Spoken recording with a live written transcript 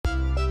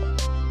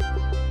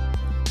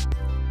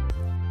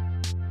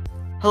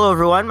Hello,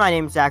 everyone. My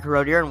name is Zach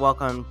Rodier, and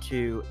welcome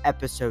to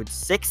episode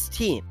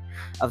 16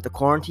 of the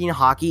Quarantine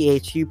Hockey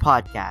HQ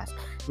podcast.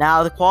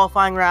 Now, the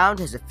qualifying round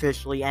has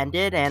officially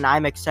ended, and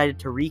I'm excited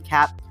to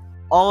recap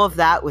all of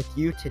that with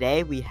you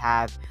today. We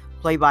have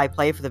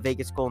play-by-play for the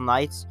Vegas Golden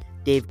Knights,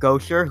 Dave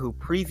Gosher, who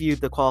previewed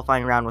the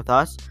qualifying round with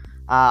us.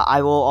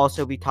 I will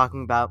also be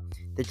talking about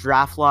the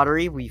draft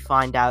lottery. We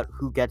find out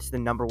who gets the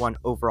number one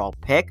overall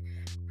pick.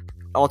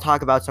 I'll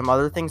talk about some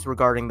other things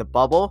regarding the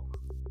bubble.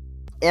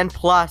 And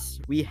plus,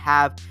 we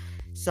have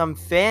some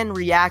fan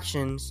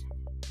reactions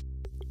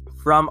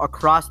from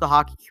across the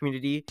hockey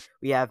community.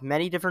 We have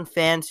many different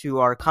fans who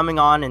are coming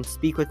on and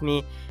speak with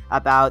me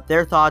about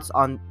their thoughts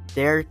on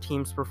their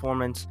team's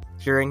performance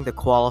during the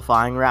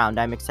qualifying round.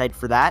 I'm excited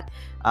for that,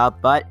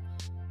 but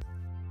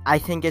I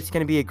think it's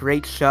going to be a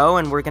great show,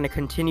 and we're going to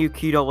continue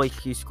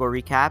QWHQ score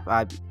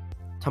recap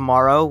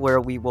tomorrow, where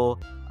we will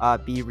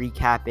be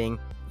recapping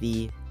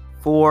the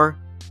 4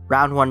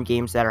 round 1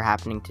 games that are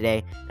happening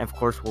today, and of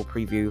course we'll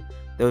preview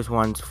those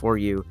ones for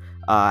you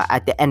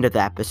at the end of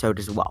the episode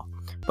as well.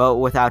 But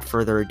without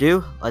further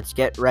ado, let's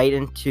get right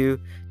into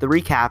the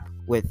recap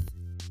with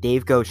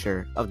Dave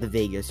Gosher of the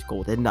Vegas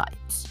Golden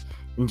Knights.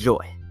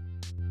 Enjoy.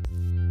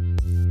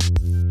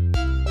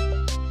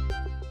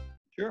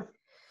 Sure.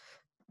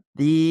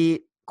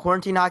 The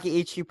Quarantine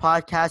Hockey HQ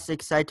podcast is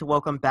excited to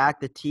welcome back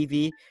the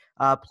TV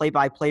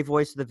play-by-play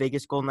voice of the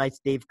Vegas Golden Knights,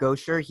 Dave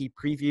Gosher. He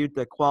previewed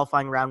the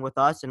qualifying round with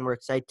us, and we're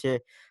excited to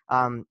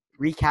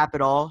recap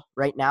it all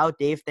right now.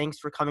 Dave, thanks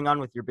for coming on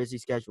with your busy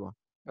schedule.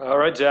 All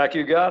right, Jack,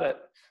 you got it.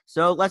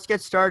 So let's get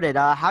started.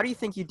 How do you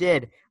think you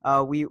did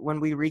when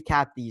we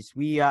recap these?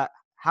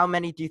 How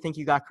many do you think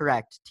you got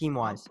correct,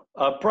 team-wise?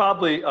 I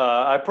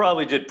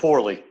probably did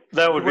poorly.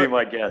 That would be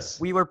my guess.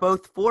 We were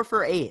both 4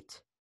 for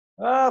 8.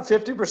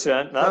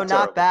 50%.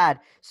 Not bad.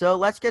 So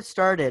let's get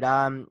started.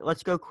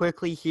 Let's go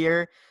quickly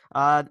here.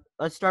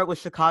 Let's start with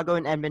Chicago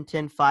and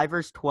Edmonton, 5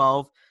 versus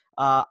 12.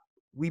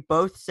 We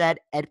both said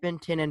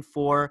Edmonton in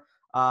 4.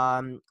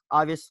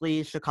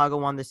 Obviously, Chicago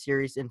won the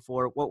series in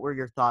 4. What were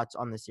your thoughts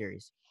on the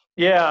series?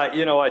 Yeah,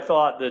 I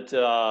thought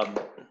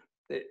that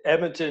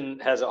Edmonton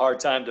has a hard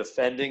time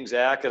defending,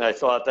 Zach, and I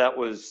thought that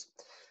was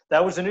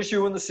an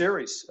issue in the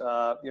series.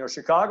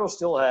 Chicago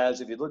still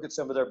has, if you look at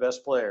some of their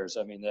best players,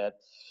 that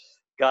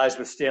guys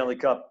with Stanley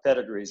Cup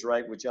pedigrees,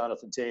 right, with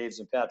Jonathan Toews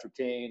and Patrick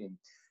Kane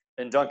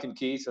and Duncan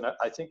Keith, and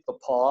I think the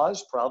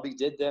pause probably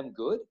did them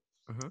good.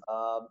 Mm-hmm.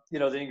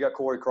 Then you got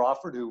Corey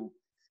Crawford, who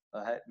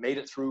made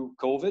it through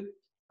COVID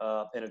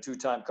and a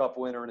 2-time Cup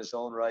winner in his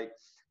own right.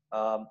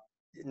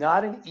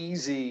 Not an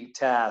easy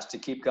task to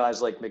keep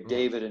guys like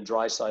McDavid and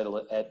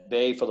Draisaitl at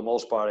bay for the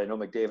most part. I know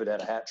McDavid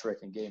had a hat trick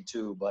in Game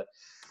 2, but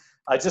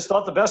I just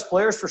thought the best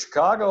players for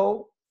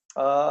Chicago,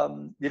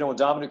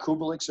 Dominic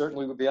Kubalik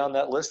certainly would be on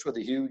that list with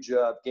a huge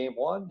Game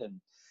 1, and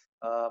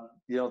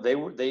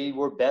they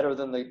were better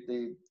than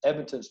the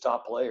Edmonton's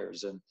top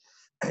players, and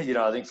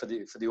I think for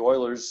the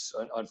Oilers,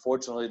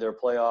 unfortunately, their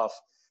playoff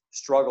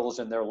struggles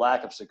and their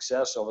lack of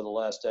success over the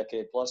last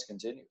decade plus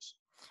continues.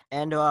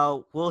 And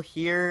we'll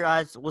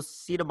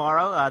see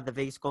tomorrow. The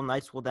Vegas Golden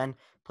Knights will then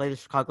play the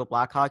Chicago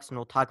Blackhawks, and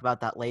we'll talk about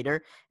that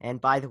later.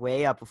 And by the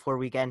way, before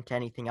we get into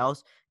anything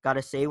else,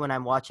 gotta say, when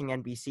I'm watching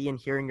NBC and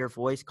hearing your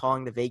voice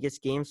calling the Vegas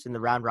games in the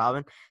round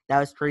robin, that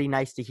was pretty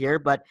nice to hear.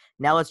 But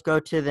now let's go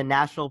to the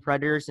Nashville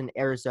Predators in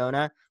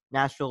Arizona.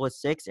 Nashville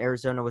was 6,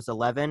 Arizona was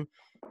 11.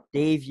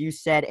 Dave, you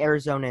said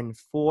Arizona in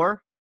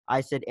 4.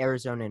 I said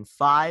Arizona in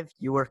 5.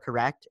 You were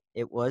correct.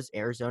 It was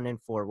Arizona in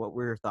 4. What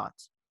were your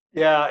thoughts?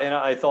 Yeah, and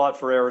I thought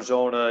for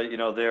Arizona,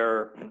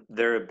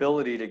 their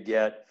ability to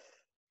get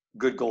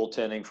good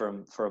goaltending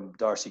from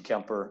Darcy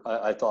Kemper,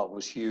 I thought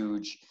was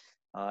huge.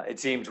 It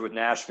seems with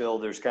Nashville,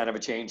 there's kind of a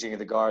changing of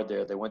the guard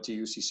there. They went to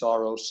UC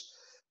Saros.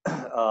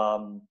 I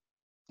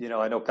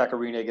know Pekka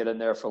Rinne got in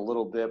there for a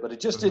little bit, but it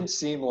just didn't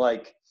seem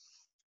like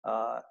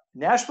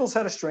Nashville's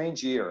had a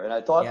strange year. And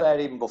I thought that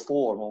even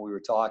before when we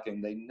were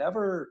talking, they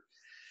never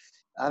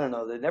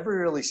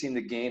really seemed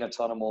to gain a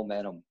ton of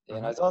momentum.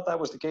 And I thought that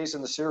was the case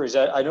in the series.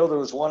 I know there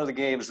was one of the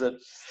games that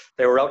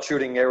they were out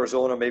shooting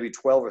Arizona maybe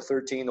 12 or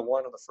 13-1 in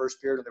the first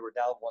period, and they were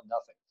down 1-0.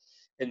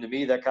 And to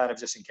me, that kind of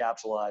just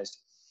encapsulated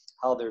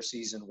how their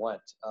season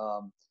went.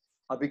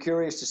 I'd be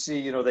curious to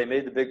see, they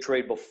made the big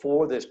trade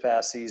before this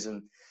past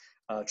season,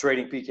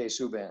 trading PK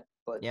Subban.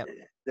 But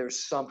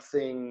there's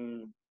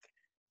something –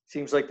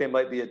 seems like they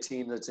might be a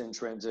team that's in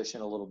transition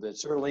a little bit.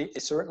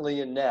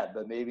 Certainly in net,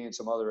 but maybe in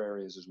some other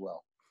areas as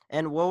well.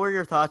 And what were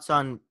your thoughts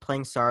on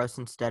playing Saros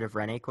instead of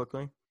Rinne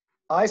quickly?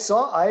 I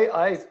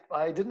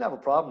didn't have a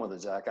problem with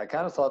it, Zach. I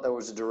kind of thought that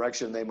was the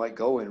direction they might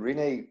go in.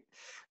 Rinne,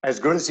 as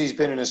good as he's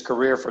been in his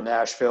career for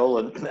Nashville,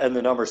 and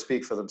the numbers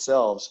speak for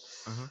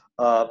themselves,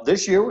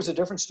 this year was a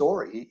different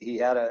story.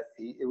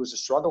 It was a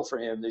struggle for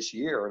him this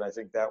year, and I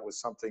think that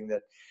was something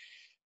that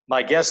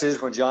my guess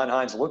is when John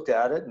Hynes looked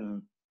at it,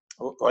 and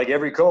like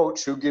every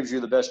coach, who gives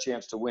you the best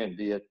chance to win,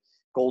 be it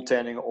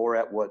goaltending or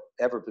at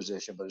whatever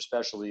position, but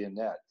especially in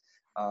net.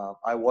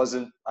 I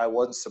wasn't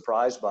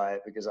surprised by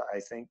it because I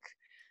think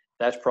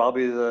that's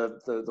probably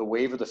the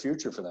wave of the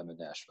future for them in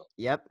Nashville.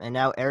 Yep, and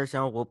now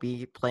Arizona will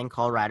be playing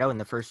Colorado in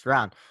the first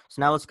round.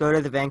 So now let's go to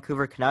the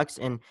Vancouver Canucks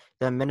and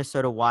the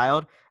Minnesota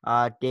Wild.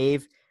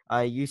 Dave,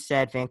 you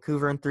said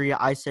Vancouver in 3.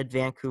 I said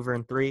Vancouver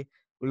in 3.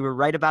 We were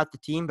right about the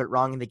team, but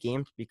wrong in the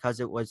games because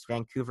it was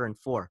Vancouver in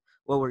 4.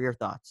 What were your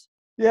thoughts?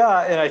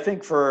 Yeah, and I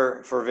think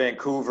for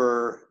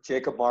Vancouver,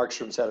 Jacob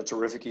Markstrom's had a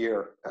terrific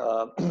year.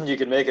 You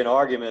can make an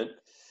argument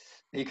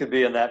he could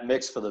be in that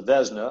mix for the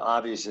Vezina.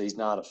 Obviously, he's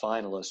not a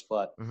finalist,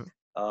 but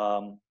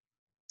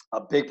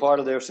a big part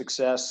of their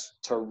success,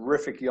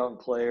 terrific young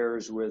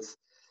players with,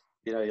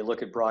 you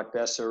look at Brock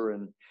Besser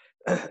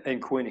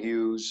and Quinn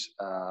Hughes,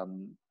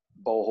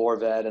 Bo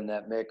Horvat in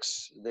that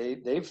mix.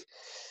 They've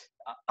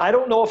I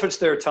don't know if it's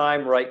their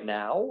time right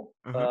now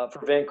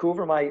for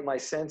Vancouver. My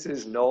sense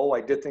is no.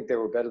 I did think they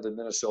were better than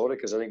Minnesota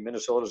because I think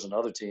Minnesota's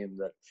another team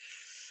that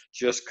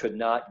just could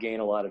not gain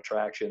a lot of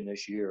traction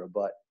this year.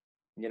 But,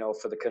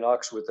 for the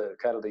Canucks with the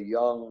kind of the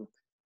young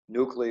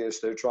nucleus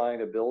they're trying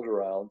to build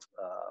around,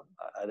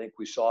 I think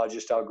we saw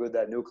just how good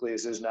that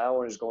nucleus is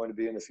now and is going to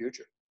be in the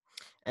future.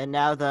 And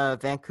now the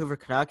Vancouver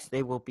Canucks,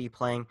 they will be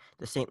playing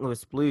the St.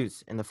 Louis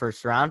Blues in the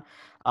first round.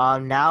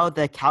 Now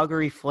the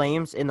Calgary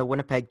Flames and the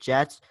Winnipeg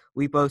Jets.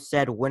 We both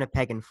said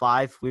Winnipeg in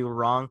 5. We were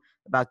wrong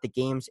about the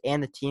games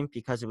and the team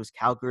because it was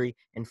Calgary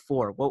in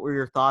 4. What were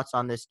your thoughts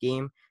on this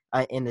game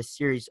in this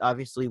series?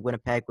 Obviously,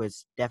 Winnipeg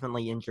was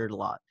definitely injured a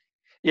lot.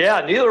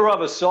 Yeah, neither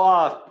of us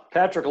saw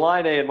Patrick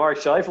Laine and Mark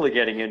Scheifele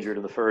getting injured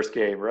in the first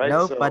game, right?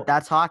 Nope, but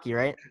that's hockey,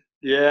 right?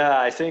 Yeah,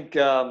 I think,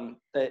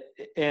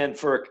 and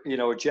for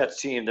a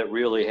Jets team that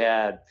really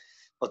had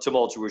a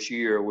tumultuous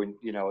year when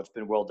it's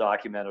been well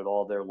documented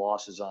all their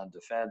losses on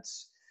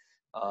defense,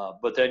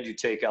 but then you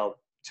take out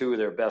 2 of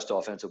their best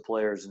offensive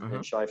players in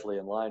Scheifele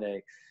and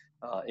Laine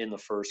in the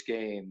first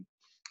game.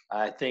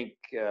 I think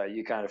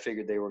you kind of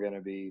figured they were going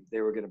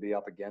to be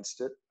up against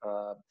it,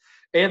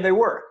 and they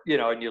were.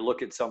 And you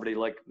look at somebody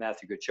like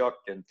Matthew Tkachuk,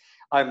 and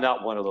I'm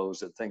not one of those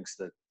that thinks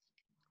that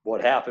what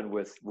happened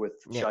with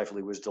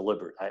Scheifele was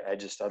deliberate. I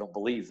don't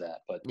believe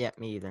that. But yeah,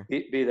 me either.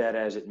 Be that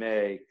as it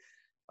may,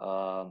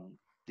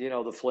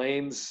 the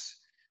Flames,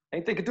 I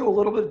think they could do a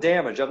little bit of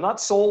damage. I'm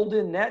not sold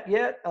in net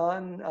yet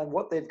on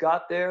what they've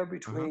got there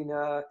between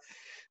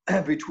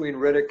between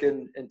Riddick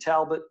and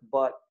Talbot,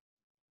 but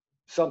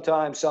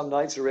sometimes, some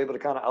nights, they're able to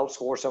kind of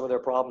outscore some of their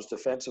problems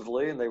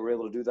defensively, and they were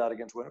able to do that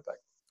against Winnipeg.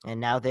 And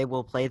now they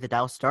will play the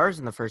Dallas Stars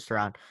in the first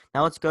round.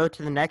 Now let's go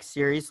to the next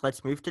series.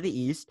 Let's move to the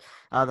East.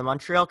 The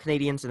Montreal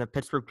Canadiens and the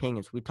Pittsburgh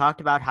Penguins. We talked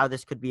about how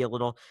this could be a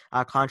little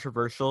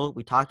controversial.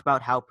 We talked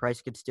about how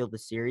Price could steal the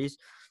series.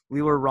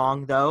 We were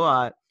wrong,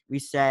 though. You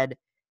said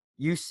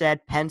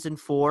Pens in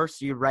 4,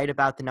 so you're right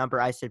about the number.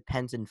 I said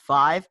Pens in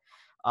 5.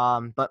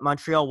 But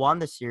Montreal won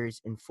the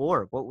series in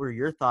 4. What were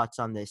your thoughts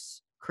on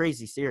this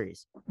crazy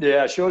series?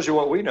 Yeah, it shows you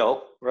what we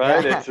know,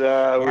 right? Yeah. It's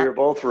we were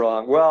both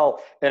wrong.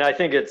 Well, and I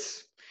think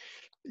it's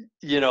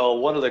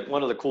one of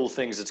the cool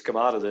things that's come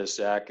out of this,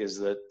 Zach, is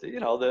that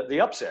the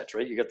upsets,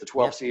 right? You got the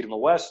 12th seed in the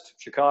West,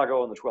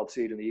 Chicago, and the 12th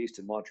seed in the East,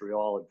 and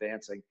Montreal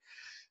advancing.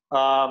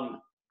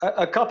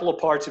 A couple of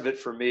parts of it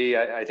for me,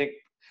 I think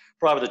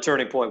probably the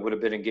turning point would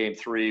have been in Game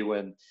 3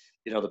 when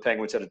the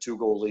Penguins had a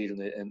 2-goal lead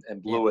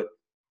and blew it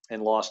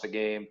and lost the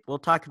game. We'll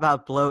talk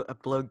about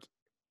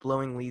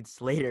blowing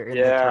leads later.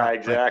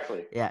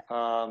 Exactly. Yeah.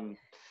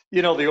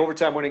 The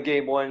overtime win in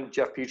Game 1,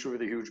 Jeff Petrie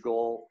with a huge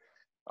goal.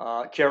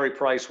 Carey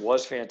Price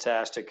was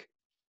fantastic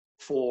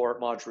for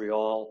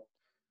Montreal.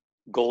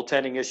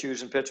 Goaltending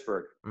issues in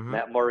Pittsburgh.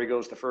 Matt Murray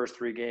goes the first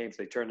 3 games.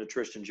 They turn to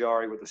Tristan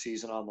Jarry with the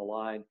season on the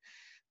line.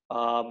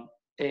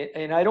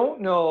 And I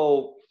don't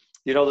know,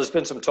 there's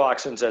been some talk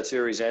since that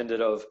series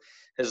ended of,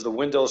 is the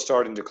window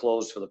starting to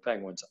close for the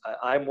Penguins?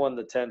 I'm one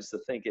that tends to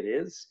think it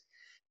is.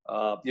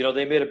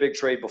 They made a big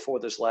trade before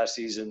this last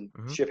season,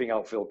 shipping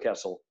out Phil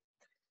Kessel.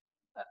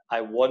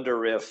 I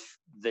wonder if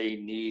they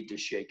need to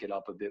shake it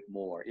up a bit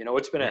more.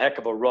 It's been a heck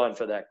of a run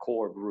for that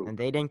core group. And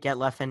they didn't get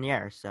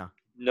Lafreniere, so.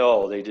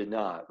 No, they did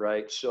not,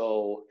 right?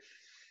 So,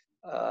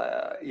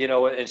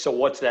 and so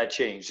what's that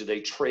change? Do they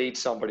trade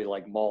somebody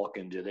like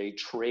Malkin? Do they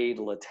trade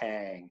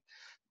Letang?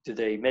 Do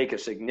they make a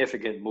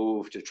significant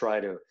move to try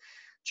to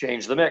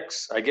change the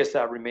mix? I guess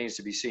that remains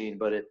to be seen,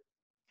 but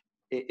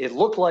it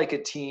looked like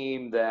a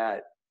team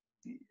that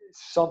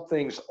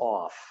something's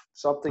off.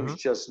 Something's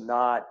just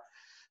not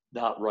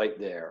right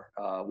there.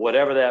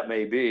 Whatever that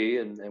may be,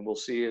 and we'll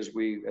see as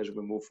we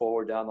move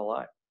forward down the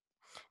line.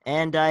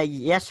 And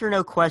yes or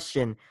no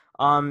question.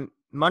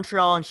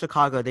 Montreal and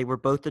Chicago, they were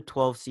both the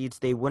 12 seeds.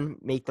 They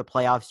wouldn't make the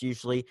playoffs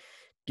usually.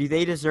 Do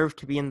they deserve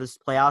to be in this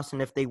playoffs?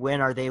 And if they win,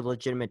 are they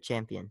legitimate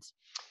champions?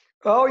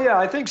 Oh, yeah,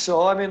 I think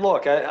so. I mean,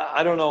 look,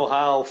 I don't know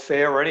how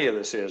fair any of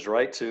this is,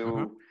 right,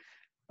 to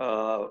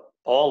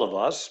all of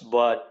us.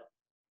 But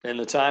in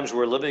the times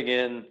we're living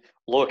in,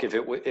 look,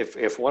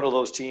 if one of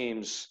those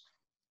teams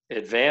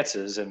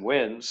advances and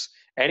wins,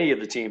 any of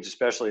the teams,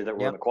 especially that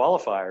were in the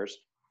qualifiers,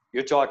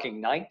 you're talking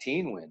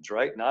 19 wins,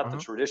 right? Not the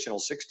traditional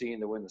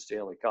 16 to win the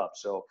Stanley Cup.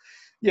 So,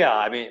 yeah,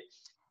 I mean,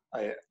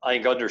 I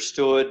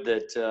understood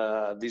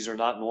that these are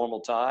not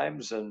normal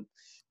times, and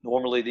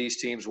Normally,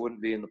 these teams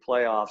wouldn't be in the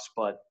playoffs,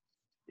 but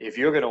if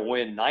you're going to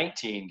win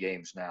 19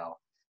 games now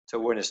to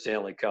win a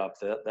Stanley Cup,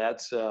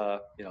 that's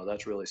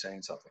really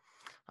saying something.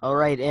 All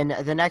right, and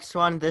the next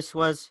one,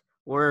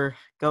 we're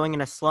going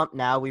in a slump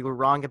now. We were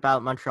wrong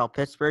about Montreal,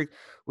 Pittsburgh.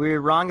 We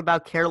were wrong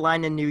about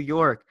Carolina, New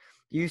York.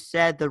 You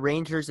said the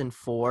Rangers in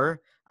 4.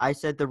 I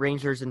said the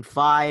Rangers in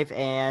 5,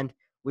 and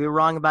we were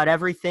wrong about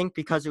everything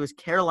because it was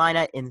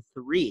Carolina in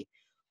 3.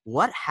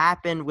 What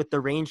happened with the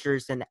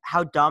Rangers, and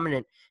how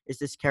dominant is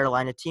this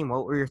Carolina team?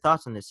 What were your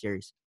thoughts on this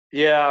series?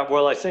 Yeah,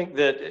 well, I think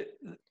that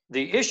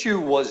the issue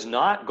was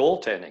not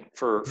goaltending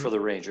for the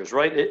Rangers,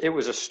 right? It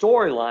was a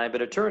storyline, but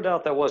it turned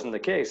out that wasn't the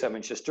case. I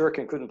mean,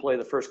 Shesterkin couldn't play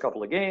the first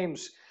couple of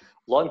games.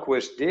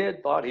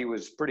 Lundqvist thought he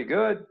was pretty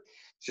good.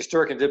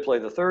 Shesterkin did play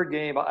the third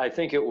game. I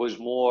think it was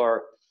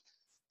more,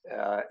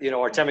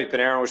 Artemi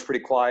Panarin was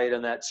pretty quiet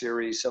in that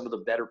series. Some of the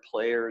better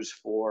players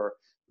for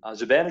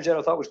Zibanejad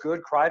I thought was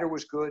good. Kreider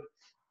was good.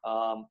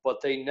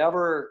 But they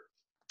never,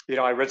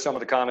 I read some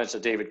of the comments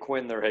of David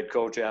Quinn, their head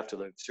coach, after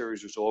the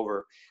series was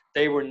over.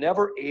 They were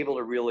never able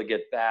to really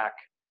get back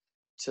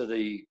to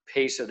the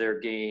pace of their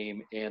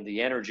game and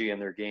the energy in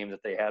their game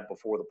that they had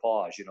before the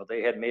pause.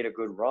 They had made a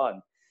good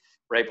run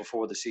right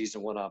before the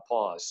season went on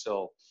pause.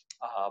 So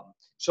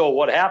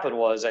what happened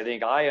was, I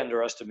think I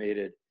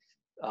underestimated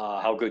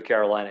how good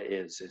Carolina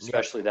is,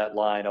 especially that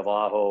line of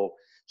Aho,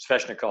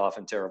 Svechnikov,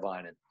 and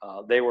Teravainen.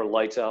 They were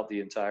lights out the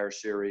entire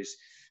series.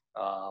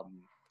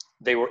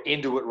 They were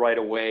into it right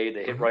away.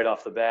 They hit right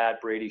off the bat.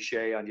 Brady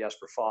Shea on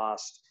Jesper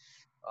Fast.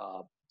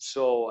 I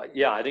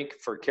think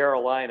for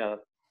Carolina,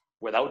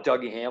 without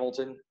Dougie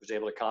Hamilton, was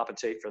able to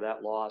compensate for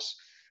that loss.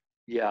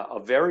 Yeah, a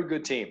very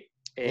good team.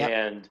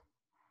 And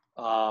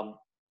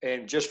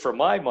just for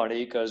my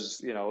money, because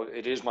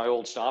it is my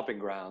old stomping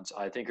grounds,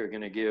 I think are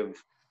going to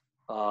give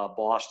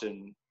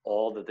Boston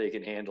all that they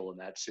can handle in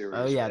that series.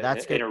 Oh yeah,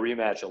 that's in a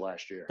rematch of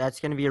last year. That's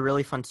going to be a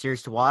really fun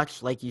series to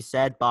watch. Like you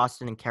said,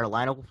 Boston and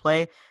Carolina will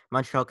play.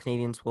 Montreal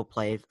Canadiens will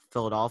play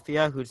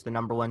Philadelphia, who's the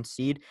number 1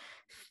 seed.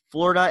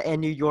 Florida and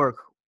New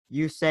York.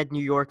 You said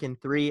New York in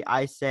 3.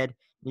 I said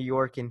New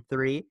York in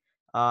 3.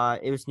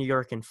 It was New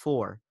York in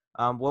 4.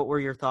 What were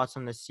your thoughts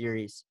on this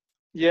series?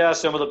 Yeah,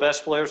 some of the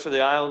best players for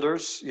the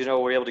Islanders,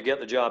 were able to get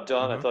the job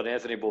done. I thought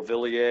Anthony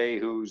Beauvillier,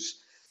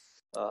 who's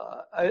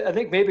I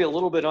think maybe a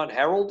little bit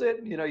unheralded.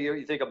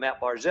 You think of Matt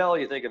Barzal,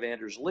 you think of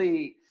Anders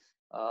Lee.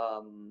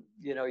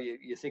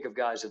 You think of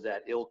guys of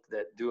that ilk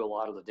that do a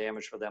lot of the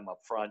damage for them up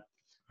front.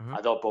 I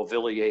thought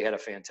Beauvillier had a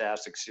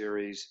fantastic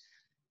series.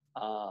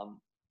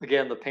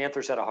 Again, the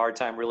Panthers had a hard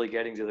time really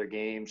getting to their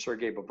game.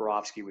 Sergei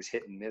Bobrovsky was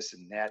hit and miss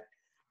in net.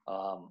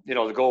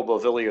 The goal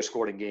Beauvillier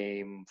scored in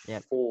game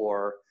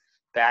 4.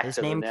 His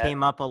name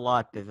came up a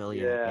lot,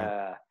 Beauvillier.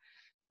 Yeah.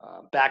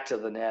 Back to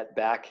the net,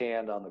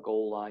 backhand on the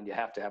goal line. You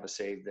have to have a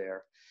save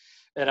there.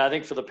 And I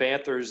think for the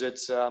Panthers,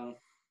 it's, there's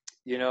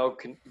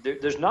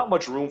not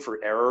much room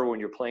for error when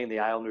you're playing the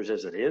Islanders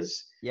as it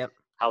is. Yep.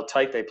 How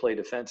tight they play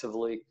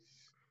defensively.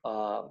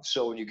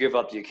 So when you give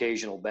up the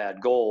occasional bad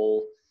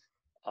goal,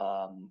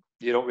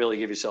 you don't really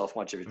give yourself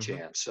much of a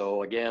chance.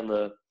 So again,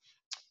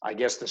 I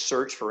guess the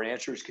search for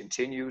answers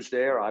continues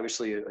there.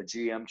 Obviously, a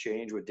GM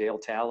change with Dale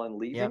Talon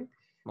leaving. Yep.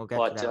 We'll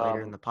get to that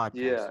later in the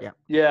podcast.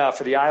 Yeah,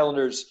 for the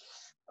Islanders,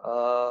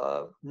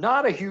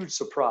 not a huge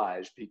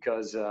surprise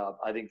because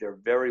I think they're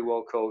very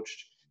well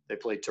coached. They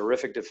play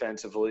terrific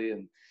defensively,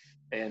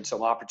 and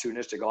some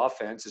opportunistic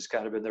offense has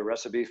kind of been their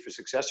recipe for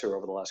success here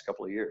over the last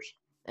couple of years.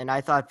 And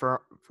I thought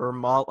for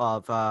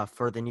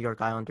the New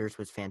York Islanders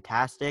was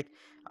fantastic.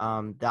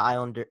 The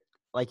Islander,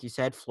 like you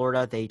said,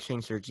 Florida, they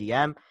changed their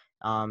GM,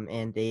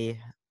 and they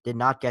did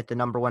not get the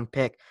number 1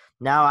 pick.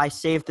 Now I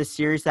saved the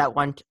series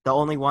the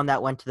only one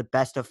that went to the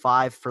best of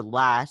 5 for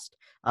last.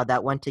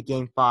 That went to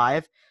Game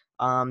 5.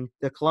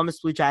 The Columbus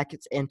Blue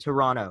Jackets and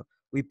Toronto.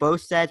 We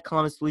both said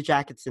Columbus Blue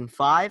Jackets in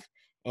 5,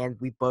 and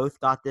we both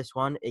got this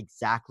one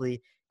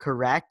exactly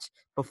correct.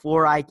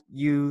 Before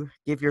you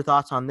give your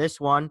thoughts on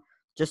this one,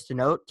 just to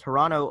note,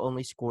 Toronto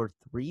only scored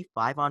 3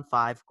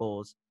 5-on-5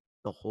 goals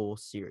the whole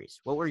series.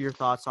 What were your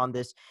thoughts on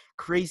this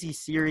crazy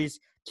series?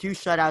 2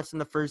 shutouts in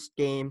the first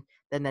game,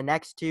 then the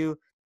next 2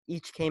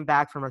 each came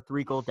back from a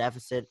 3-goal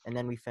deficit, and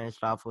then we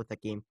finished off with a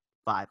Game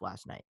 5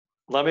 last night.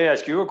 Let me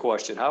ask you a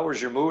question. How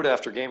was your mood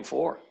after Game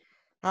 4?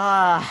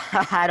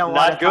 I don't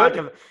want to talk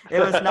about it.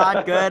 Was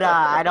not good.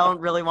 I don't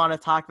really want to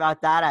talk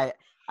about that.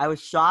 I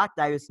was shocked.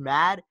 I was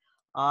mad.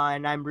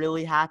 And I'm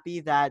really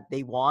happy that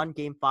they won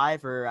Game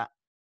 5, or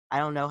I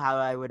don't know how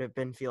I would have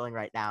been feeling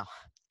right now.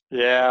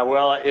 Yeah,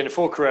 well, in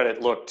full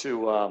credit, look,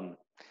 to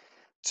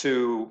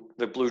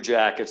the Blue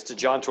Jackets, to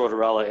John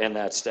Tortorella and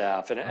that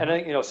staff.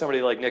 And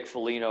somebody like Nick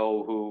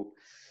Foligno, who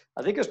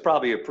I think is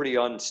probably a pretty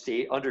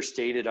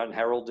understated,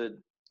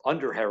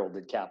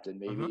 underheralded captain,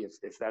 maybe,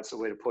 if that's the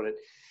way to put it.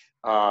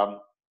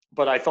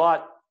 But I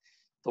thought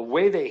the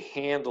way they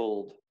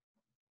handled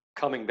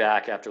coming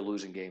back after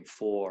losing Game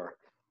 4,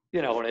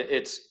 and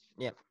it's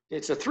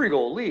a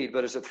 3-goal lead,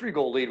 but it's a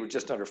 3-goal lead with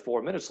just under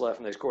 4 minutes left,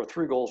 and they score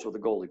 3 goals with the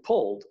goalie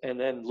pulled, and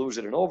then lose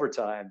it in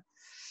overtime.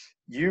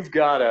 You've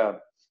got to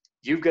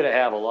you've got to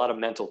have a lot of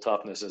mental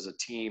toughness as a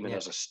team and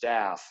as a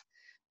staff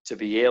to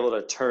be able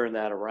to turn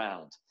that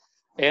around.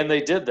 And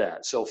they did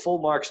that. So full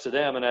marks to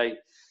them. And I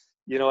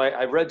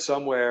read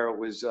somewhere it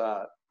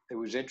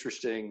was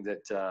interesting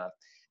that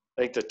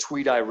I think the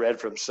tweet I read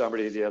from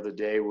somebody the other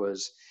day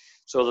was,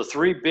 so the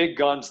three big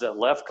guns that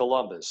left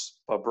Columbus,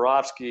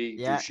 Bobrovsky,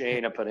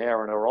 Duchesne, and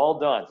Panarin, are all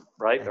done,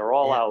 right? They're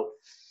all out,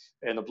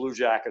 and the Blue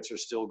Jackets are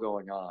still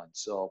going on.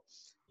 So,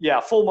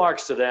 yeah, full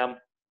marks to them.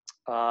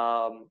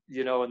 And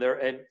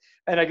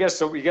I guess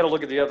so. You got to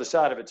look at the other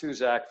side of it too,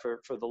 Zach.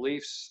 For the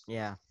Leafs,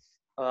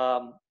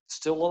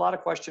 still a lot of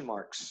question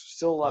marks.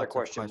 Still a lot of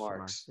question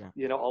marks.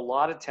 A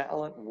lot of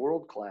talent,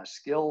 world class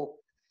skill,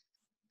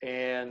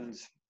 and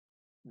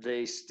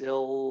they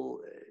still,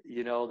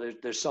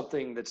 there's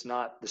something there's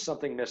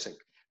something missing.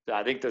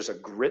 I think there's a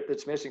grit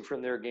that's missing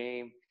from their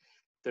game.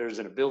 There's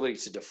an ability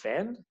to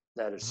defend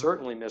that is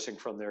certainly missing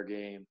from their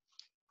game.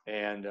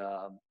 And,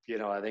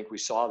 I think we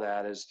saw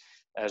that as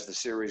the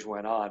series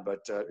went on.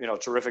 But,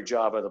 terrific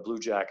job by the Blue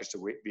Jackets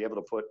to be able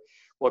to put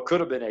what could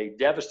have been a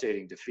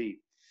devastating defeat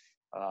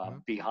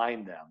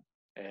behind them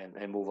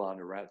and move on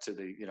to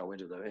the,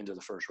 into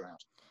the first round.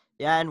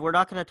 Yeah, and we're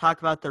not going to talk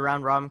about the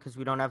round robin because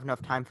we don't have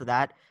enough time for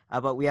that.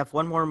 But we have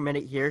one more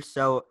minute here.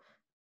 So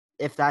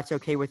if that's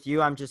okay with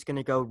you, I'm just going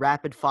to go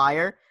rapid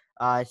fire.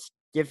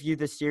 Give you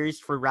the series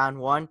for round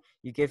one.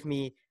 You give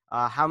me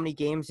how many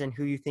games and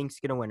who you think's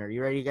going to win. Are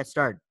you ready to get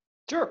started?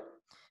 Sure.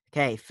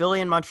 Okay,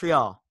 Philly and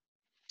Montreal.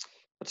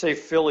 Let's say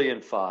Philly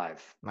in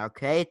 5.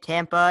 Okay,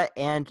 Tampa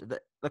and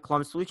the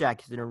Columbus Blue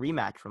Jackets in a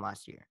rematch from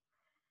last year.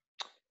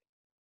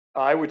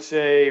 I would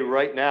say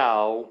right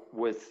now,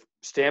 with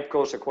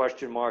Stamkos a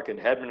question mark and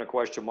Hedman a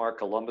question mark,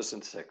 Columbus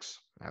in 6.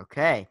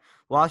 Okay,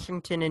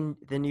 Washington and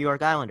the New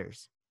York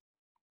Islanders.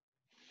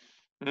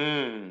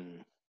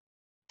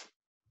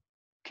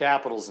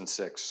 Capitals in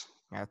 6.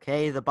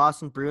 Okay, the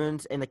Boston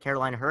Bruins and the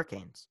Carolina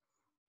Hurricanes.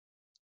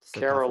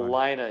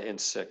 Carolina in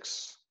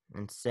 6.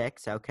 In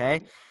 6,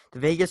 okay. The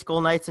Vegas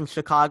Golden Knights in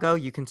Chicago.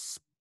 You can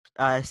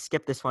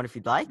skip this one if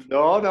you'd like.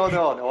 No.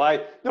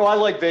 I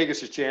like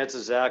Vegas'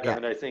 chances, Zach. Yeah. I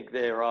mean, I think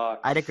they're.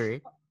 I'd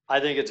agree. I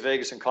think it's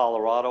Vegas and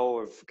Colorado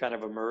have kind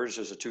of emerged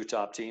as the two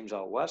top teams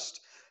out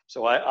west.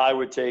 So I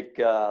would take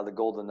the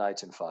Golden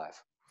Knights in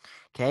 5.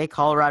 Okay,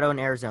 Colorado and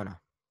Arizona.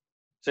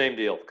 Same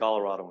deal,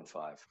 Colorado in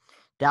 5.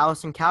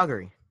 Dallas and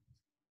Calgary.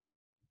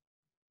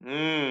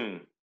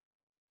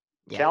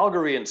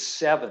 Calgary in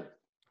 7.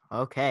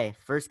 Okay,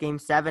 first game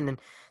 7, and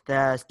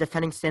the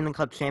defending Stanley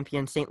Cup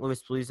champion St.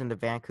 Louis Blues and the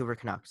Vancouver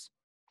Canucks.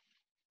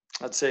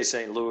 I'd say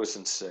St. Louis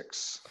in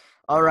 6.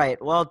 All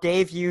right, well,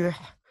 Dave, you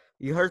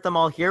heard them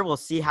all here. We'll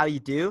see how you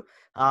do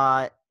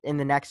in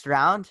the next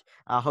round.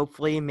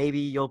 Hopefully, maybe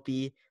you'll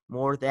be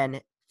more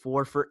than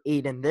 4 for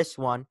 8 in this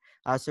one.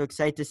 So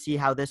excited to see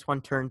how this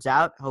one turns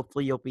out.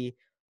 Hopefully, you'll be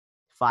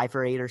 5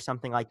 for 8 or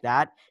something like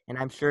that. And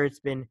I'm sure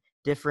it's been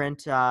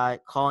different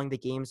calling the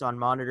games on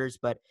monitors.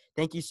 But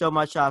thank you so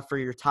much for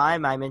your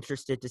time. I'm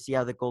interested to see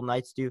how the Golden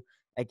Knights do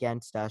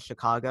against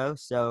Chicago.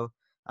 So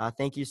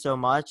thank you so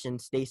much,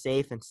 and stay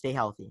safe and stay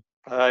healthy.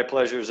 All right,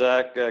 pleasure,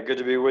 Zach. Good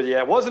to be with you.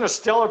 It wasn't a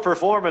stellar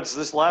performance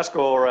this last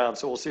go-around,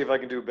 so we'll see if I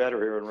can do better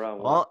here in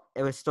round 1. Well,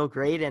 it was still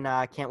great, and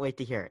I can't wait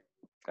to hear it.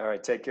 All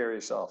right, take care of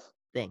yourself.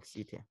 Thanks,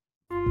 you too.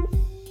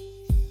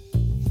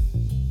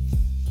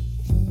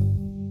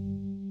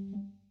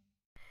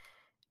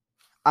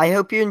 I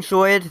hope you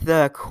enjoyed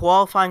the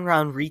qualifying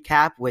round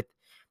recap with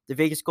the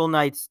Vegas Golden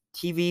Knights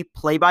TV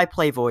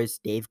play-by-play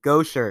voice, Dave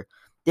Gosher.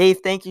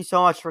 Dave, thank you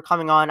so much for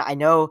coming on. I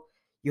know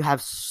you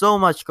have so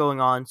much going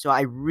on, so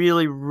I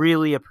really,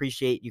 really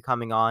appreciate you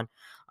coming on.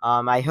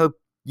 I hope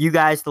you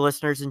guys, the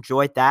listeners,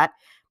 enjoyed that.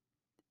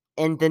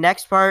 And the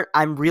next part,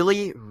 I'm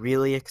really,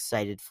 really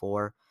excited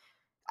for.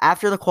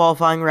 After the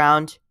qualifying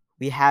round,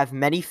 we have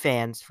many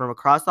fans from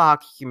across the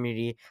hockey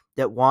community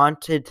that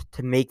wanted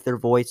to make their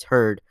voice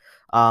heard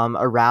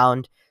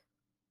around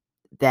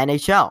the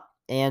NHL.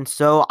 And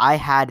so I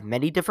had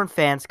many different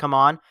fans come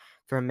on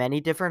from many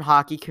different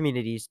hockey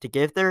communities to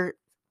give their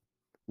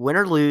win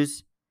or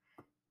lose,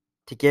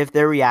 to give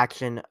their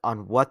reaction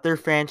on what their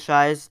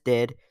franchise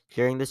did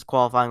during this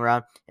qualifying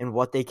round and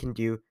what they can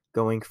do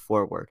going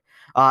forward.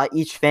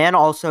 Each fan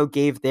also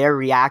gave their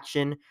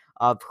reaction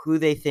of who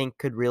they think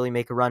could really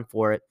make a run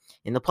for it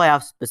in the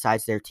playoffs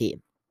besides their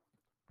team.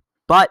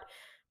 But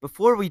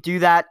before we do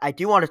that, I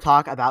do want to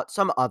talk about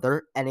some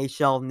other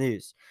NHL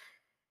news.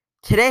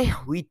 Today,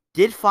 we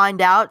did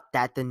find out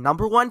that the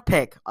number 1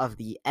 pick of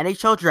the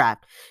NHL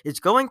draft is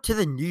going to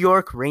the New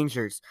York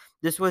Rangers.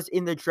 This was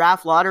in the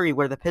draft lottery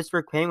where the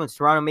Pittsburgh Penguins,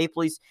 Toronto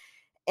Maple Leafs,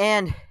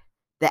 and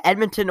the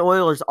Edmonton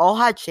Oilers all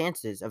had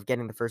chances of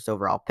getting the first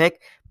overall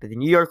pick, but the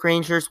New York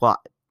Rangers will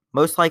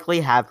most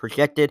likely have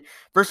projected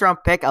first-round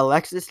pick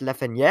Alexis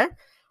Lafreniere,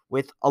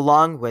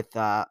 along with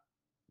Artemi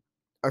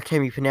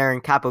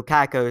Panarin, Capo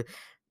Caco,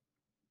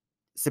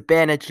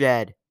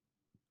 Zibanejad,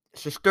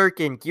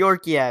 Shesterkin,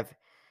 Georgiev,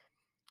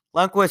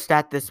 Lundqvist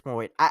at this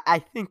point. I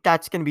think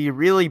that's going to be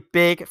really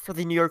big for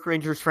the New York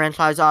Rangers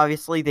franchise.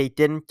 Obviously, they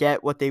didn't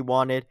get what they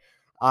wanted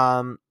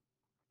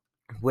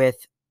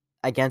with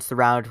against the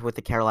round with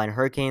the Carolina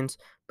Hurricanes,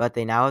 but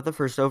they now have the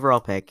first overall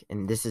pick,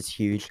 and this is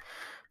huge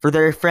for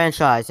their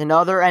franchise. In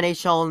other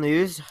NHL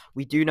news,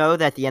 we do know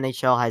that the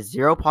NHL has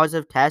 0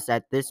 positive tests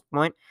at this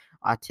point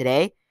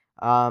today,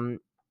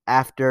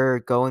 after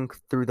going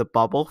through the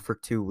bubble for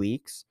 2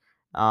 weeks.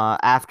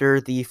 After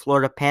the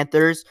Florida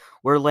Panthers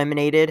were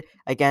eliminated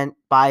again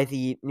by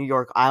the New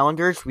York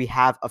Islanders, we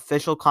have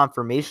official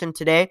confirmation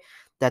today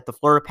that the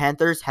Florida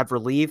Panthers have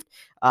relieved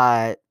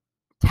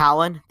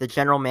Talon, the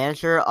general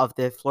manager of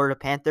the Florida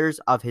Panthers,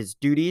 of his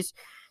duties.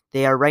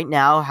 They are right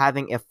now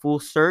having a full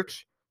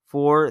search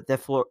for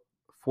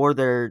for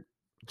their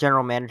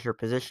general manager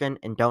position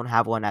and don't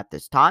have one at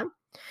this time.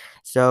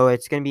 So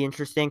it's going to be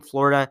interesting.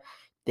 Florida,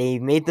 they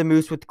made the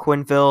moves with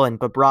Quenneville and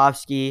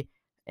Bobrovsky,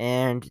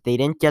 and they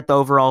didn't get the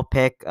overall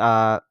pick,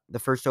 the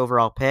first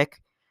overall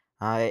pick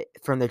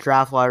from the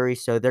draft lottery.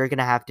 So they're going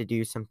to have to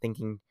do some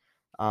thinking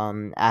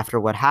after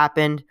what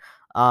happened.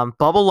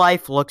 Bubble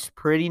life looks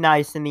pretty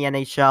nice in the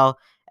NHL.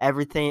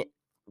 Everything,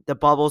 the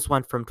bubbles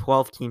went from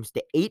 12 teams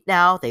to 8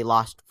 now. They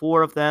lost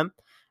 4 of them.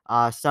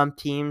 Some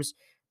teams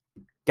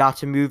got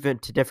to move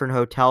into different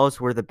hotels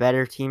where the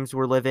better teams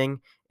were living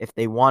if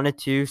they wanted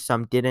to.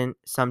 Some didn't,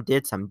 some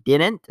did, some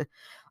didn't.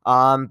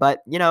 But,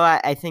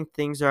 I think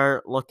things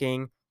are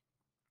looking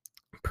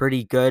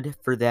pretty good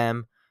for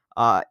them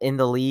in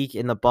the league,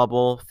 in the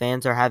bubble.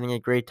 Fans are having a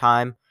great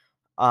time.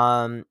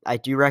 I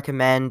do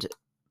recommend,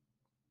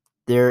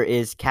 there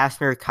is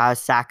Kasperi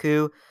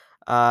Kasaku.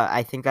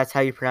 I think that's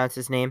how you pronounce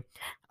his name.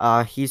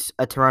 He's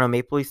a Toronto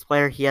Maple Leafs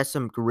player. He has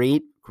some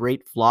great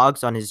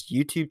vlogs on his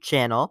YouTube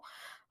channel.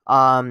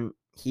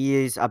 He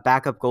is a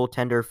backup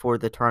goaltender for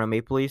the Toronto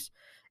Maple Leafs,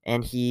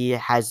 and he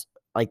has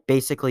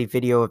basically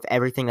video of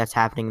everything that's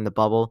happening in the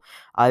bubble.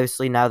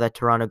 Obviously, now that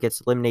Toronto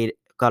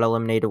got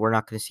eliminated, we're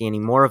not going to see any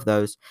more of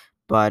those.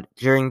 But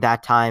during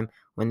that time,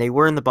 when they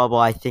were in the bubble,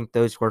 I think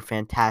those were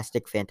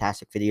fantastic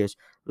videos.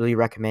 Really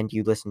recommend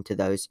you listen to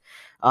those.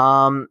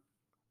 But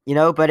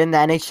in the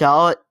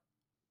NHL,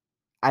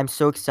 I'm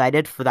so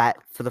excited for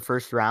the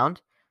first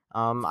round.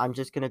 I'm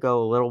just going to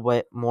go a little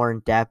bit more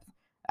in depth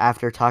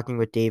after talking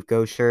with Dave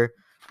Gosher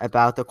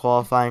about the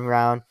qualifying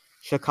round.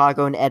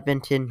 Chicago and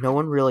Edmonton, no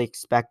one really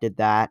expected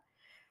that.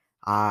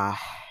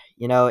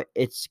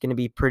 It's going to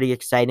be pretty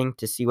exciting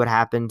to see what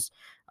happens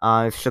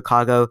if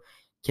Chicago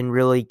can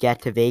really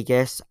get to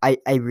Vegas. I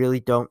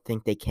really don't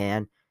think they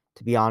can,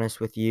 to be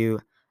honest with you.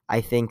 I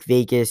think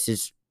Vegas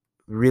is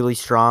really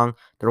strong.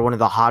 They're one of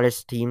the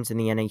hottest teams in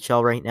the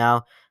NHL right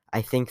now.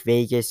 I think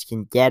Vegas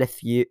can get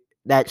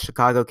that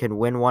Chicago can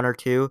win 1 or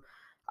 2.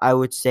 I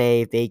would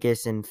say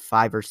Vegas in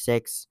 5 or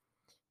 6.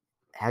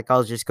 Heck,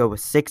 I'll just go with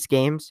 6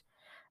 games.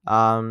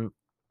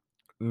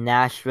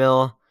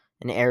 Nashville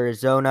and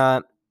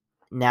Arizona.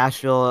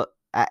 Nashville,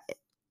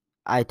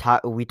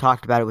 we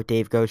talked about it with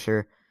Dave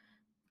Gosher.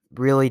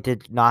 Really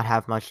did not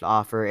have much to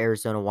offer.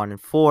 Arizona 1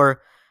 and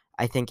 4.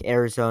 I think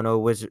Arizona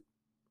was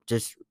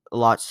just a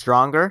lot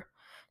stronger.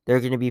 They're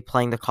going to be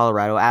playing the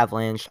Colorado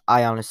Avalanche.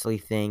 I honestly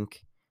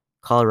think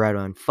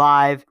Colorado in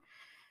 5.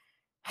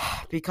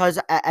 Because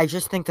I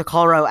just think the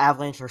Colorado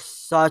Avalanche are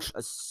such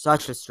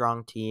a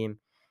strong team.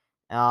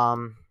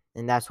 And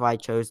that's why I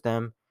chose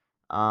them.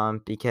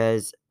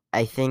 Because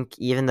I think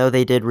even though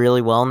they did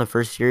really well in the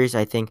first series,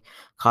 I think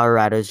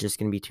Colorado is just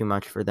going to be too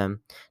much for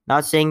them.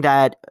 Not saying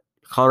that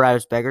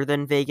Colorado's bigger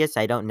than Vegas.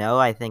 I don't know.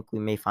 I think we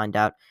may find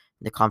out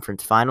in the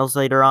conference finals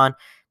later on.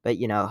 But,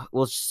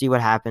 we'll see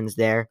what happens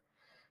there.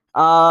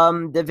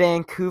 The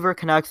Vancouver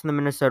Canucks and the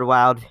Minnesota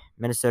Wild.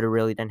 Minnesota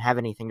really didn't have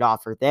anything to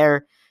offer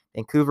there.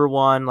 Vancouver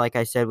won, like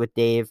I said with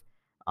Dave.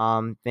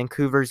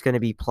 Vancouver's going to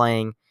be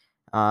playing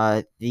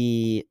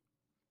the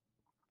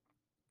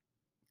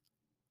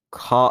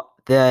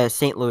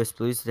St. Louis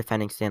Blues,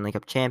 defending Stanley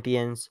Cup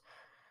champions.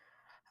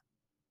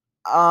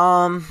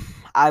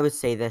 I would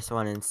say this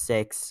one in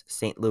 6,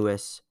 St.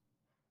 Louis,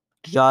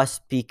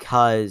 just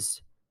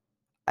because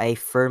I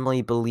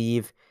firmly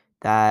believe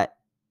that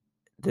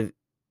the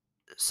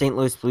St.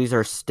 Louis Blues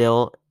are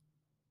still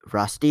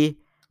rusty,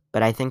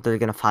 but I think they're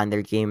going to find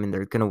their game and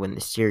they're going to win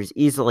the series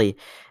easily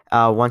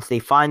once they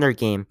find their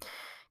game.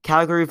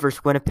 Calgary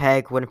versus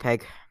Winnipeg.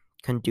 Winnipeg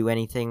couldn't do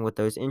anything with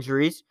those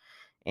injuries.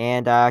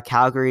 And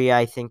Calgary,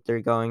 I think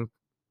they're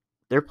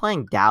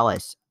playing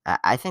Dallas.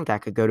 I think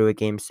that could go to a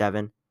game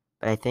 7.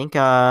 But I think,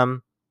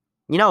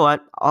 you know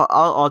what?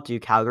 I'll do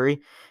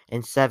Calgary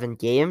in 7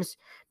 games.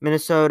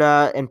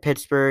 Minnesota and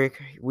Pittsburgh,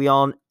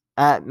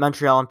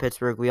 Montreal and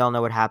Pittsburgh, we all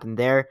know what happened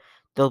there.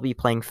 They'll be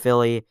playing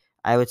Philly.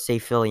 I would say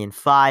Philly in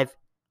 5,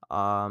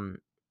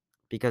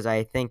 because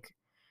I think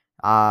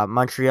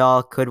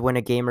Montreal could win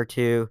a game or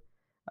 2,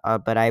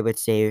 but I would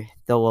say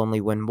they'll only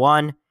win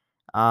 1.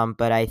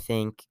 But I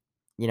think,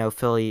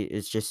 Philly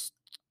is just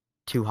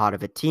too hot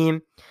of a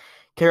team.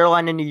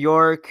 Carolina, New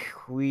York,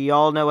 we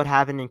all know what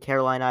happened in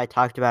Carolina. I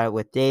talked about it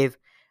with Dave.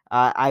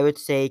 I would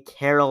say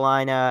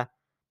Carolina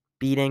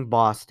beating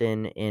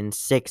Boston in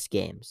 6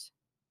 games.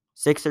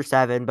 6 or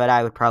 7, but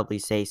I would probably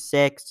say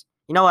 6.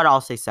 You know what?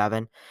 I'll say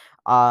 7.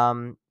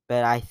 But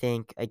I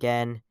think,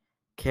 again,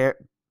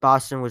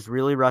 Boston was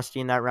really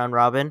rusty in that round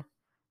robin.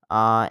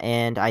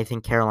 and I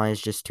think Carolina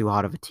is just too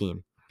hot of a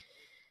team.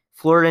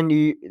 Florida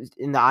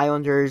in the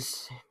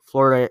Islanders,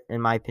 Florida,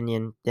 in my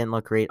opinion, didn't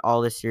look great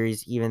all this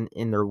series, even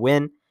in their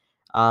win.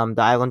 The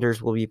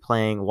Islanders will be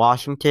playing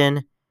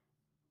Washington.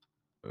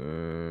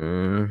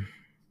 I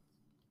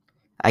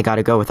got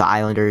to go with the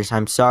Islanders.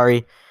 I'm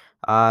sorry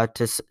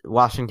to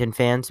Washington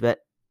fans, but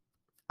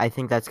I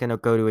think that's going to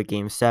go to a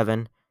game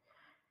 7.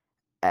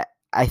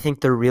 I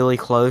think they're really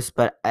close,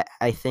 but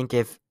I think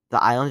if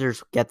the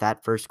Islanders get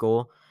that first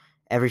goal,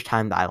 every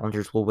time the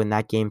Islanders will win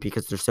that game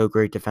because they're so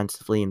great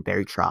defensively and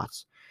Barry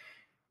Trotz.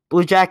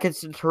 Blue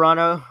Jackets in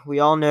Toronto, we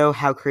all know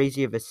how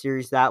crazy of a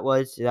series that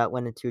was. That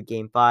went into a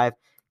game 5.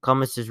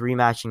 Columbus is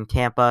rematching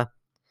Tampa.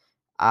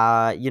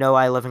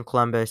 I live in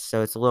Columbus,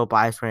 so it's a little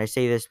biased when I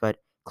say this, but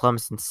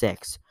Columbus in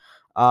 6.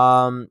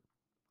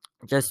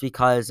 Just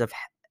because of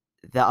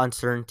the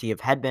uncertainty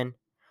of Hedman.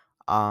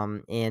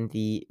 And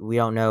we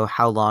don't know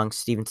how long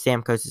Steven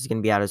Stamkos is going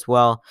to be out as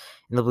well.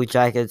 And the Blue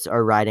Jackets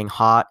are riding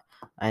hot,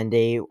 and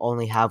they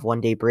only have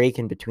 1 day break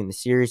in between the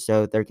series,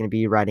 so they're going to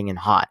be riding in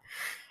hot.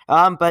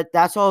 But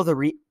that's all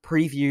the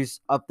previews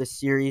of the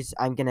series.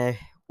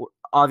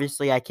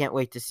 Obviously, I can't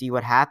wait to see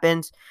what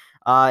happens.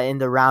 In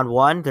the round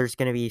 1, there's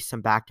going to be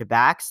some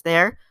back-to-backs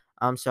there.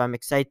 So I'm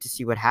excited to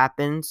see what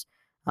happens.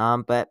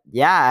 But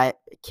yeah, I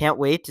can't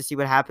wait to see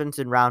what happens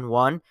in round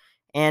 1.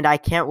 And I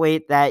can't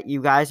wait that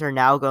you guys are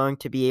now going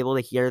to be able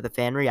to hear the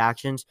fan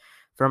reactions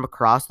from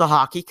across the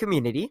hockey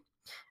community.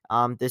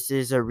 This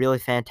is a really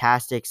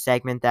fantastic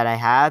segment that I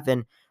have.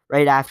 And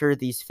right after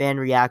these fan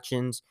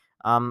reactions,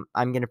 I'm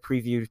going to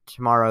preview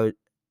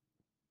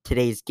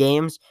today's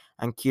games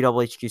on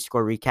QWHQ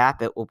Score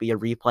Recap. It will be a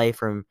replay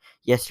from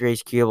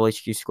yesterday's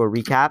QWHQ Score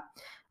Recap.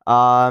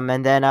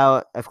 And then,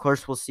 of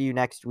course, we'll see you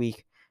next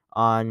week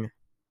on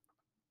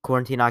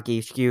Quarantine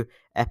Hockey HQ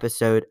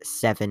episode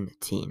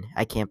 17.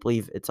 I can't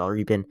believe it's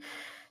already been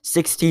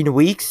 16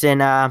 weeks.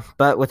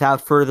 But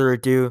without further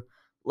ado,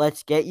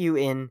 let's get you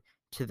into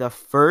the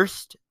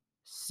first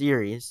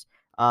series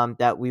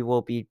that we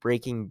will be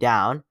breaking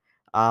down.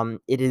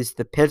 It is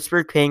the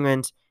Pittsburgh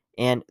Penguins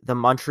and the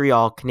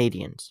Montreal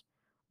Canadiens.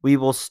 We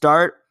will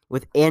start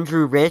with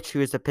Andrew Rich,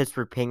 who is a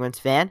Pittsburgh Penguins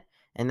fan,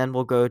 and then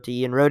we'll go to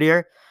Ian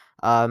Rodier,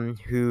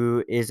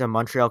 who is a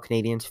Montreal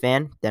Canadiens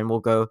fan. Then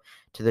we'll go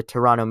to the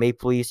Toronto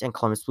Maple Leafs and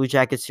Columbus Blue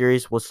Jackets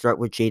series. We'll start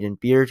with Jaden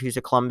Beard, who's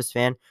a Columbus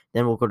fan.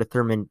 Then we'll go to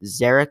Thurman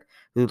Zarek,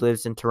 who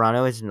lives in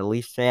Toronto, is a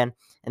Leafs fan.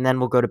 And then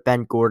we'll go to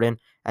Ben Gordon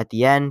at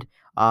the end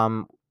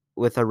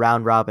with a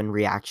round-robin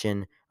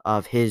reaction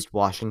of his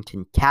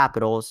Washington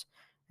Capitals.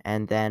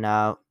 And then,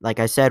 like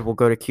I said, we'll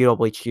go to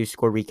QWHQ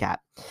Score Recap.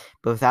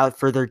 But without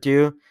further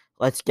ado,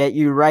 let's get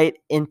you right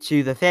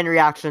into the fan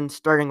reactions,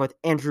 starting with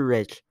Andrew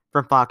Rich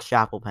from Fox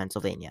Chapel,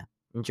 Pennsylvania.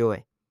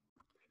 Enjoy.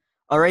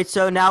 All right,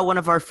 so now one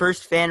of our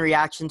first fan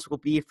reactions will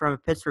be from a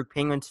Pittsburgh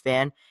Penguins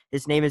fan.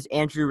 His name is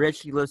Andrew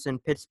Rich. He lives in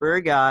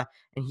Pittsburgh, and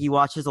he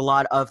watches a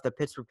lot of the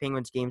Pittsburgh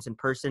Penguins games in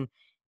person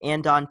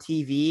and on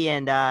TV.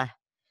 And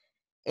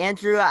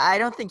Andrew, I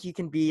don't think you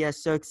can be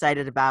so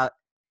excited about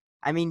 –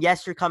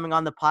 yes, you're coming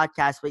on the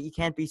podcast, but you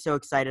can't be so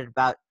excited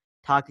about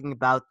talking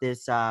about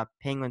this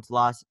Penguins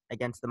loss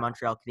against the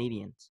Montreal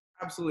Canadiens.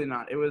 Absolutely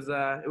not. It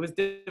was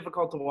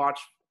difficult to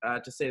watch,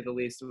 to say the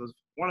least. It was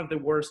one of the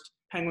worst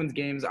Penguins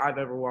games I've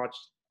ever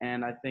watched,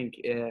 and I think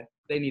they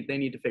need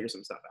to figure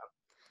some stuff out.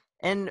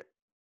 And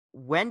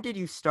when did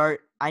you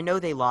start? I know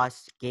they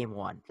lost game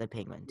 1, the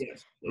Penguins.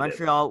 Yes,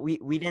 Montreal.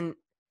 We didn't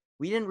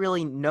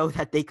really know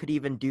that they could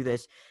even do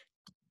this.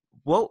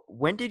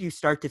 When did you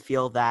start to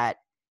feel that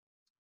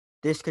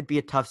this could be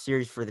a tough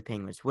series for the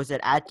Penguins? Was it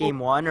at game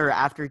 1 or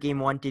after game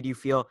 1? Did you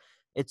feel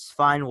it's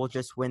fine, we'll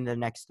just win the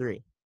next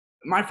 3?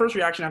 My first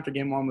reaction after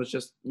game 1 was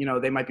just,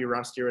 they might be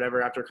rusty or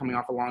whatever after coming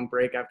off a long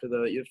break after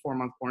the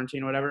 4-month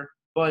quarantine or whatever.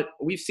 But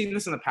we've seen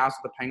this in the past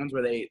with the Penguins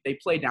where they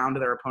play down to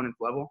their opponent's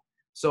level.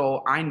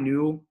 So I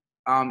knew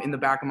in the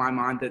back of my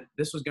mind that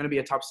this was going to be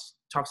a tough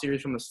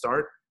series from the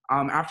start.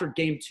 After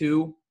game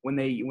 2, when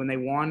they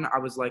won, I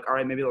was like, all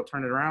right, maybe they'll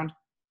turn it around.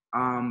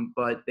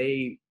 But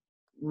they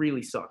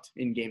really sucked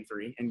in game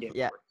 3 and game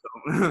 4.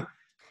 So.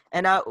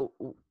 And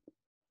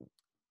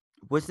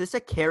was this a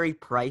Carey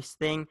Price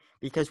thing?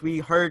 Because we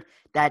heard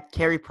that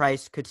Carey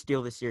Price could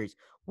steal the series.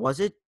 Was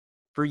it,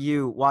 for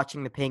you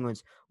watching the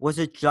Penguins, was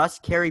it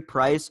just Carey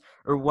Price,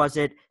 or was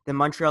it the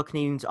Montreal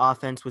Canadiens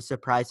offense was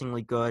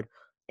surprisingly good?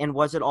 And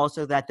was it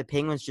also that the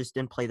Penguins just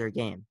didn't play their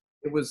game?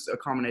 It was a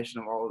combination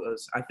of all of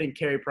those. I think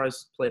Carey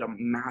Price played a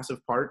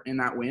massive part in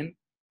that win.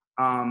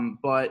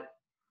 But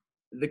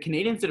the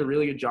Canadiens did a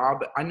really good job.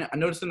 I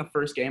noticed in the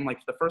first game, like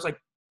the first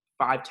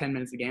 5-10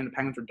 minutes of the game, the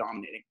Penguins were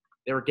dominating.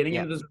 They were getting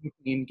into the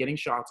zone, getting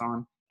shots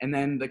on, and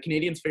then the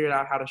Canadiens figured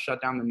out how to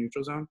shut down the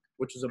neutral zone,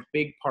 which was a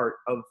big part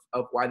of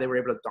why they were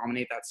able to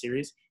dominate that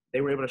series. They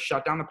were able to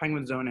shut down the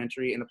Penguins' zone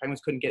entry, and the Penguins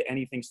couldn't get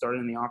anything started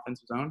in the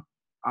offensive zone.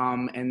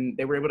 And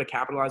they were able to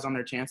capitalize on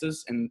their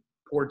chances, and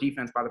poor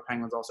defense by the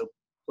Penguins also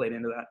played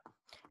into that.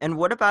 And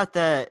what about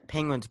the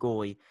Penguins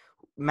goalie?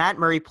 Matt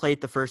Murray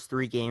played the first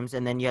 3 games,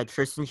 and then you had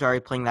Tristan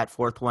Jarry playing that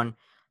 4th one.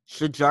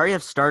 should Jari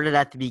have started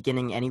at the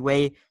beginning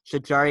anyway?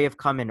 Should Jari have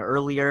come in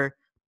earlier?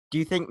 Do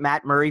you think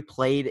Matt Murray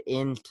played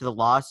into the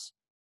loss?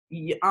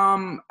 Yeah,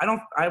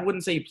 I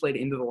wouldn't say he played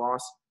into the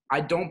loss.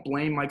 I don't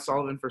blame Mike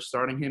Sullivan for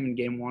starting him in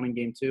game 1 and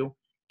game 2.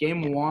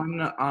 Game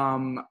 1,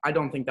 I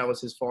don't think that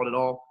was his fault at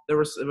all. It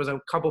was a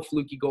couple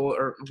fluky goal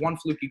or one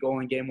fluky goal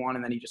in game 1,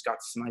 and then he just got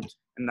sniped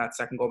in that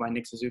second goal by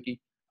Nick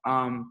Suzuki.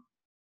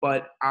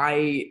 But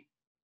I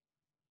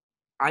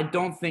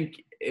don't think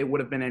it would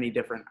have been any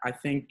different. I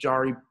think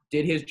Jari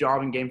did his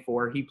job in game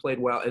 4. He played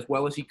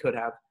well as he could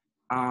have.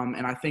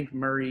 And I think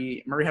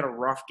Murray had a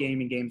rough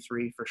game in game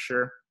 3 for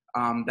sure.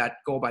 That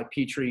goal by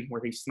Petrie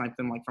where he sniped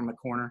him like from the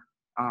corner,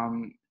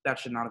 that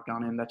should not have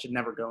gone in. That should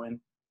never go in.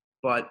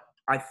 But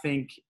I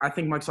think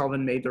Mike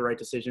Sullivan made the right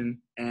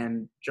decision,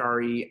 and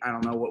Jari, I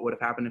don't know what would have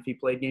happened if he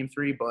played game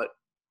 3, but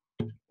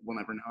we'll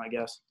never know, I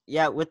guess.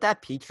 Yeah, with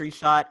that Petrie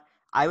shot,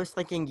 I was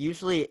thinking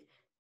usually,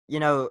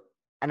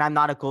 and I'm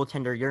not a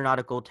goaltender, you're not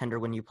a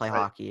goaltender when you play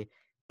hockey,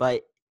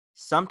 but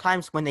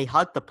sometimes when they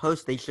hug the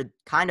post, they should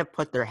kind of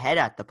put their head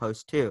at the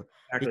post too,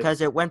 Exactly.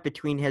 because it went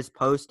between his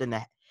post and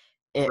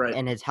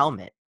and his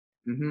helmet.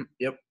 Mm-hmm.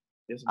 Yep.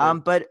 Yes,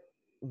 but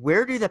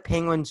where do the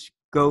Penguins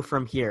go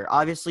from here?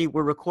 Obviously,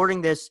 we're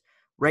recording this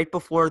right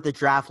before the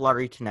draft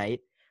lottery tonight.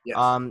 Yes.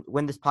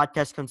 When this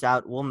podcast comes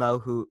out, we'll know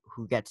who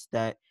gets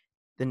the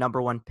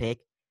number 1 pick.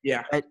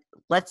 Yeah. But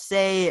let's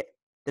say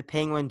the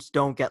Penguins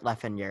don't get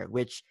Lafreniere,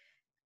 which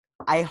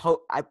I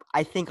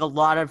think a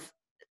lot of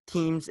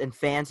teams and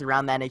fans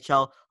around the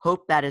NHL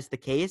hope that is the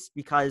case,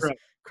 because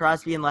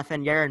Crosby and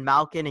Lafreniere and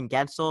Malkin and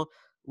Gensel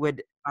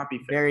would not be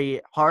very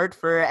hard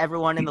for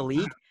everyone in the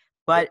league.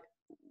 But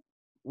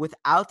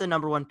without the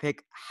number 1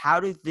 pick, how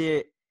do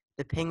the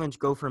Penguins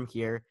go from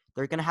here?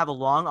 They're going to have a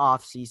long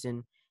off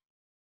season.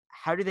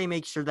 How do they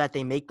make sure that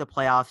they make the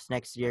playoffs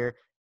next year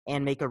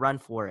and make a run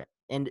for it?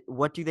 And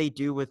what do they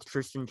do with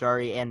Tristan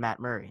Jarry and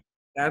Matt Murray?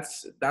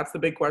 That's the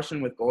big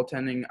question with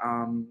goaltending.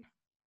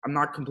 I'm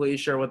not completely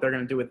sure what they're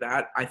going to do with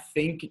that. I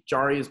think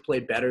Jarry has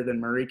played better than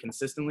Murray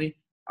consistently.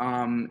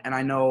 And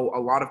I know a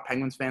lot of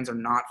Penguins fans are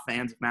not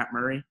fans of Matt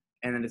Murray,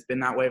 and it's been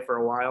that way for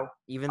a while.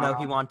 Even though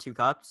he won 2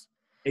 cups?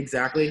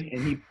 Exactly.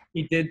 And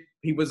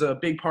he was a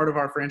big part of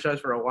our franchise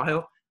for a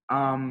while.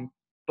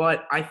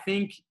 But I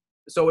think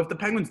 – so if the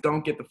Penguins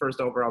don't get the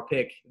first overall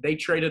pick, they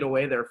traded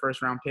away their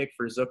first-round pick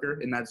for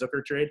Zucker in that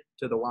Zucker trade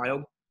to the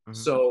Wild. Mm-hmm.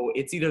 So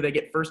it's either they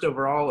get first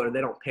overall or they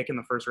don't pick in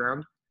the first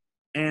round.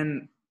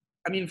 And,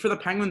 I mean, for the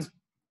Penguins,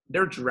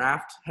 their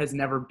draft has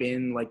never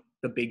been, like,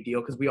 the big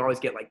deal because we always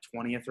get, like,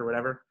 20th or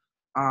whatever.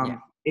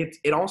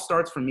 It all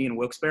starts for me in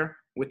Wilkes-Barre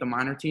with the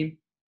minor team.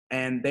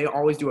 And they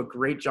always do a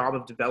great job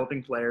of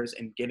developing players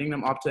and getting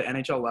them up to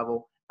NHL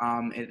level.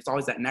 And it's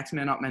always that next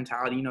man up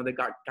mentality. You know, they've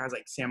got guys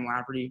like Sam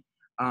Lafferty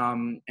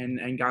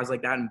and guys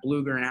like that, and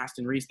Bluger and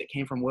Aston Reese that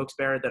came from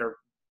Wilkes-Barre that are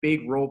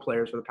big role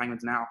players for the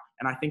Penguins now.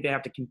 And I think they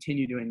have to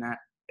continue doing that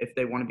if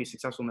they want to be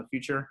successful in the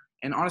future.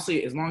 And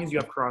honestly, as long as you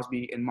have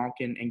Crosby and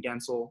Malkin and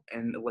Gensel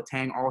and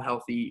Letang all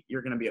healthy,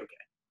 you're going to be okay.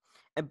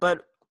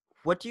 But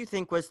what do you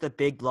think was the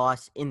big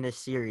loss in this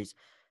series?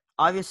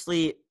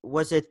 Obviously,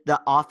 was it the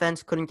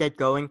offense couldn't get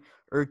going,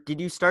 or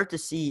did you start to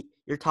see,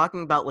 you're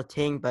talking about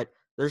Letang, but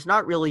there's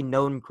not really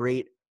known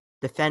great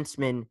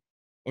defensemen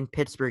in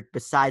Pittsburgh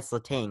besides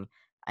Letang.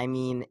 I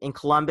mean, in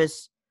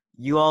Columbus,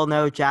 you all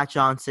know Jack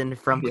Johnson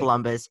from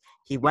Columbus.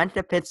 He went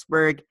to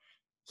Pittsburgh.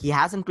 He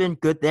hasn't been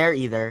good there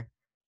either.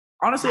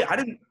 Honestly,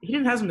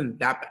 he hasn't been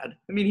that bad.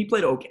 I mean, he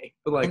played okay.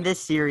 But like in this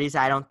series,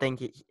 I don't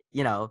think,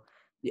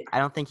 I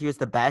don't think he was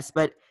the best,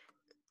 but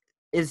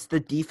is the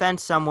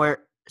defense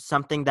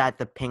something that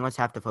the Penguins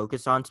have to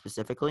focus on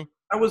specifically?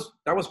 That was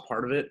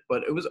part of it,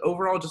 but it was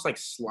overall just like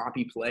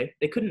sloppy play.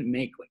 They couldn't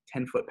make like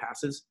 10-foot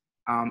passes,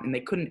 and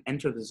they couldn't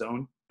enter the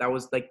zone. That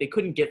was like they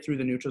couldn't get through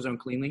the neutral zone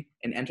cleanly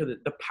and enter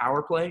the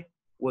power play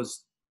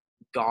was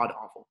god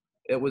awful.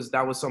 That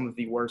was some of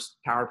the worst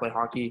power play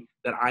hockey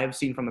that I have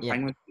seen from the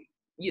Penguins.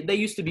 They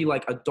used to be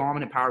like a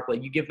dominant power play.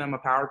 You give them a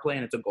power play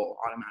and it's a goal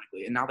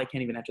automatically, and now they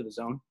can't even enter the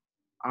zone.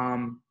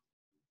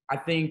 I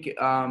think.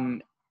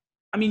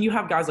 I mean, you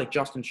have guys like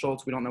Justin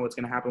Schultz. We don't know what's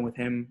going to happen with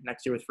him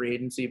next year with free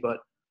agency, but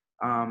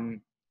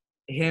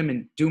him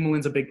and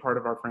Dumoulin's a big part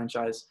of our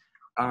franchise.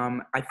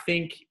 I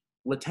think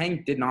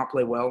Letang did not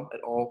play well at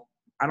all.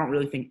 I don't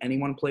really think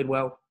anyone played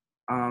well.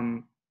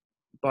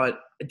 But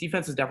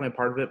defense is definitely a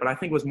part of it, but I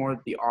think it was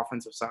more the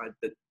offensive side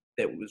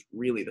that was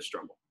really the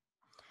struggle.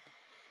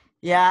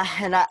 Yeah,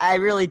 and I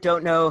really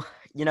don't know.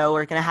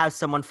 We're going to have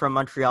someone from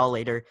Montreal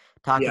later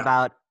talk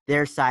about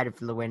their side of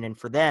the win, and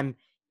for them,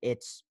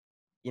 it's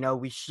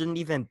we shouldn't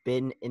even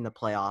been in the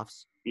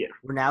playoffs. Yeah.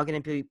 We're now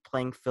going to be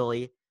playing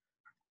Philly.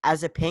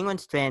 As a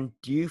Penguins fan,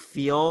 do you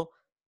feel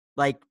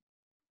like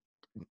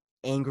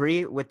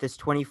angry with this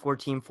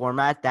 2014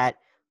 format that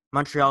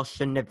Montreal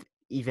shouldn't have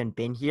even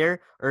been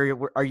here,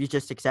 or are you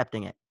just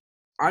accepting it?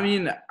 I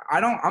mean,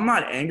 I'm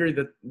not angry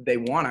that they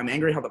won. I'm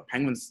angry how the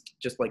Penguins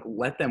just like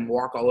let them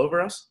walk all over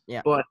us.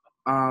 Yeah. But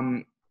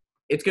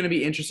it's going to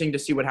be interesting to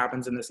see what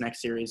happens in this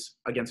next series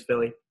against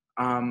Philly.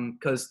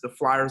 Because the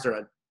Flyers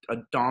are a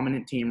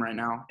dominant team right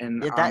now,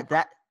 and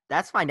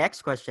that's my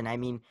next question. I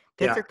mean,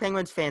 Yeah. Pittsburgh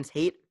Penguins fans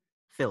hate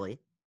Philly.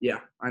 Yeah,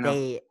 I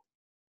know.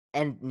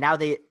 Now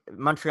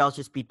Montreal's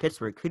just beat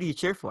Pittsburgh. Who do you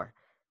cheer for?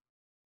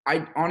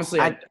 I honestly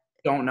I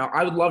don't know.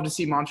 I would love to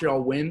see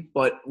Montreal win,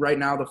 but right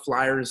now the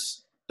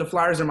Flyers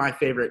are my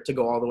favorite to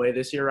go all the way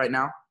this year right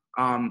now.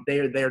 They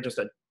are just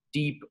a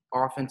deep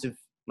offensive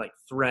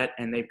threat,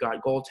 and they've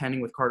got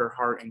goaltending with Carter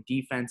Hart and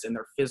defense, and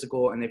they're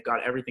physical, and they've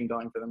got everything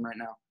going for them right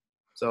now.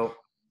 So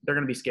they're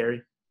going to be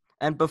scary.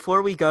 And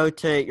before we go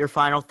to your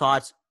final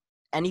thoughts,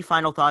 any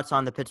final thoughts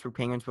on the Pittsburgh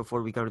Penguins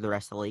before we go to the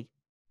rest of the league?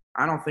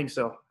 I don't think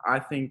so. I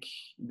think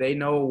they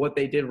know what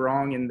they did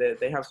wrong, and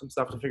they have some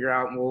stuff to figure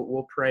out, and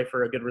we'll pray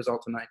for a good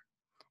result tonight.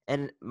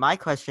 And my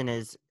question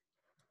is,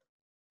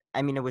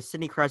 I mean, it was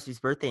Sidney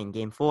Crosby's birthday in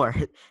Game 4.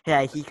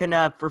 Yeah, he couldn't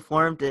have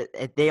performed.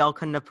 They all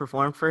couldn't have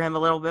performed for him a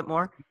little bit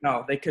more?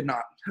 No, they could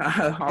not.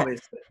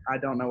 Obviously. I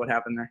don't know what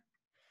happened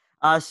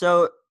there.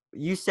 So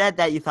you said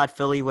that you thought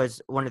Philly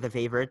was one of the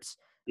favorites.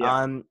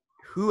 Yeah.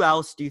 Who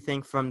else do you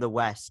think from the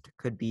West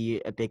could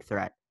be a big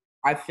threat?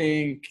 I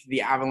think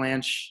the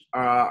Avalanche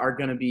are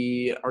going to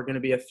be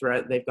a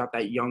threat. They've got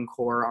that young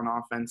core on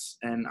offense,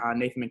 and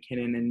Nathan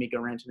McKinnon and Mikko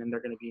Rantanen. They're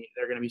going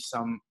to be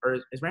some. Or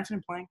is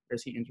Rantanen playing, or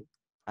is he injured?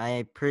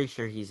 I'm pretty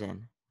sure he's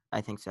in. I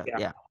think so.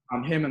 Yeah.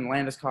 Him and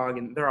Landeskog,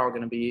 and they're all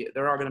going to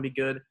be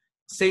good.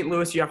 St.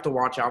 Louis, you have to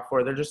watch out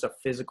for. They're just a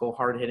physical,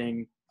 hard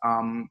hitting.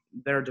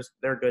 They're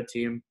a good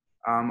team.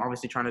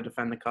 Obviously trying to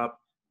defend the cup.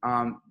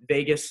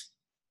 Vegas,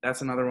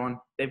 that's another one.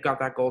 They've got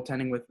that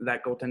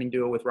goaltending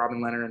duo with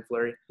Robin Leonard and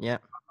Fleury. Yeah.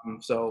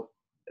 So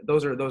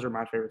those are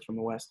my favorites from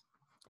the West.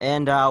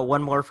 And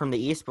one more from the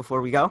East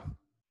before we go.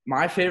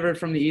 My favorite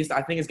from the East,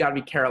 I think, has got to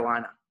be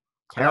Carolina.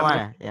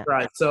 Yeah.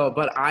 Right. So,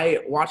 but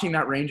watching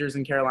that Rangers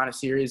and Carolina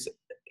series,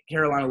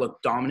 Carolina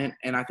looked dominant,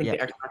 and I think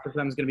the X factor for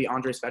them is going to be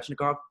Andrei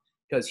Svechnikov,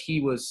 because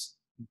he was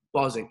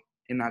buzzing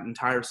in that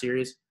entire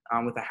series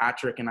with a hat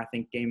trick in, I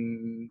think,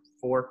 Game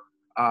 4.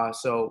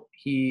 So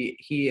he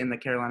and the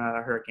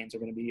Carolina Hurricanes are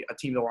going to be a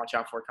team to watch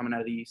out for coming out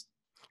of the East.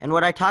 And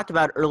what I talked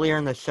about earlier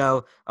in the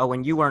show,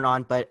 when you weren't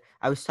on, but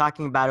I was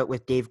talking about it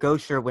with Dave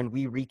Gosher when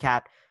we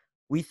recapped,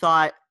 we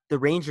thought the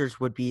Rangers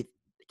would beat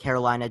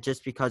Carolina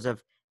just because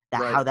of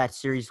how that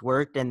series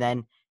worked. And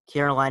then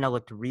Carolina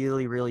looked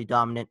really, really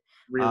dominant,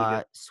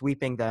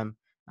 sweeping them.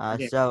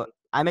 So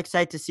I'm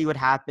excited to see what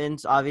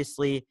happens.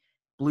 Obviously,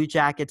 Blue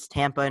Jackets,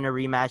 Tampa in a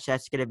rematch,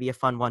 that's going to be a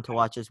fun one to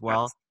watch as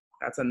well.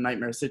 That's a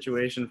nightmare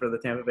situation for the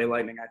Tampa Bay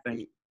Lightning, I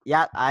think.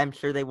 Yeah, I'm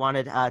sure they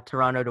wanted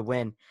Toronto to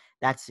win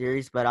that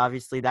series, but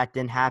obviously that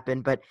didn't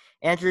happen. But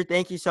Andrew,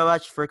 thank you so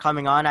much for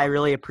coming on. I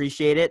really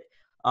appreciate it.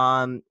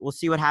 We'll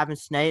see what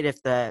happens tonight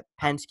if the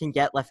Pens can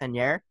get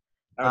Lafreniere.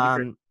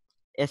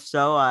 If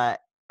so, I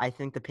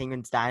think the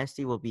Penguins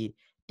dynasty will be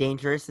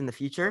dangerous in the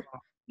future.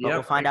 But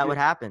we'll find out what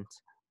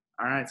happens.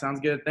 All right, sounds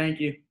good.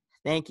 Thank you.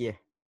 Thank you.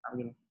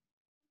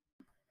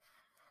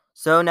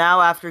 So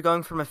now, after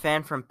going from a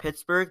fan from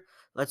Pittsburgh,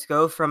 let's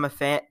go from a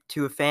fan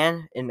to a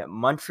fan in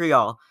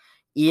Montreal.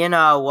 Ian,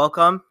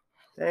 welcome.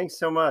 Thanks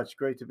so much.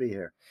 Great to be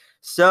here.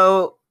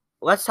 So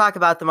let's talk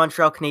about the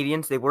Montreal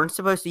Canadiens. They weren't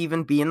supposed to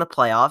even be in the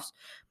playoffs,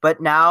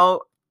 but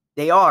now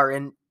they are.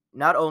 And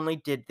not only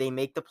did they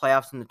make the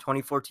playoffs in the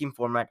 2014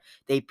 format,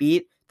 they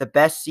beat the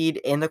best seed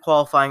in the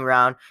qualifying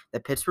round, the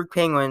Pittsburgh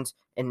Penguins,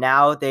 and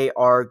now they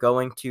are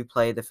going to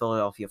play the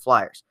Philadelphia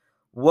Flyers.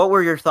 What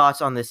were your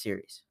thoughts on this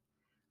series?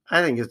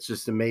 I think it's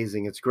just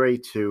amazing. It's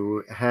great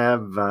to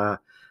have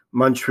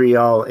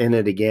Montreal in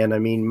it again. I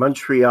mean,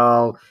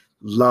 Montreal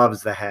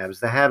loves the Habs.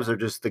 The Habs are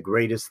just the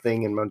greatest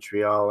thing in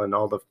Montreal, and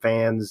all the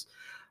fans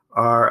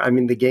are, I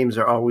mean, the games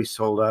are always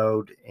sold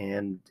out,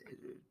 and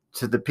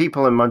to the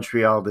people in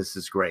Montreal, this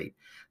is great.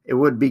 It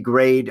would be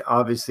great,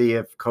 obviously,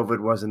 if COVID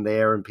wasn't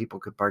there and people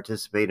could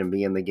participate and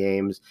be in the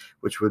games,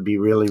 which would be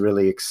really,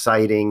 really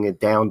exciting.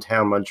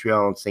 Downtown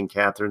Montreal and St.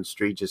 Catherine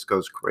Street just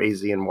goes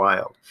crazy and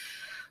wild.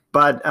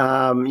 But,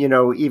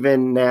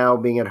 even now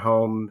being at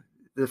home,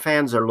 the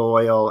fans are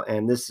loyal,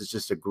 and this is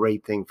just a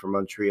great thing for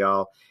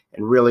Montreal,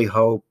 and really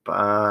hope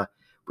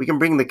we can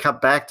bring the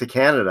Cup back to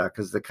Canada,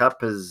 because the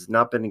Cup has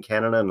not been in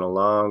Canada in a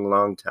long,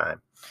 long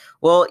time.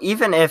 Well,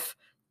 even if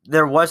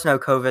there was no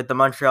COVID, the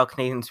Montreal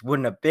Canadiens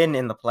wouldn't have been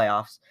in the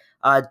playoffs.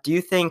 Do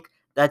you think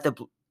that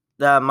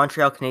the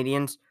Montreal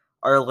Canadiens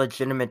are a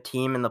legitimate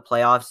team in the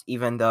playoffs,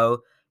 even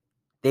though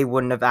they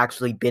wouldn't have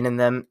actually been in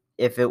them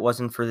if it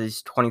wasn't for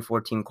this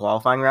 2014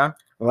 qualifying round?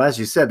 Well, as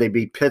you said, they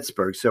beat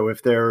Pittsburgh. So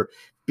if they're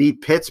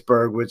beat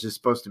Pittsburgh, which is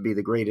supposed to be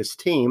the greatest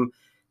team,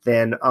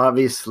 then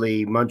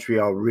obviously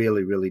Montreal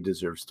really, really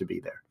deserves to be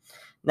there.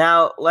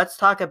 Now, let's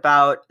talk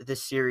about the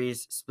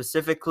series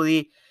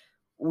specifically.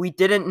 We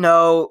didn't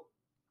know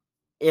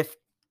if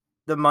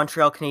the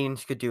Montreal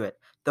Canadiens could do it.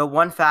 The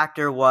one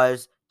factor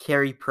was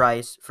Carey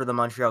Price for the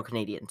Montreal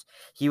Canadiens.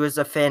 He was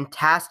a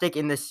fantastic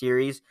in this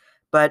series,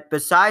 but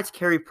besides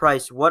Carey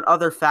Price, what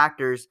other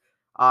factors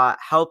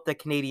helped the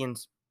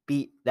Canadiens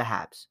beat the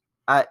Habs?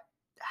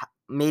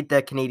 Made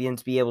the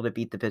Canadiens be able to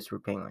beat the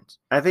Pittsburgh Penguins?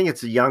 I think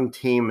it's a young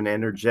team, an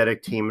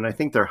energetic team, and I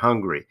think they're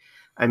hungry.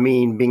 I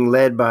mean, being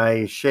led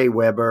by Shea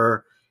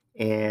Weber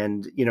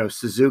And,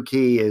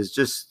 Suzuki is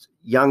just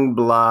young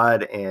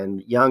blood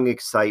and young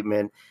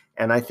excitement.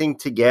 And I think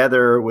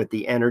together with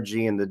the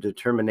energy and the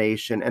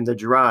determination and the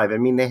drive, I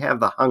mean, they have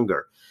the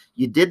hunger.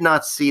 You did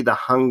not see the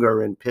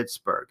hunger in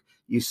Pittsburgh.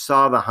 You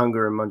saw the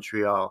hunger in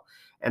Montreal.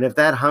 And if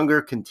that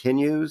hunger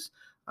continues,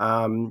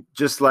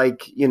 just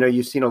like,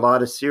 you've seen a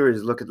lot of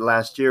series, look at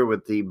last year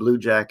with the Blue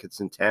Jackets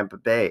in Tampa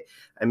Bay.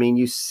 I mean,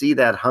 you see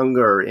that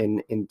hunger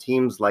in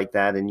teams like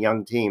that, in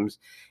young teams.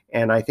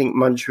 And I think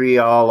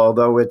Montreal,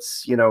 although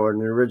it's, an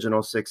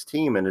original six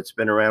team and it's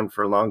been around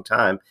for a long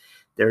time,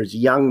 there's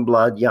young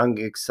blood, young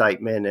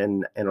excitement,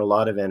 and a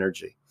lot of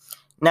energy.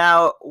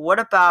 Now, what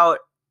about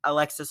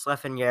Alexis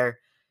Lafreniere?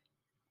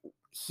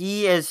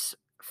 He is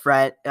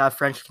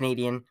French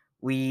Canadian.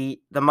 The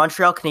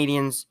Montreal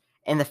Canadiens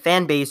and the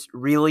fan base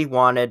really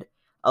wanted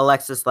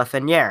Alexis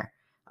Lafreniere.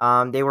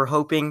 They were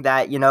hoping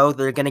that,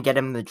 they're going to get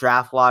him in the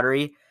draft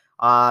lottery.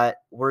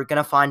 We're going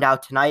to find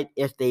out tonight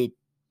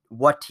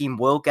what team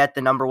will get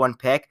the number one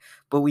pick,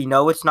 but we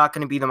know it's not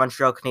going to be the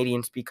Montreal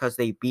Canadiens because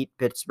they beat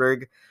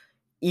Pittsburgh.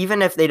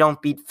 Even if they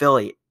don't beat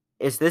Philly,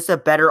 is this a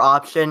better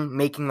option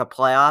making the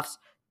playoffs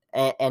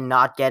and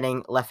not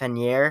getting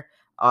Lafreniere?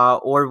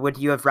 Or would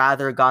you have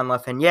rather gone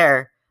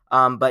Lafreniere,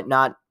 but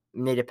not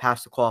made it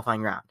past the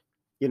qualifying round?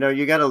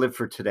 You got to live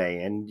for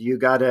today, and you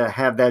got to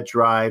have that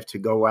drive to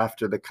go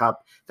after the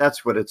cup.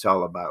 That's what it's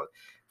all about.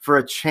 For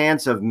a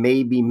chance of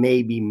maybe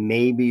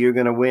you're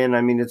going to win.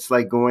 I mean, it's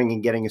like going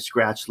and getting a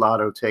scratch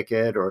lotto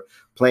ticket, or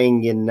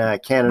playing in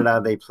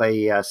Canada. They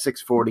play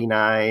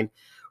 649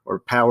 or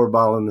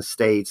Powerball in the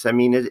States. I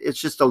mean, it's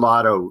just a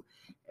lotto.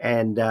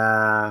 And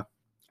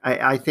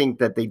I think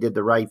that they did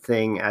the right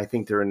thing. I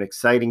think they're an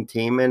exciting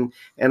team. And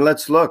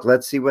let's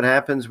see what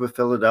happens with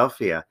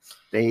Philadelphia.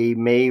 They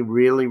may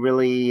really,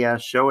 really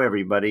show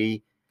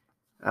everybody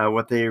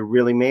what they're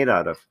really made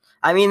out of.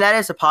 I mean, that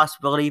is a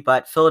possibility,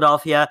 but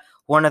Philadelphia,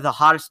 one of the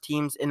hottest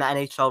teams in the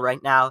NHL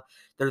right now.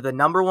 They're the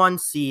number one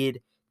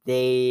seed.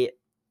 They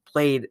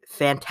played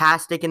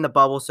fantastic in the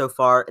bubble so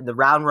far, in the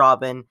round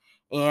robin,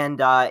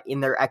 and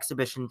in their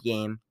exhibition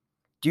game.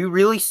 Do you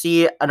really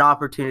see an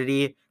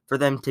opportunity for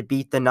them to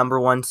beat the number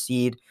one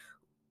seed?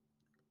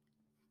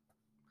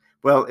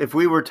 Well, if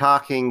we were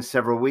talking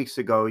several weeks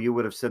ago, you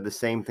would have said the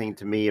same thing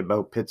to me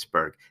about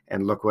Pittsburgh,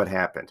 and look what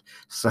happened.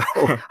 So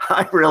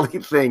I really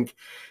think,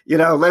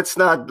 let's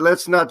not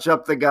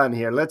jump the gun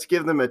here. Let's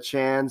give them a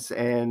chance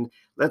and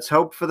let's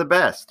hope for the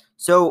best.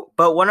 So,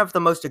 but one of the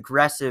most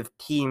aggressive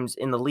teams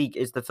in the league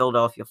is the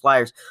Philadelphia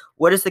Flyers.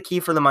 What is the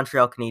key for the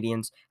Montreal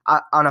Canadiens,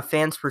 on a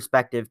fan's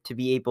perspective, to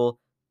be able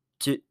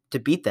to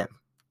beat them?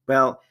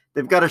 Well,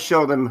 they've got to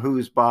show them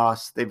who's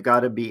boss. They've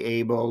got to be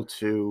able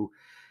to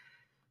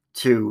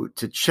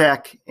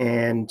check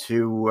and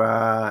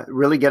to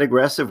really get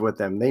aggressive with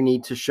them. They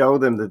need to show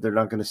them that they're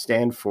not going to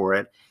stand for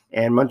it.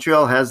 And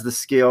Montreal has the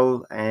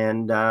skill,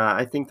 and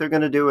I think they're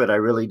going to do it. I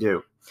really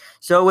do.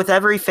 So with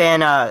every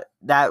fan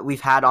that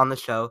we've had on the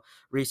show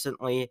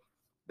recently,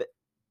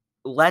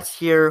 let's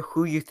hear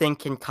who you think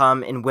can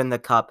come and win the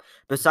cup,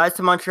 besides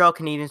the Montreal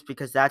Canadiens,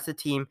 because that's the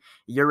team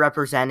you're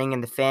representing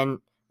and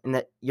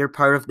that you're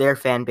part of their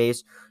fan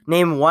base.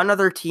 Name one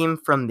other team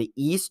from the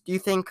East you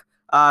think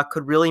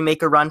could really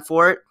make a run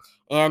for it,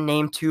 and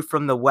name two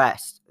from the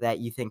West that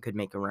you think could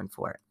make a run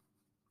for it.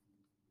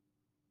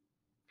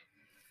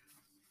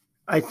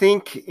 I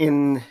think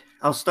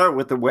I'll start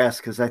with the West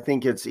because I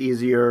think it's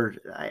easier.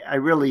 I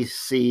really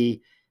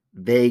see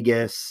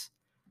Vegas.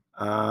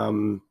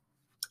 I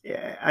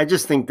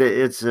just think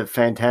that it's a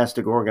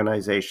fantastic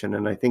organization,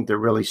 and I think they're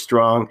really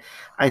strong.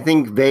 I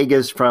think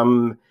Vegas,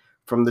 from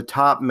the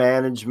top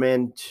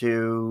management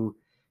to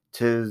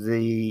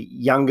the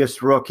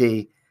youngest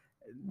rookie,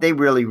 they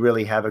really,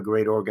 really have a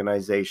great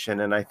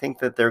organization, and I think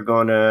that they're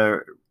going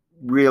to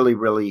really,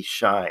 really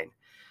shine.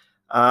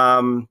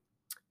 I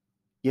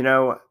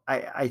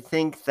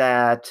think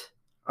that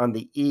on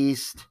the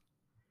East,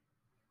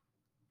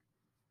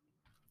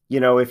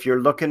 if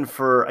you're looking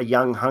for a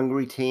young,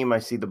 hungry team, I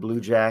see the Blue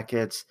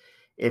Jackets.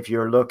 If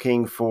you're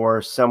looking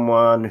for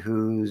someone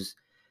who's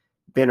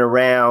been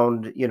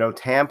around,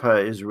 Tampa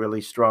is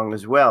really strong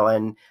as well.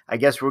 And I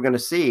guess we're going to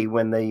see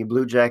when the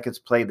Blue Jackets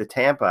play the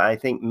Tampa. I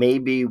think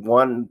maybe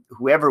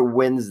whoever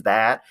wins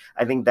that,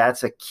 I think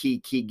that's a key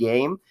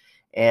game.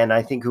 And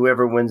I think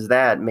whoever wins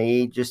that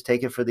may just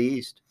take it for the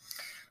East.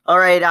 All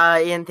right,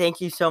 Ian,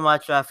 thank you so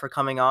much for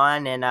coming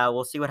on, and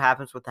we'll see what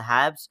happens with the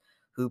Habs,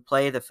 who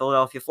play the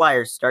Philadelphia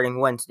Flyers starting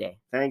Wednesday.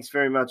 Thanks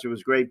very much. It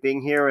was great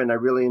being here, and I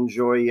really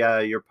enjoy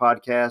your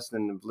podcast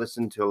and have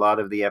listened to a lot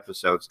of the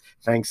episodes.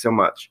 Thanks so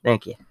much.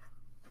 Thank you.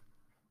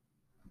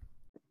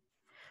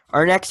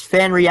 Our next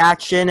fan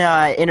reaction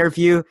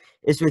interview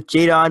is with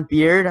Jadon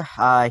Beard.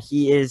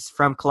 He is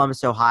from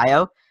Columbus,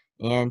 Ohio,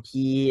 and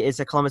he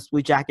is a Columbus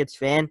Blue Jackets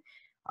fan.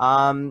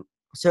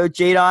 So,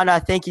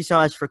 Jadon, thank you so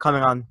much for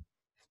coming on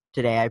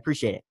today. I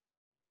appreciate it.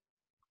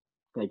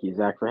 Thank you,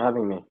 Zach, for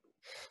having me.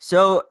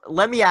 So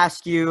let me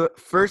ask you,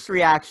 first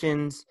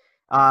reactions,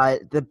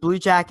 the Blue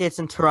Jackets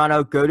in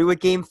Toronto go to a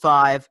Game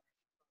 5.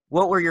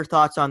 What were your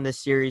thoughts on this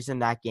series in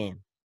that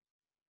game?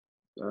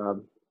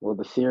 Well,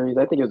 the series,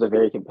 I think it was a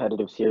very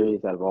competitive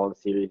series out of all the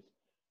series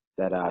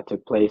that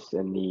took place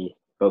in the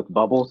both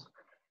bubbles.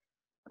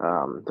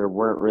 There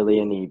weren't really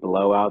any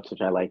blowouts,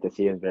 which I like to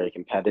see. It was very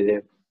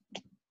competitive.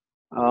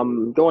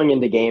 Going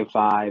into Game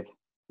 5,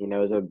 it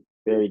was a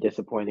very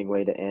disappointing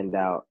way to end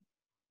out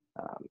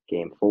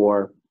Game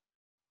 4.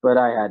 But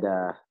I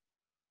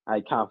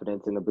had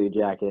confidence in the Blue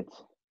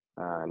Jackets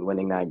in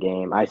winning that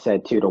game. I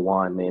said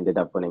 2-1. They ended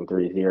up winning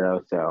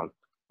 3-0, so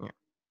Yeah.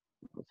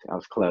 I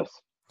was close.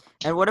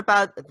 And what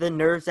about the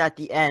nerves at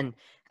the end?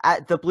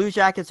 The Blue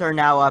Jackets are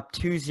now up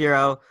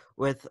 2-0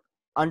 with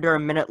under a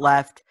minute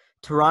left.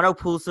 Toronto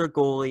pulls their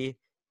goalie.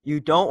 You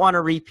don't want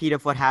a repeat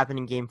of what happened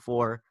in Game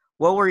 4.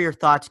 What were your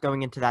thoughts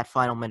going into that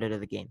final minute of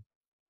the game?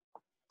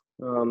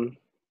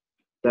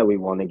 That we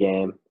won the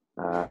game.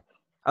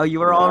 Oh, you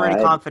were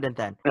already confident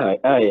then.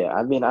 Oh yeah.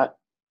 I mean,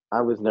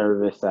 I was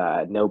nervous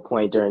at no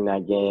point during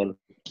that game.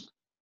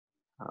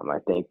 I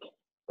think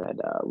that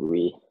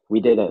we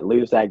didn't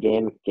lose that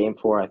game. Game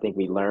 4, I think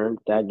we learned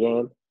that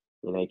game.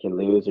 You can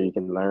lose or you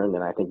can learn,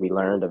 and I think we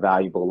learned a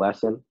valuable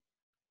lesson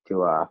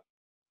to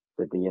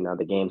that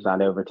the game's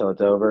not over till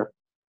it's over.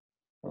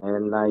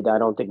 And I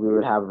don't think we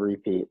would have a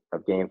repeat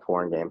of Game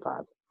 4 and Game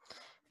 5.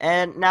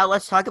 And now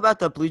let's talk about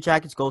the Blue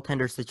Jackets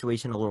goaltender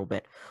situation a little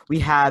bit. We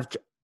have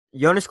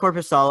Jonas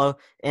Korpisalo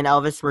and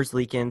Elvis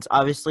Merzlikins.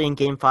 Obviously, in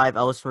Game 5,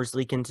 Elvis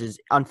Merzlikins is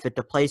unfit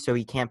to play, so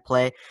he can't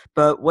play.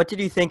 But what did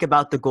you think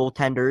about the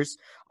goaltenders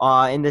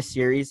in this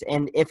series?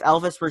 And if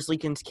Elvis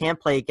Merzlikins can't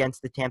play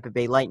against the Tampa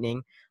Bay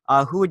Lightning,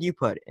 who would you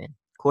put in,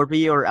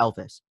 Corby or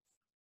Elvis?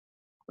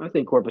 I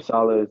think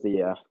Korpisalo is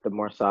the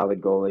more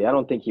solid goalie. I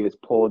don't think he was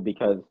pulled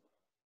because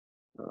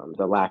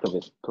the lack of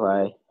his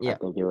play. Yeah. I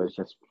think it was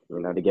just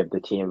to give the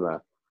team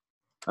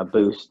a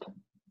boost.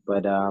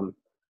 But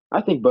I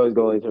think both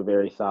goalies are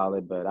very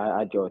solid, but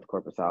I'd go with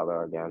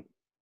Korpisalo again.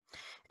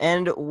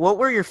 And what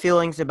were your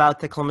feelings about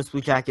the Columbus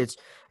Blue Jackets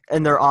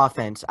and their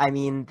offense? I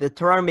mean, the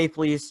Toronto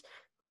Maple Leafs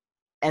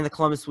and the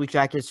Columbus Blue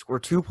Jackets were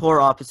two polar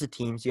opposite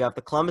teams. You have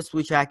the Columbus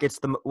Blue Jackets,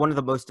 one of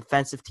the most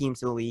defensive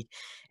teams in the league,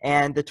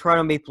 and the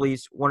Toronto Maple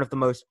Leafs, one of the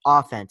most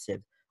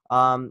offensive.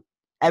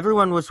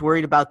 Everyone was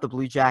worried about the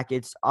Blue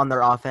Jackets on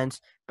their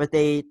offense, but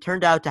they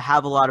turned out to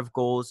have a lot of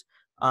goals.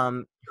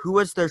 Who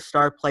was their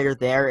star player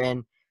there,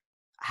 and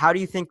how do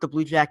you think the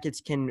Blue Jackets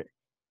can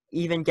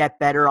even get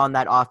better on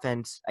that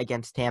offense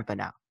against Tampa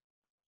now?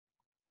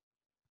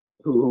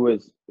 Who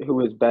is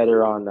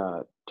better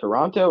on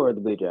Toronto or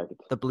the Blue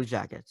Jackets? The Blue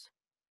Jackets.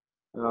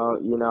 I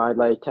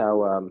liked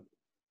how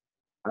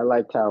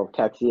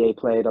Texier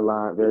played a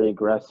lot, very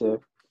aggressive.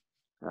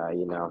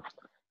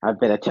 I've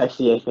been a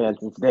Texier fan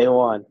since day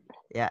one.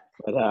 Yeah.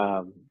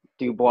 But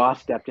Dubois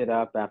stepped it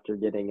up after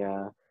getting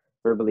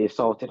verbally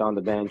assaulted on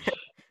the bench.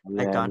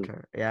 Like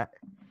Donter, yeah.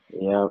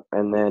 Yeah,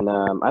 and then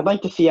I'd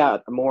like to see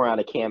more out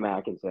of Cam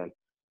Atkinson.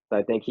 So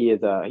I think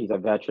he's a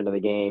veteran of the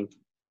game,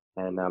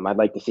 and I'd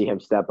like to see him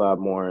step up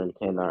more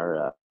in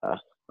our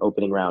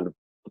opening round of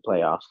the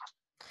playoffs.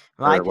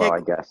 I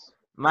guess.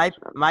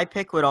 My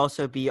pick would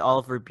also be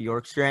Oliver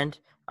Bjorkstrand.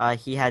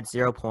 He had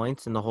 0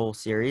 points in the whole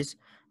series,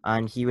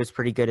 and he was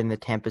pretty good in the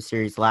Tampa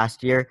series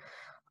last year.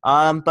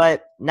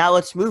 But now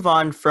let's move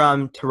on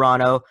from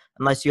Toronto,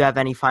 unless you have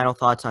any final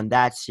thoughts on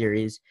that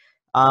series.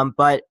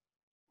 But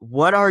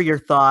what are your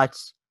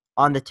thoughts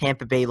on the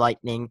Tampa Bay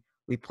Lightning?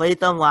 We played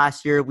them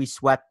last year. We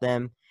swept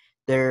them.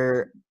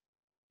 They're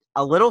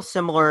a little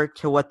similar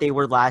to what they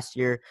were last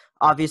year.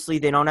 Obviously,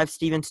 they don't have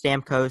Steven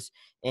Stamkos,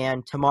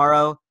 and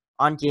tomorrow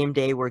on game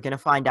day, we're going to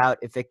find out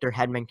if Victor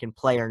Hedman can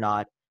play or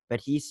not,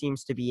 but he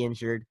seems to be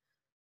injured.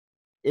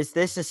 Is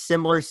this a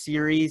similar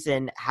series,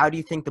 and how do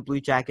you think the Blue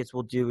Jackets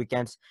will do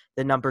against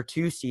the number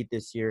 2 seed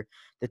this year,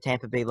 the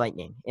Tampa Bay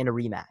Lightning, in a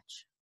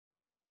rematch?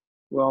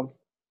 Well,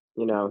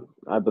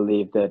 I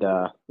believe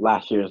that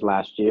last year is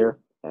last year,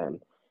 and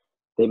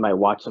they might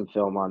watch some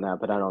film on that,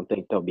 but I don't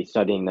think they'll be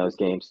studying those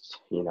games,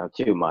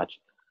 too much,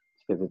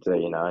 because it's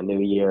a new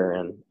year,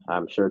 and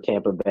I'm sure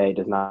Tampa Bay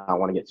does not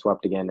want to get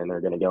swept again, and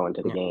they're going to go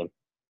into the game,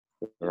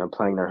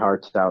 playing their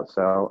hearts out.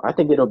 So I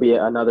think it'll be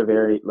another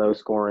very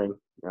low-scoring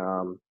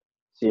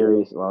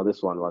series. Well,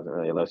 this one wasn't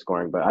really low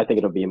scoring, but I think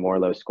it'll be more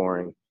low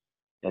scoring.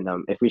 And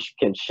if we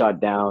can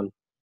shut down,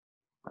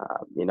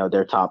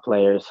 their top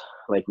players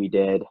like we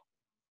did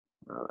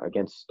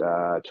against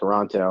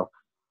Toronto,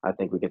 I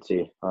think we could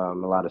see a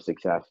lot of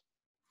success.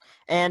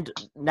 And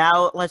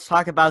now let's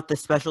talk about the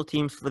special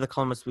teams for the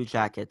Columbus Blue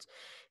Jackets.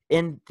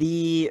 In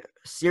the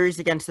series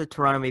against the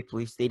Toronto Maple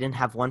Leafs, they didn't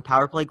have one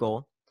power play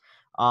goal.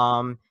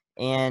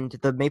 And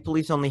the Maple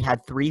Leafs only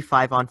had 3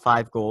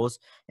 5-on-5 goals,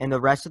 and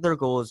the rest of their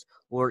goals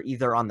were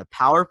either on the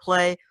power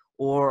play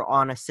or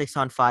on a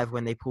 6-on-5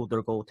 when they pulled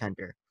their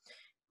goaltender.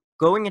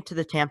 Going into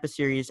the Tampa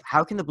series,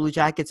 how can the Blue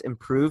Jackets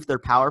improve their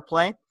power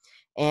play?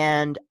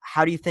 And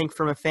how do you think,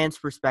 from a fan's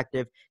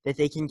perspective, that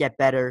they can get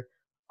better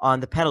on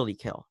the penalty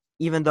kill,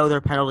 even though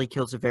their penalty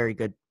kill is a very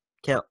good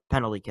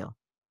penalty kill?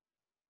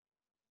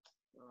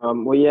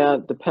 Well, yeah,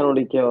 the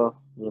penalty kill.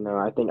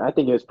 I think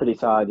it was pretty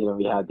solid.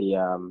 We had the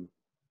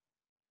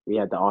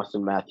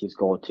Austin Matthews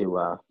goal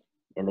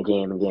in the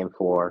game in Game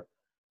 4.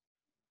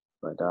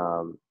 But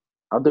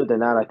other than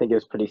that, I think it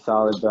was pretty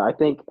solid. But I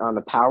think on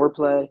the power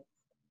play,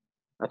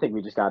 I think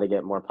we just got to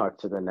get more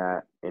pucks to the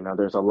net.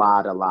 There's a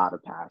lot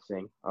of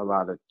passing,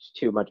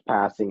 too much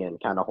passing and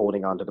kind of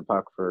holding on to the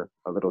puck for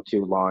a little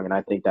too long. And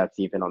I think that's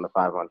even on the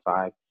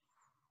 5-on-5.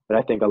 But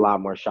I think a lot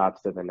more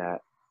shots to the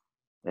net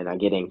and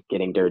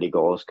getting dirty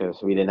goals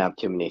because we didn't have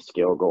too many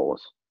skill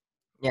goals.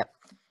 Yep.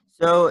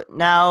 So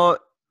now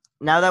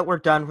that we're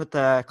done with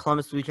the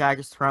Columbus Blue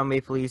Jackets, Toronto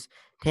Maple Leafs,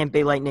 Tampa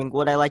Bay Lightning,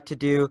 what I like to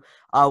do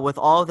with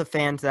all of the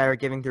fans that are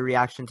giving their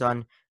reactions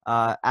on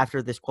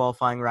after this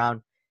qualifying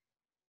round,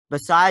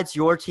 besides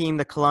your team,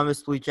 the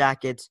Columbus Blue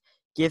Jackets,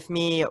 give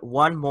me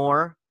one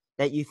more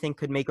that you think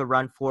could make a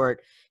run for it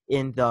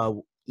in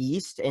the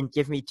East, and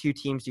give me two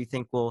teams you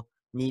think will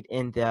meet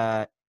in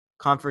the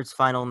conference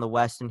final in the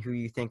West, and who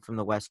you think from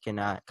the West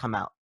can come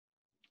out.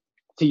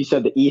 So you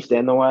said the East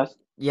and the West?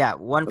 Yeah,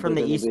 one from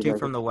the East, two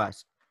from the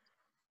West.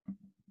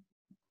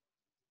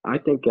 I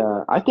think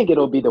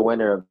it'll be the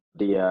winner of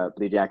the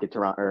Blue Jacket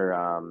Toronto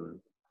or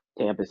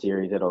Tampa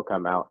series. It'll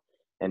come out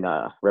and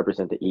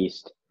represent the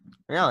East.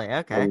 Really?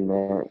 Okay. And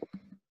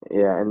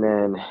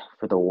then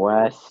for the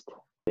West,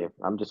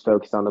 I'm just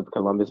focused on the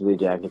Columbus Blue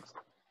Jackets.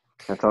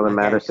 That's all that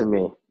matters to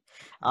me.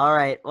 All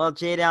right. Well,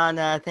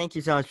 Jadon, thank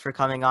you so much for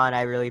coming on.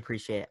 I really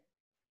appreciate it.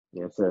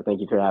 Yes, sir. Thank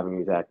you for having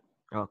me, Zach.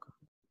 You're welcome.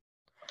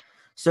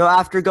 So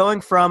after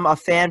going from a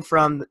fan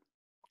from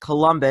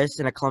Columbus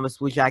and a Columbus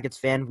Blue Jackets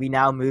fan, we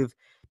now move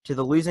to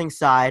the losing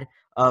side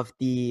of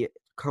the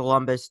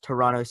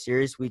Columbus-Toronto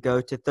series. We go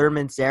to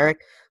Thurman Zarek,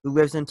 who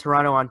lives in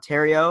Toronto,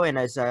 Ontario, and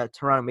is a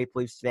Toronto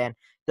Maple Leafs fan.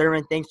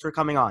 Thurman, thanks for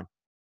coming on.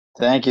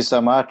 Thank you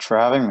so much for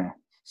having me.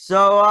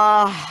 So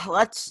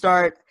let's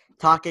start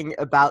talking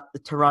about the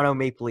Toronto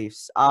Maple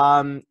Leafs.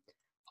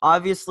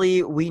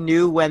 Obviously, we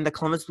knew when the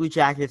Columbus Blue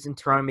Jackets and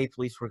Toronto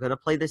Maple Leafs were going to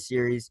play the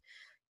series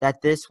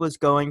that this was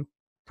going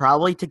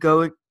probably to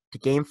go to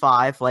Game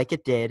 5 like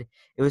it did.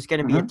 It was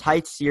going to be a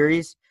tight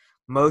series.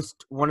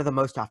 One of the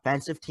most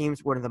offensive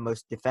teams, one of the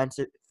most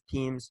defensive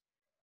teams.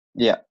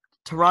 Yeah.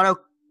 Toronto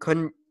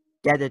couldn't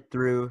get it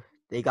through.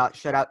 They got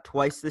shut out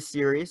twice this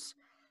series.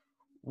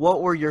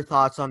 What were your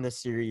thoughts on this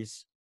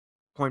series,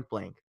 point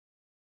blank?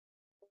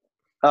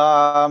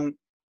 Well,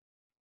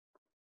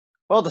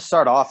 to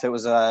start off, it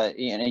was a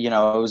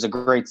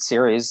great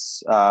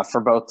series for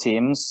both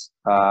teams.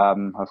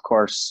 Of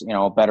course,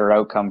 a better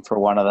outcome for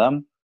one of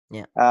them.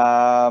 Yeah.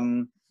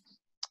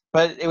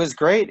 But it was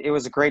great. It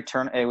was a great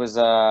turn. It was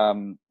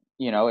it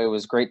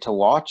was great to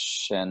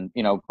watch, and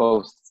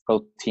both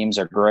teams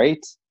are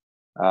great.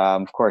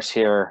 Of course,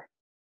 here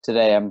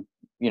today I'm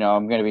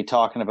going to be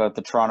talking about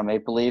the Toronto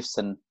Maple Leafs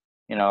and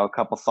a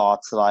couple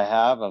thoughts that I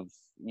have of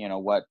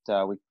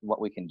what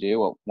we can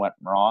do, what went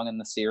wrong in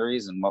the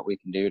series, and what we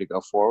can do to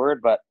go forward.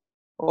 But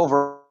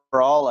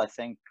overall, I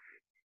think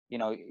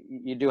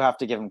you do have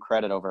to give them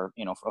credit over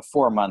a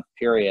 4-month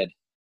period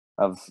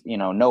of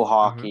no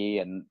hockey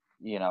and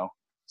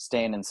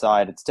staying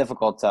inside. It's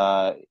difficult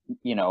to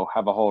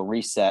have a whole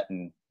reset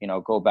and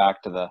go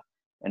back to the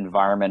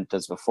environment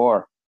as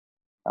before.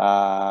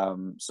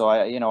 So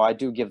I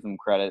do give them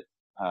credit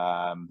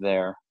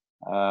there.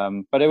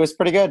 But it was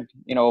pretty good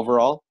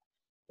overall.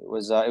 It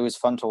was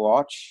fun to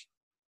watch.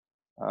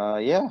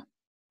 Yeah,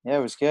 it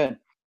was good.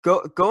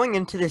 Going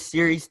into this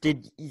series,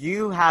 did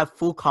you have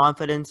full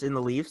confidence in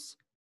the Leafs?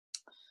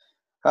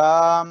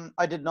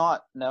 I did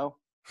not. No.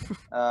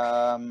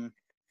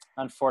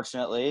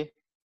 Unfortunately,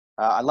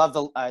 I love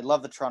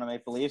the Toronto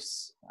Maple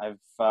Leafs.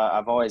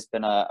 I've always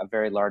been a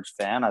very large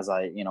fan, as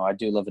I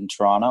do live in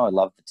Toronto. I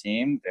love the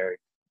team.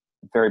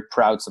 Very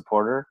proud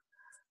supporter.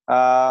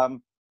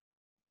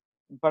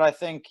 But I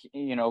think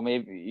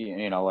maybe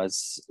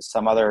as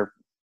some other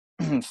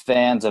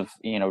fans of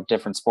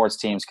different sports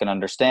teams can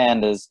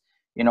understand is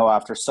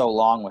after so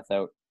long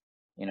without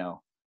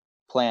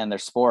playing their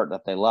sport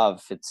that they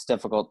love, it's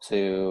difficult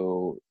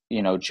to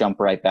jump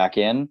right back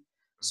in.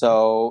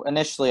 So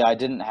initially I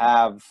didn't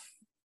have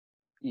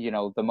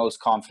the most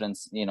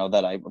confidence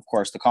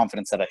the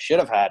confidence that I should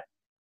have had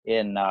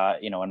in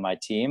in my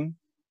team.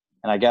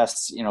 And I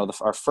guess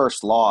our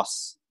first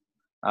loss,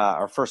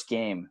 our first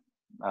game,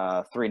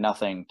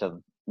 3-0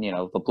 to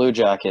the Blue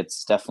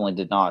Jackets definitely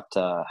did not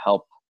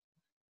help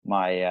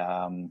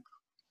my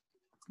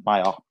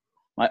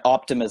my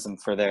optimism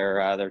for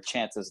their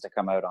chances to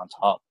come out on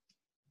top.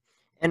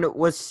 And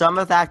was some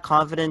of that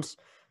confidence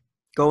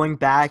going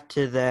back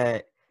to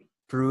the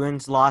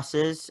Bruins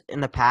losses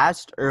in the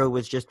past, or it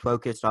was just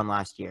focused on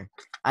last year?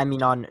 I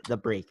mean, on the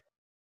break.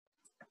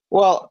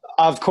 Well,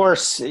 of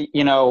course,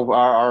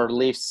 our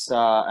Leafs,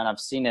 and I've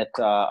seen it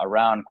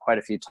around quite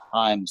a few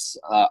times.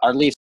 Our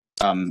Leafs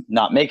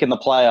not making the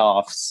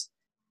playoffs,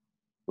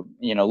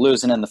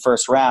 losing in the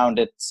first round.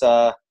 It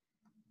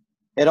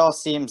all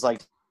seems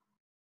like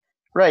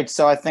right.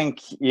 So I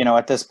think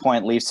at this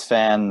point, Leafs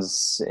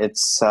fans,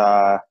 it's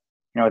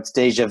it's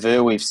deja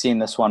vu. We've seen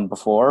this one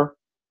before,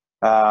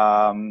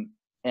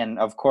 and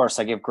of course,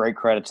 I give great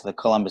credit to the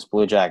Columbus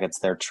Blue Jackets.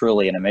 They're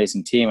truly an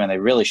amazing team, and they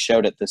really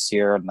showed it this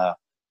year in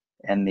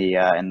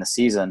the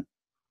season.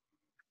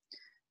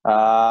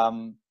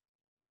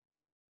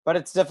 but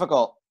it's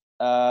difficult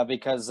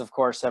because, of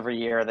course, every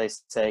year they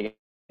say,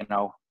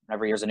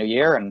 every year's a new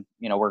year, and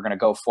we're going to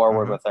go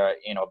forward Mhm. with a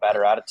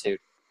better attitude.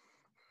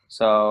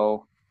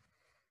 So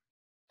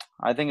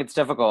I think it's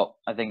difficult.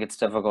 I think it's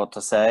difficult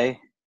to say.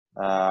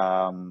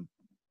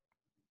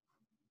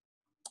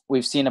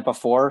 We've seen it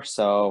before,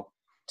 so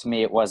to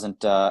me, it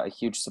wasn't a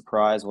huge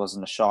surprise,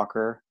 wasn't a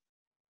shocker.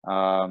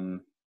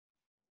 But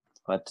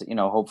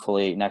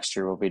hopefully next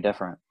year will be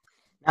different.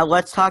 Now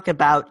let's talk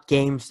about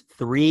games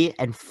 3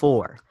 and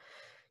 4.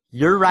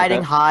 You're riding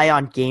Okay. high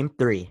on game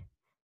 3.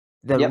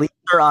 The Yep.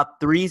 Leafs are up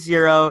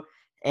 3-0,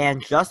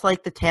 and just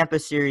like the Tampa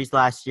series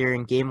last year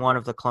in game 1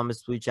 of the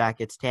Columbus Blue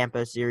Jackets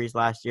Tampa series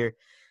last year,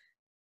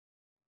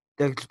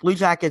 the Blue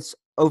Jackets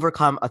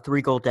overcome a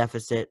 3-goal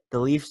deficit. The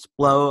Leafs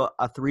blow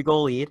a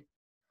 3-goal lead,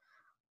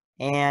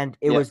 and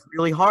it Yep. was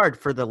really hard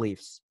for the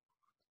Leafs.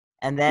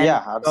 And then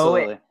Yeah,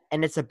 absolutely.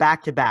 and it's a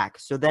back-to-back.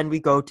 So then we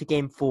go to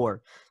game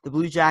 4. The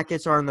Blue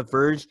Jackets are on the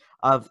verge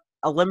of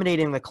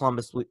eliminating the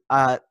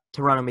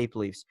Toronto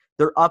Maple Leafs.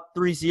 They're up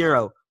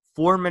 3-0,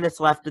 4 minutes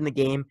left in the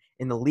game,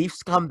 and the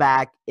Leafs come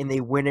back and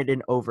they win it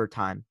in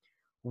overtime.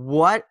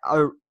 What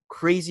a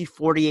crazy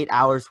 48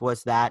 hours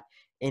was that?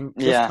 And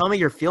just tell me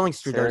your feelings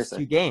through those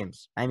Seriously. 2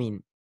 games. I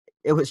mean,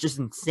 it was just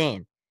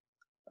insane.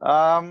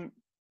 Well,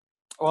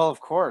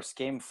 of course,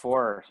 game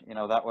 4,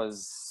 that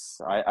was,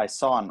 I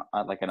saw an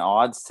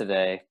odds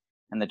today,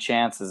 and the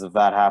chances of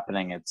that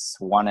happening, it's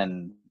 1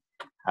 in,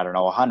 I don't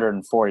know,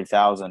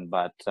 140,000.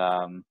 But,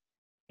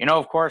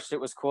 of course,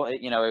 it was cool.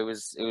 It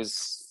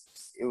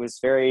was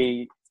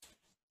very,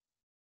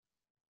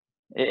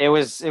 it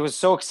was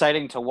so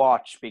exciting to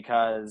watch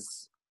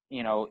because,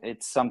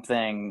 it's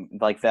something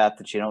like that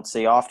you don't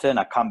see often,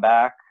 a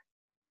comeback.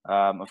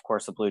 Of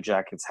course, the Blue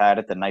Jackets had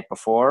it the night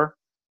before.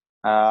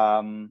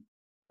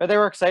 But they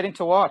were exciting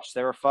to watch.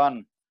 They were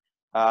fun.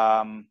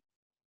 For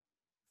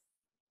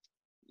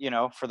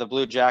the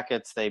Blue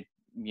Jackets, they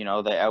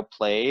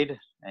outplayed,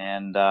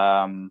 and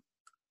And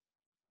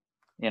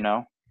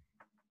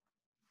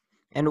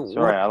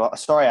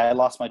sorry, I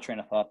lost my train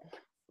of thought.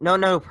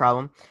 No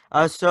problem.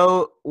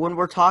 So when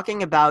we're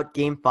talking about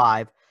Game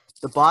 5,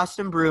 the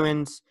Boston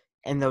Bruins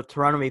and the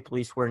Toronto Maple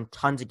Leafs were in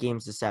tons of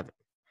games to 7.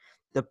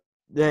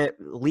 The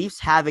Leafs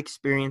have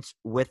experience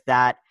with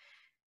that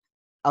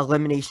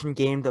elimination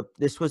game.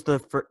 This was the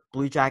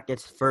Blue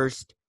Jackets'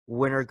 first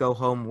winner go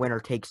home, winner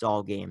takes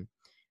all game,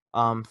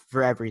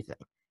 for everything.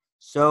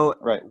 So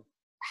Right.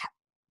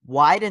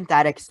 why didn't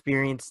that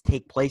experience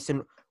take place,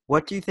 and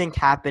what do you think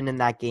happened in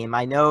that game?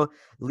 I know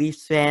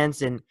Leafs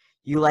fans and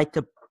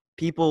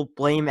people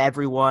blame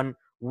everyone.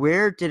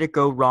 Where did it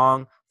go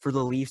wrong for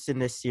the Leafs in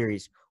this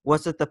series?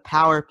 Was it the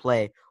power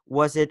play?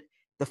 Was it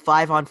the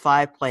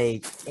 5-on-5 play?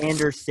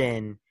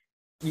 Anderson?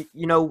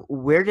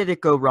 Where did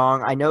it go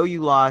wrong? I know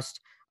you lost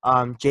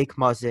Jake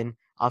Muzzin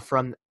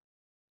from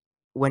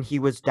when he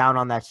was down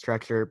on that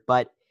stretcher,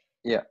 but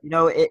Yeah.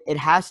 it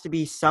has to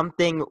be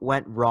something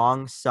went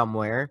wrong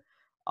somewhere.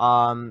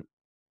 And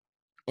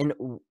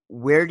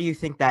where do you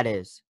think that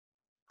is?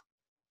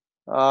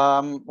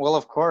 Well,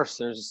 of course,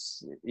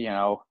 there's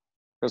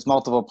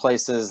multiple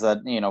places that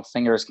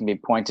fingers can be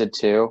pointed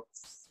to.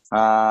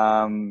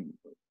 And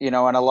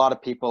a lot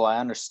of people, I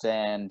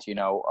understand,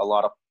 a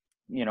lot of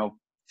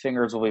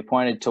fingers will be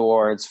pointed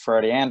towards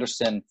Freddie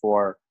Anderson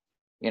for,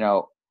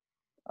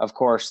 of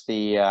course,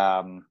 the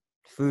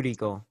Foodie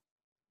goal.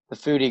 The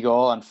Foodie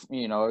goal, and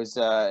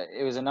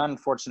it was an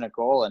unfortunate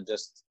goal, and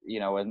just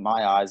in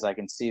my eyes, I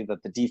can see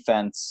that the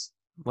defense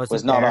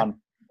was not there.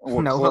 on.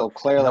 Well,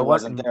 clearly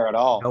wasn't there at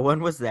all. No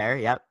one was there.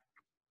 Yep.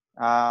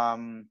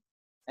 And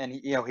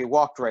he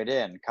walked right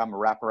in, come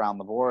wrap around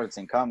the boards,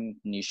 and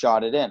he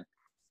shot it in.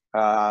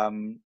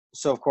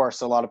 So of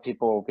course, a lot of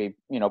people will be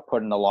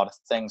putting a lot of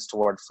things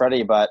toward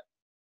Freddie, but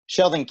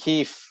Sheldon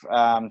Keefe,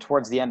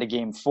 towards the end of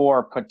Game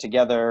 4, put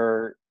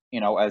together,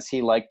 as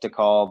he liked to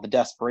call, the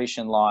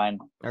desperation line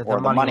or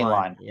the money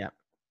line. Yeah.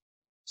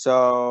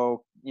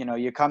 So,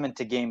 you come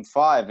into Game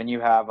 5 and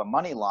you have a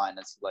money line,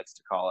 as he likes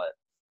to call it.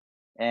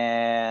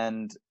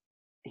 And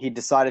he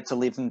decided to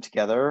leave them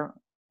together,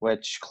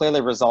 which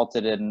clearly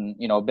resulted in,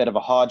 a bit of a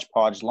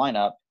hodgepodge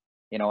lineup,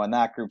 in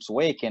that group's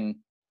wake. And,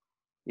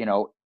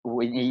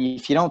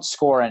 if you don't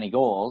score any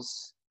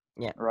goals,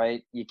 yeah,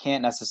 right, you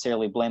can't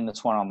necessarily blame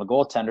this one on the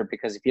goaltender,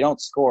 because if you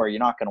don't score, you're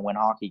not going to win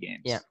hockey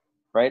games. Yeah.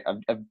 Right?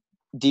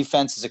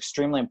 Defense is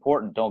extremely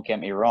important, don't get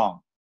me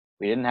wrong.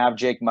 We didn't have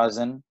Jake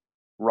Muzzin.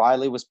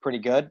 Riley was pretty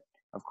good.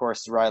 Of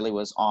course, Riley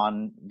was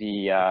on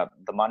the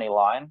money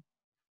line,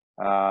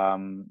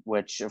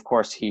 which, of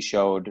course, he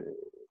showed,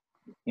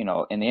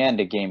 in the end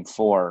of Game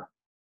 4,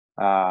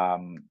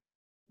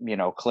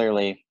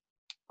 clearly,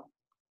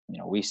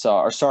 we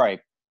saw, or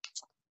sorry,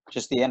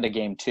 just the end of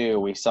Game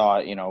 2, we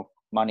saw,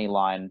 money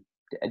line.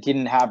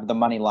 Didn't have the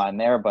money line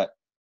there, but,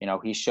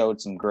 he showed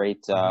some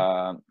great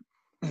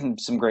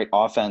some great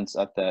offense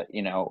at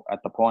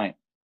the point.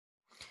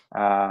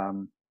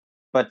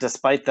 But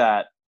despite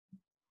that,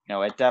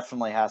 it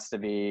definitely has to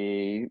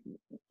be,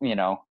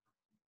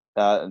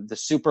 the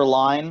super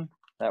line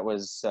that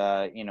was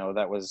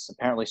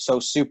apparently so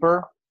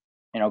super.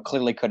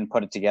 clearly couldn't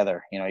put it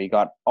together. You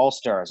got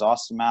all-stars,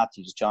 Austin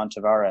Matthews, John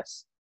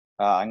Tavares.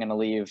 I'm going to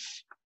leave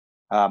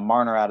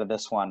Marner out of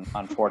this one,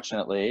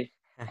 unfortunately,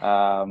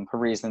 for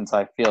reasons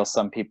I feel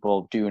some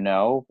people do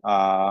know.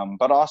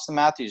 But Austin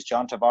Matthews,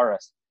 John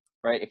Tavares,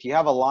 right? If you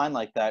have a line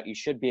like that, you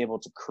should be able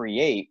to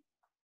create,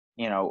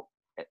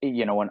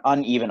 an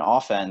uneven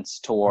offense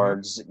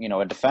towards,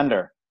 a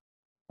defender.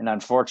 And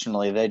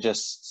unfortunately, they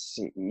just,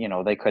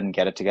 they couldn't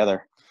get it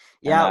together.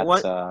 Yeah,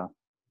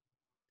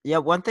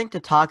 one thing to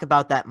talk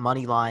about that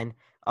money line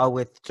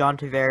with John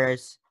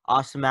Tavares,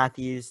 Austin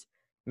Matthews,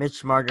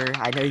 Mitch Marner.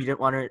 I know you didn't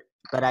want to,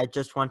 but I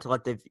just want to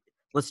let the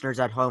listeners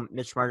at home,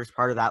 Mitch Marner's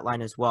part of that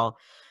line as well.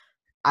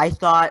 I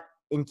thought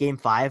in Game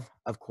 5,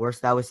 of course,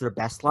 that was their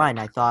best line.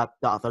 I thought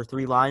the other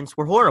 3 lines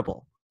were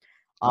horrible.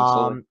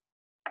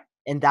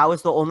 And that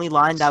was the only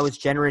line that was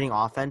generating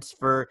offense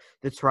for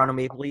the Toronto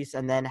Maple Leafs.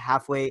 And then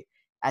halfway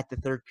at the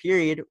third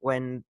period,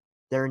 when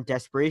they're in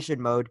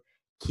desperation mode,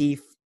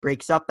 Keefe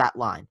breaks up that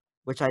line,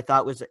 which I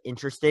thought was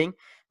interesting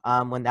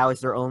when that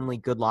was their only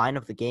good line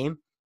of the game.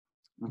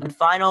 Mm-hmm. And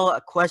final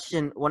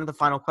question, one of the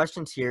final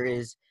questions here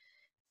is,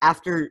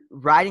 after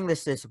riding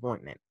this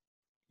disappointment,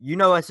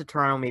 as a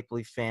Toronto Maple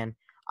Leafs fan,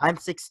 I'm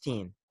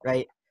 16,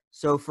 right?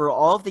 So for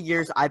all of the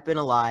years I've been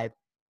alive,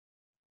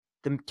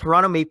 the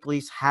Toronto Maple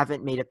Leafs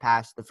haven't made it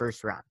past the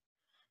first round.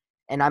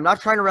 And I'm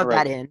not trying to rub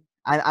that in.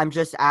 I'm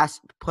just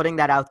putting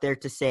that out there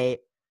to say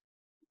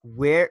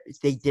where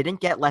they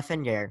didn't get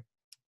Lafreniere,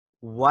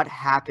 what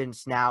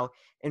happens now,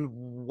 and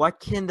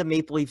what can the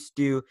Maple Leafs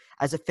do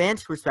as a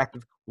fan's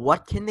perspective?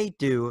 What can they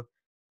do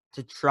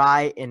to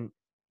try and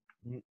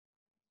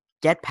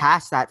get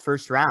past that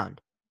first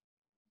round?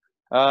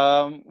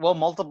 Well,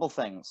 multiple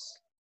things.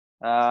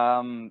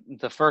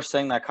 The first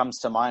thing that comes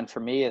to mind for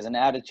me is an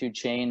attitude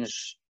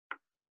change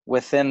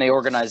within the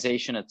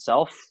organization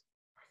itself.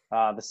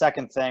 The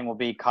second thing will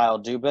be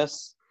Kyle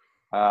Dubas.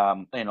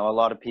 A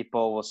lot of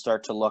people will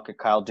start to look at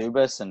Kyle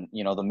Dubas and,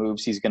 the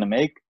moves he's going to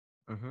make.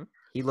 Mm-hmm.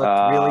 He looked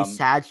really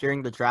sad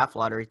during the draft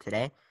lottery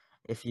today.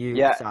 If you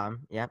saw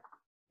him, yeah.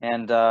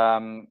 And,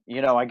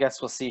 I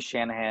guess we'll see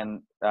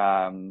Shanahan's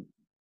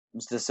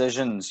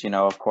decisions,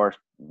 of course,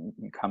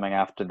 coming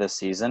after this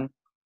season.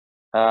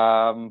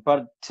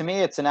 But to me,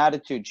 it's an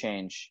attitude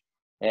change.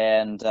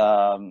 And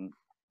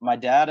my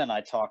dad and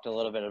I talked a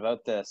little bit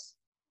about this,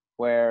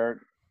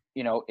 where,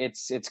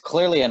 it's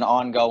clearly an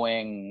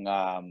ongoing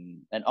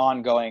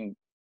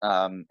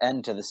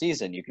end to the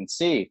season. You can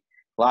see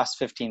last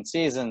 15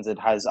 seasons, it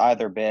has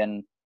either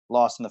been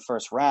lost in the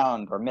first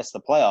round or missed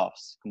the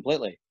playoffs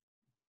completely.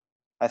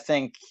 I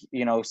think,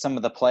 some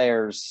of the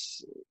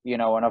players,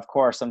 and of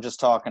course, I'm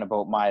just talking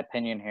about my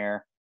opinion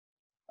here.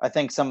 I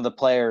think some of the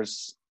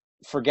players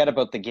forget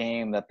about the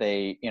game that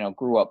they,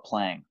 grew up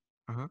playing.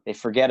 Mm-hmm. They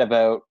forget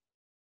about,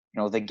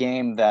 the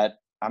game that,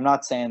 I'm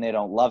not saying they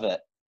don't love it,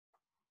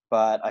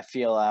 but I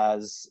feel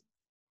as,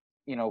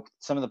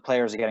 some of the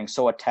players are getting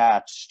so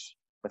attached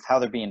with how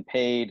they're being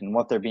paid and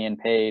what they're being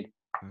paid.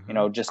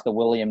 Mm-hmm. Just the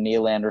William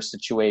Nylander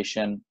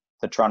situation,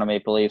 the Toronto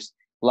Maple Leafs.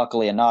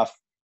 Luckily enough,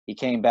 he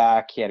came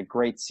back. He had a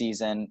great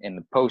season in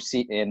the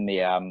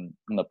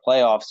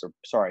playoffs,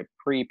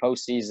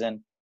 pre-postseason.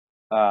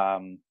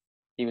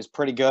 He was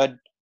pretty good,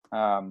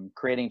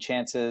 creating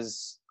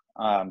chances,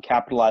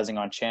 capitalizing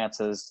on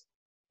chances.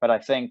 But I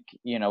think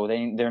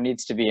there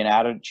needs to be an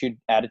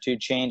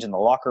attitude change in the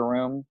locker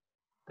room,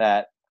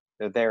 that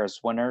they're there as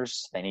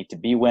winners. They need to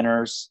be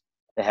winners.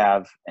 They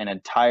have an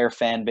entire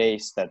fan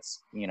base that's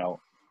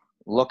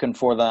looking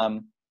for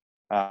them.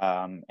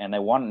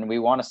 And we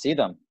want to see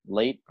them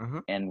late, mm-hmm.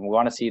 and we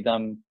want to see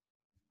them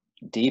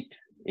deep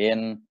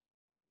in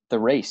the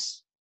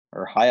race,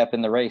 or high up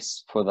in the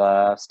race for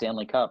the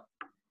Stanley Cup.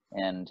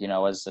 And,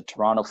 as a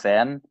Toronto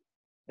fan,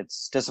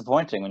 it's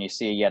disappointing when you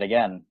see yet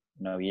again,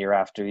 year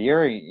after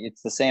year,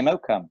 it's the same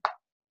outcome.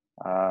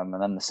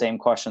 And then the same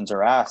questions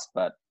are asked,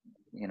 but,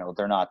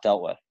 they're not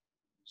dealt with.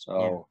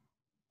 So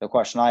the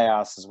question I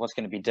ask is, what's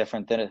going to be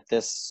different than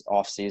this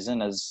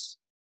offseason as,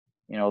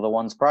 the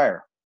ones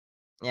prior?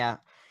 Yeah.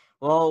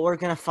 Well, we're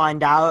going to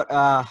find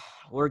out.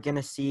 We're going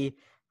to see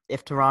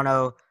if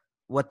Toronto,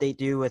 what they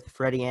do with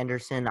Freddie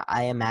Anderson.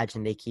 I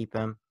imagine they keep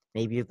him.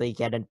 Maybe they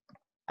get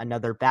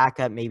another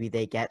backup. Maybe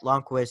they get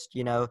Lundqvist,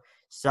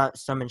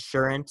 some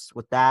insurance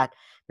with that.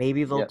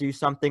 Maybe they'll do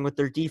something with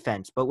their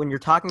defense. But when you're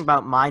talking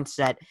about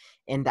mindset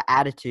and the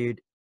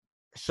attitude,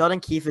 Sheldon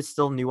Keefe is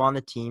still new on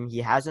the team. He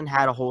hasn't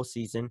had a whole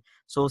season.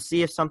 So we'll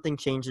see if something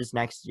changes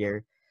next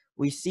year.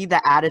 We see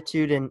the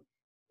attitude, and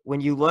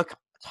when you look,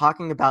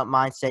 talking about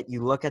mindset,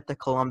 you look at the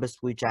Columbus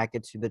Blue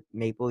Jackets, who the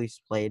Maple Leafs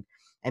played.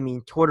 I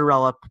mean,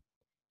 Tortorella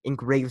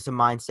engraves a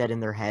mindset in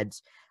their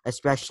heads,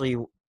 especially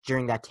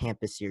during that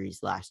Tampa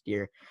series last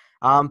year.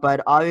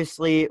 But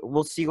obviously,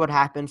 we'll see what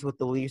happens with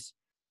the Leafs.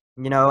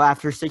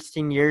 After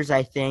 16 years,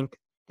 I think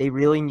they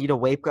really need a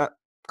wake-up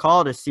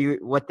call to see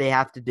what they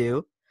have to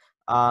do.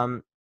 I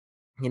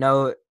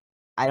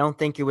don't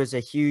think it was a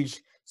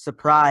huge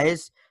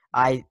surprise.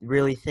 I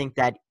really think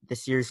that the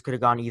series could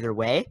have gone either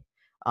way.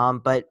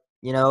 But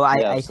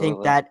I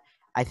think that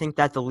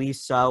the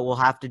Leafs will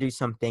have to do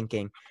some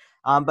thinking.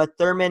 But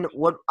Thurman,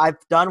 what I've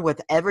done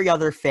with every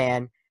other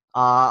fan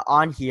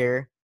on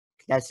here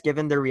that's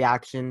given their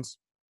reactions,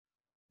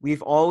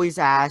 we've always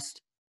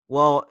asked,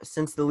 well,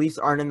 since the Leafs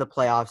aren't in the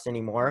playoffs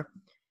anymore,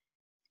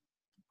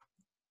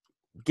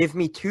 give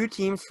me 2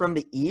 teams from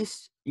the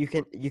East you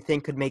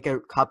think could make a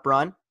cup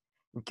run,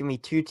 and give me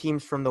 2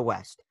 teams from the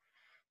West.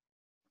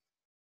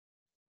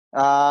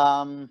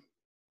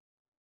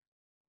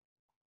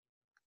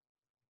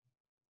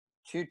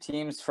 Two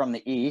teams from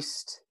the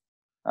East.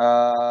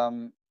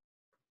 Well,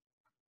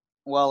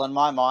 in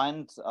my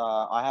mind,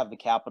 I have the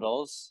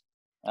Capitals,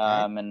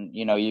 and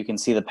you can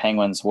see the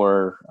Penguins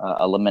were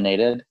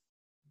eliminated.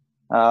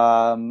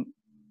 I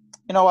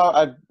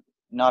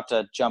not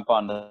to jump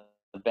on the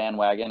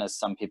bandwagon, as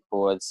some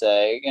people would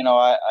say.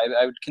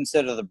 I would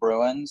consider the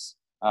Bruins.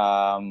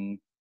 The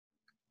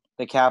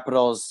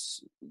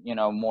Capitals,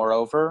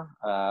 moreover,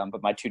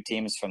 but my 2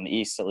 teams from the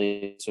East, at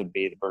least, would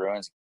be the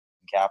Bruins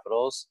and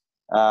Capitals.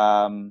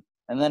 And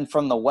then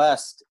from the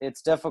West,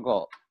 it's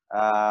difficult.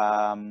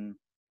 From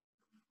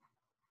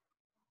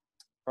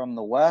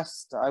the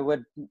West, I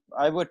would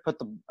put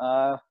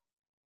I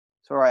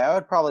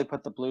would probably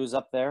put the Blues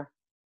up there.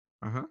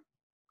 Mm-hmm.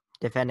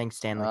 Defending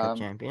Stanley Cup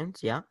champions,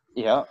 yeah.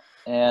 Yeah,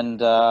 and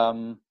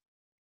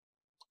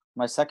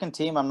my second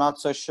team, I'm not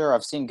so sure.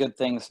 I've seen good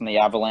things from the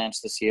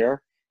Avalanche this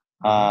year,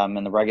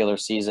 in the regular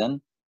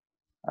season.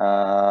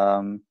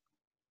 And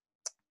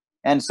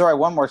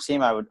one more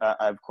team. I would,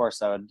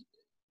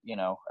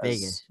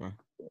 Vegas. Yeah.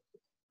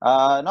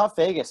 Not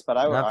Vegas, but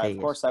Vegas.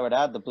 Of course, I would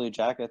add the Blue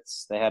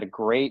Jackets. They had a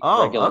great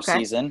regular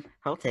season.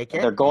 I'll take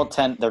it. Their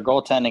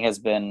goaltending has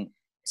been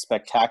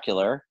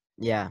spectacular.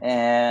 Yeah.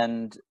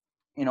 And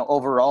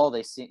overall,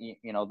 they see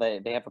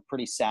they have a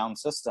pretty sound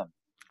system.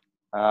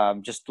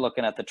 Just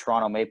looking at the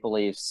Toronto Maple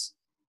Leafs,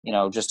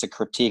 just to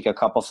critique a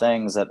couple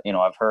things that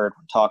I've heard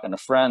from talking to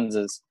friends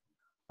is,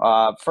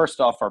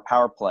 first off, our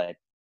power play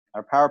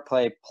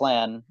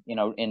plan,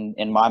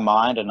 in my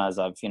mind, and as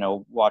I've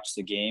watched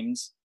the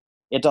games,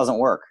 it doesn't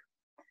work.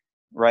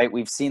 Right,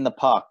 we've seen the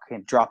puck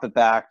and drop it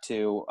back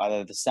to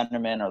either the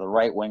centerman or the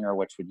right winger,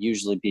 which would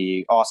usually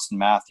be Austin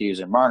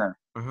Matthews or Marner,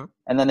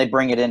 and then they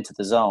bring it into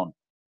the zone.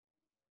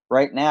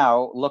 Right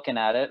now, looking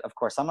at it, of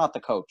course, I'm not the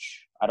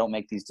coach. I don't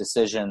make these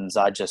decisions.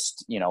 I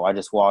just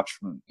watch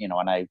from,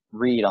 and I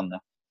read on the,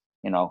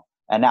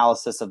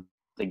 analysis of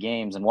the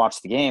games and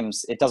watch the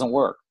games. It doesn't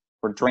work.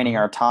 We're draining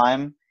our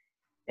time,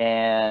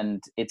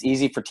 and it's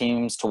easy for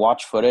teams to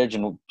watch footage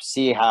and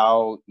see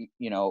how,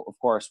 of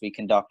course, we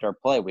conduct our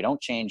play. We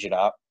don't change it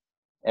up.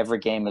 Every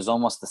game is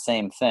almost the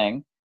same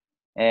thing.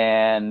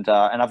 And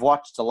I've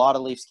watched a lot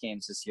of Leafs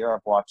games this year.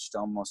 I've watched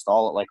almost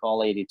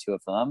all 82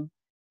 of them.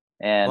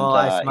 And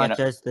as much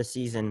as the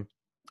season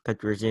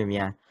could resume,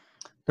 yeah.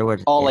 There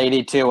would,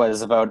 82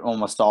 is about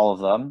almost all of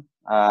them.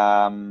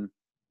 And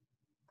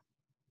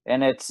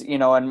it's,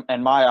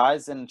 in my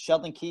eyes, and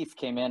Sheldon Keefe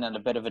came in a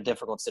bit of a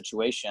difficult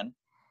situation.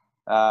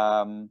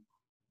 But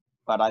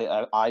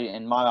I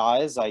in my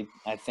eyes, I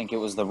think it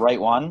was the right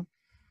one.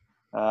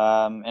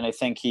 And I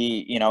think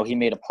he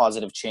made a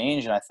positive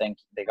change, and I think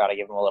they got to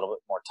give him a little bit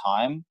more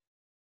time.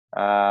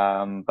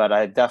 But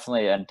I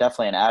definitely an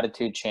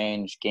attitude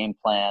change, game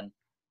plan.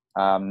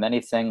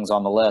 Many things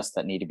on the list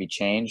that need to be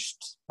changed,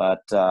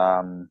 but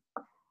of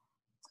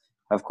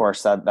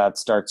course that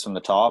starts from the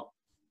top.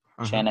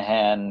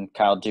 Shanahan,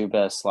 Kyle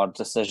Dubas, a lot of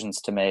decisions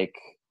to make.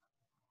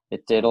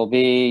 It'll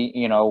be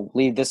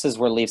this is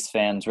where Leafs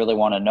fans really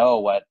want to know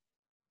what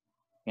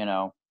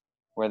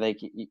where they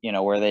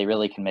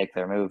really can make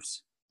their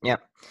moves.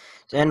 Yep,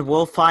 and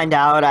we'll find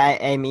out.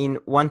 I mean,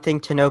 one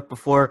thing to note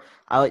before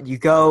I let you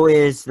go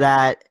is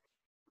that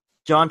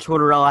John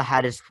Tortorella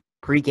had his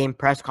pre-game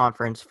press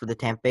conference for the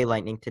Tampa Bay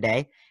Lightning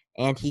today,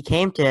 and he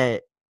came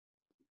to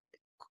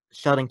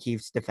Sheldon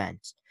Keefe's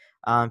defense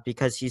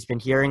because he's been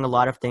hearing a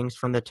lot of things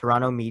from the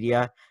Toronto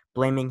media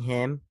blaming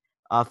him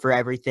for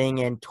everything,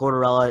 and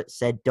Tortorella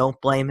said,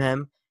 "Don't blame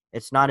him.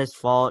 It's not his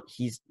fault.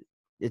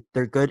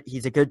 They're good.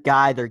 He's a good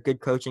guy. They're good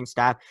coaching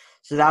staff."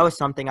 So that was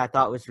something I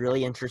thought was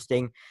really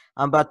interesting.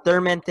 But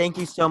Thurman, thank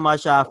you so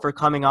much for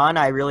coming on.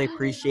 I really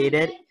appreciate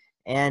it,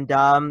 and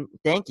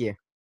thank you.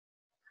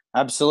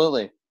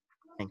 Absolutely.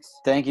 Thanks.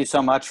 Thank you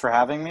so much for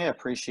having me. I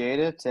appreciate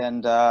it.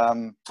 And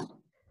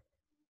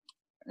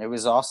it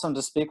was awesome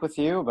to speak with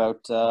you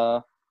about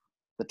the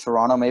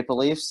Toronto Maple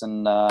Leafs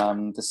and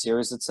the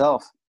series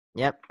itself.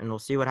 Yep, and we'll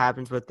see what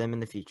happens with them in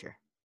the future.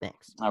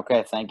 Thanks.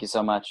 Okay, thank you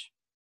so much.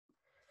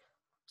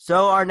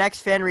 So our next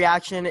fan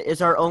reaction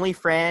is our only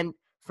fan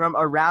from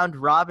a round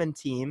robin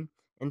team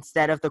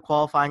instead of the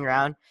qualifying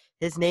round.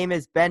 His name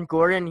is Ben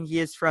Gordon. He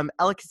is from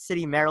Ellicott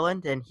City,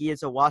 Maryland, and he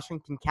is a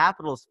Washington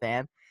Capitals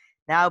fan.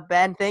 Now,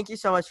 Ben, thank you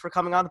so much for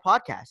coming on the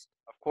podcast.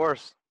 Of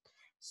course.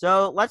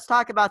 So let's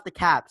talk about the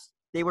Caps.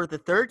 They were the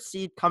 3rd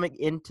seed coming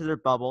into their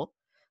bubble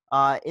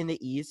in the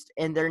East,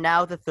 and they're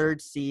now the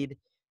 3rd seed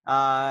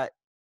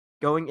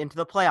going into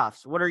the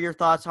playoffs. What are your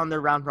thoughts on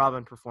their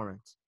round-robin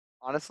performance?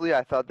 Honestly,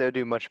 I thought they would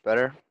do much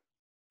better.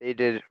 They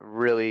did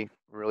really,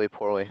 really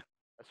poorly,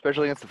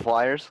 especially against the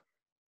Flyers.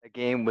 The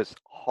game was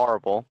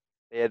horrible.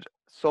 They had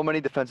so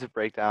many defensive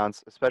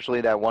breakdowns,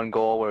 especially that one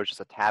goal where it was just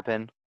a tap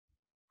in.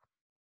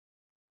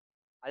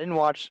 I didn't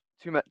watch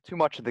too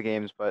much of the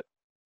games, but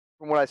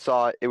from what I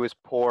saw, it was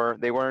poor.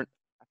 They weren't.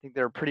 I think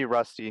they were pretty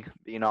rusty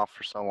being off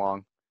for so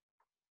long.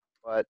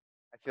 But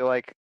I feel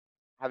like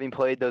having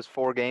played those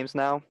 4 games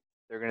now,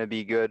 they're going to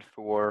be good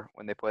for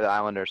when they play the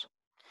Islanders.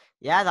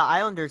 Yeah, the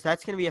Islanders,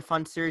 that's going to be a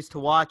fun series to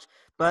watch.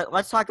 But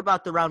let's talk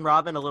about the round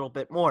robin a little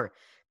bit more,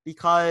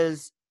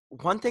 because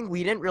one thing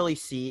we didn't really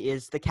see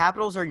is the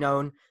Capitals are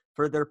known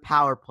for their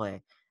power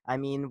play. I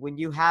mean, when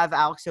you have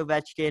Alex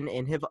Ovechkin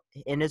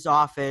in his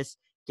office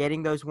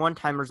getting those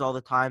one-timers all the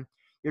time,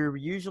 you're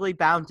usually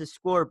bound to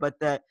score, but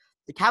the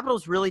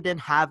Capitals really didn't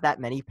have that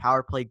many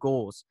power play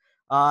goals.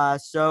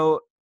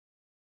 So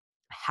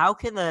how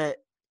can the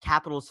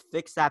Capitals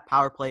fix that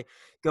power play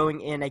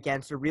going in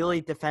against a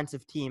really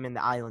defensive team in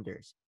the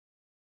Islanders?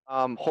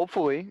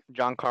 Hopefully,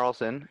 John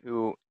Carlson,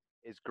 who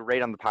is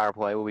great on the power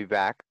play, will be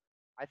back.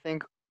 I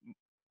think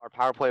our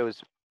power play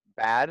was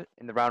bad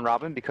in the round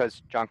robin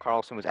because John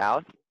Carlson was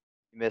out.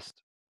 He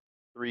missed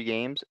 3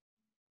 games,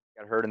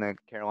 got hurt in the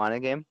Carolina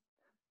game,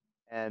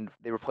 and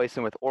they replaced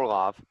him with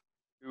Orlov,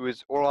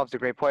 Orlov's a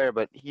great player,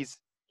 but he's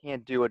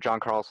can't do what John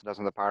Carlson does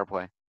on the power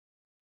play.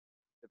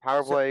 The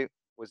power So, play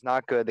was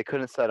not good. They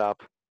couldn't set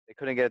up. They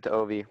couldn't get it to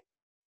Ovi.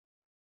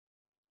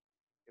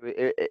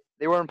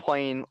 They weren't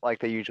playing like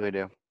they usually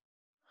do.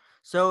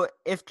 so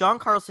if John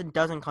Carlson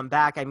doesn't come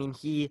back, I mean,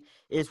 he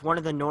is one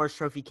of the Norris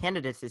Trophy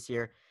candidates this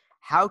year.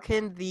 How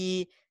can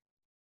the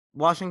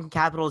Washington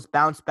Capitals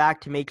bounce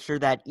back to make sure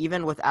that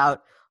even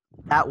without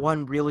that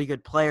one really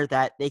good player,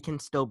 that they can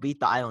still beat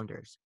the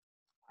Islanders?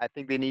 I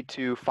think they need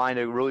to find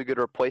a really good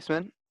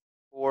replacement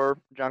for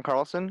John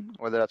Carlson,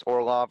 whether that's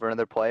Orlov or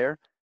another player,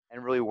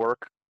 and really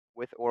work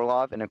with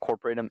Orlov and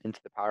incorporate him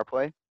into the power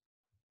play.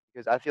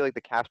 Because I feel like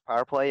the Caps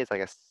power play is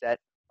like a set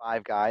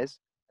 5 guys,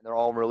 and they're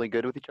all really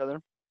good with each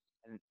other.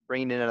 And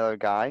bringing in another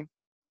guy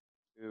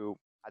who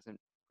hasn't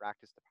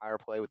practiced the power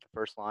play with the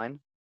first line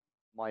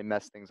might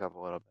mess things up a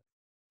little bit.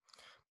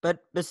 But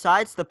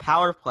besides the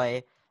power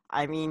play,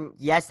 I mean,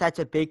 yes, that's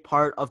a big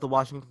part of the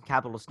Washington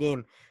Capitals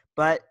game,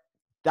 but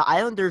the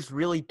Islanders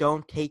really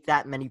don't take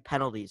that many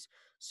penalties.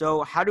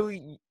 So how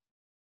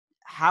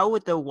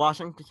would the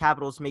Washington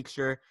Capitals make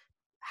sure,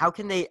 how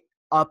can they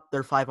up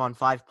their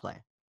 5-on-5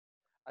 play?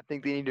 I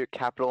think they need to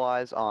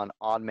capitalize on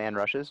odd man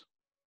rushes.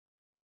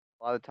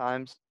 A lot of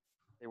times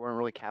they weren't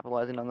really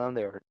capitalizing on them.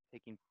 They were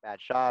taking bad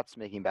shots,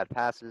 making bad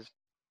passes.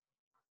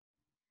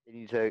 They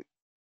need to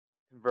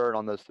convert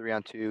on those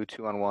 3-on-2,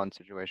 2-on-1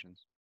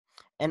 situations.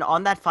 And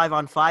on that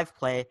 5-on-5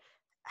 play,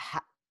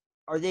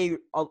 are they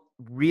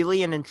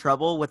really in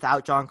trouble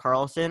without John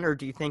Carlson, or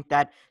do you think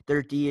that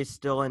their D is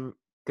still in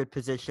good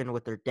position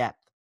with their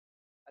depth?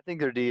 I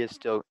think their D is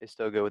still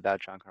good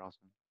without John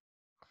Carlson.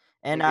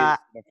 I And think they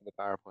just enough for the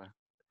power play.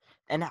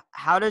 And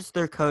how does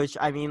their coach?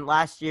 I mean,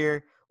 last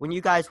year when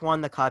you guys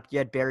won the cup, you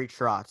had Barry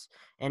Trotz,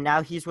 and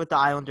now he's with the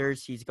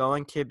Islanders. He's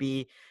going to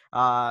be,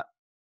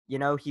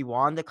 he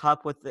won the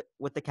cup with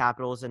the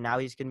Capitals, and now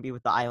he's going to be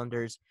with the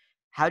Islanders.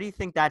 How do you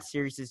think that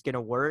series is going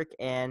to work?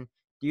 And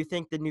do you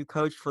think the new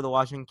coach for the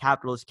Washington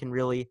Capitals can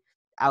really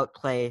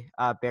outplay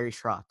Barry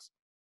Trotz?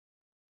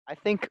 I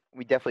think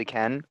we definitely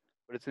can,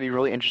 but it's going to be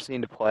really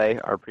interesting to play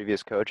our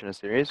previous coach in a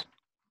series.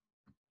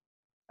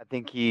 I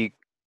think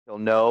he'll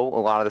know a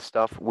lot of the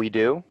stuff we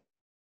do,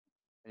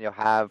 and he'll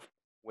have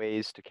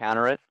ways to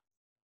counter it.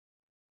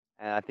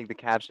 And I think the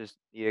Caps just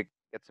need to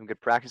get some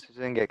good practices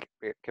in, get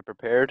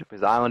prepared,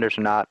 because the Islanders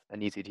are not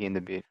an easy team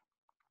to beat.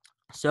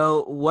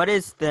 So, what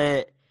is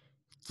the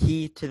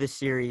key to the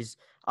series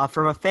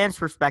from a fan's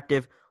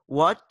perspective?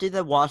 What do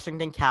the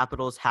Washington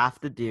Capitals have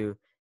to do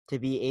to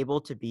be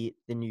able to beat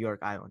the New York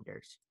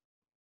Islanders?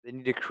 They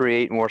need to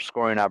create more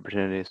scoring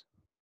opportunities.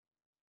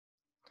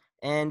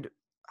 And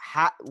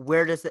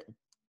where does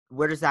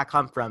that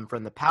come from?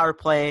 From the power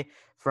play,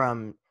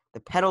 from the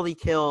penalty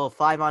kill,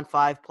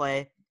 5-on-5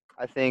 play?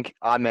 I think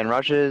odd man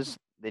rushes.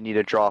 They need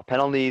to draw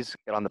penalties,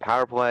 get on the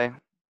power play,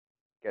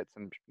 get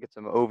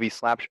some OV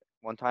slap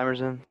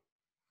one-timers in.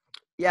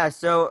 Yeah,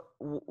 so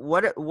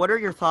what are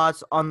your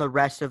thoughts on the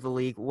rest of the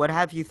league? What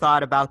have you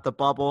thought about the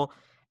bubble?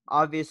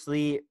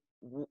 Obviously,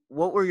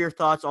 what were your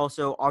thoughts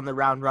also on the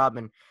round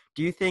robin?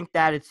 Do you think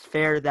that it's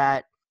fair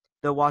that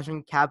the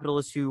Washington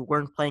Capitals, who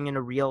weren't playing in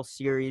a real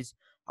series,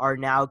 are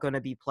now going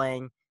to be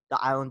playing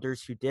the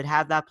Islanders, who did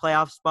have that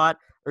playoff spot?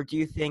 Or do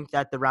you think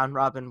that the round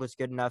robin was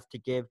good enough to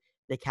give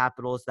the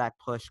Capitals that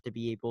push to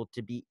be able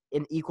to be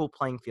an equal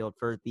playing field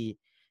for the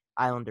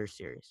Islanders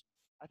series?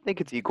 I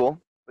think it's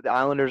equal, but the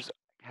Islanders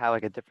have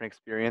like a different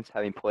experience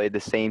having played the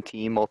same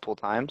team multiple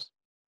times.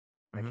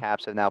 The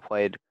Caps have now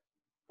played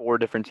 4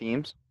 different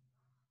teams,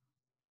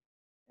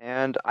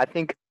 and I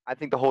think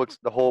the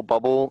whole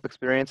bubble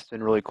experience has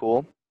been really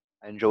cool.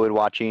 I enjoyed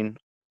watching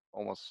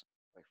almost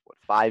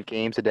 5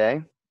 games a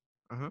day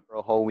for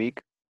a whole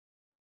week.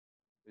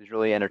 It was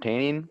really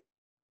entertaining.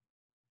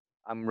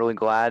 I'm really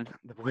glad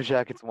the Blue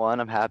Jackets won.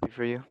 I'm happy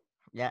for you.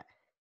 Yeah.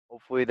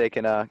 Hopefully they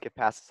can get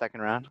past the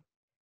second round.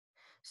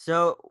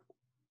 So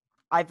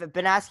I've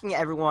been asking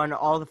everyone,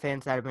 all the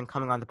fans that have been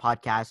coming on the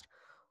podcast,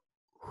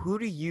 who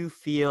do you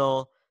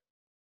feel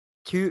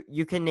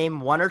you can name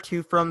one or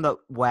two from the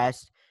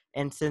West,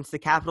 and since the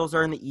Capitals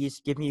are in the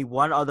East, give me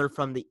one other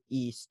from the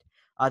East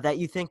that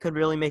you think could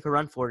really make a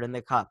run for it in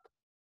the Cup.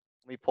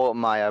 Let me pull up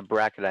my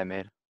bracket I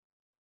made.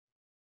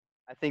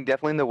 I think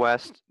definitely in the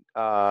West,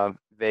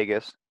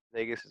 Vegas.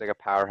 Vegas is like a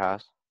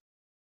powerhouse.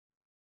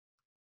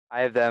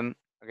 I have them.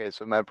 Okay,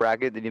 so my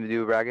bracket. Did you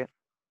do a bracket?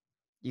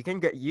 You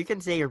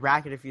can say your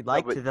bracket if you'd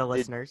like but to the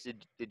listeners.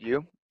 Did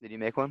you? Did you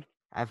make one?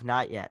 I have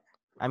not yet.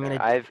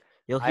 Okay,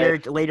 You'll hear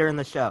it later in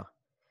the show.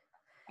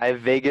 I have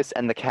Vegas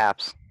and the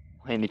Caps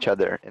playing each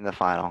other in the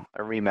final,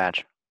 a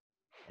rematch.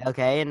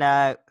 Okay,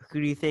 and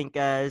who do you think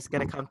is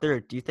going to come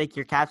through? Do you think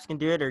your Caps can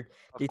do it, or do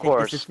you think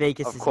this is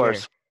Vegas' Of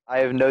course. I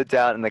have no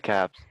doubt in the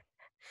Caps.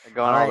 They're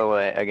going all the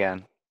way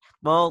again.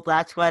 Well,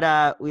 that's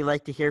what we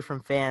like to hear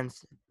from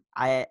fans.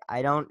 I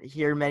don't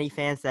hear many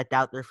fans that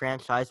doubt their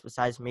franchise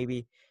besides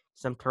maybe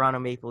some Toronto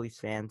Maple Leafs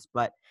fans.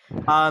 But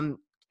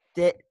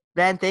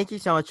Ben, thank you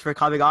so much for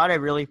coming on. I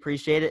really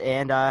appreciate it,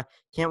 and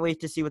can't wait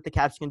to see what the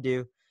Caps can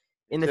do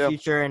in the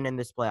future and in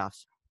this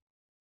playoffs.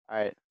 All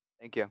right.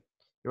 Thank you.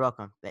 You're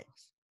welcome.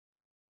 Thanks.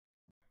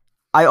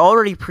 I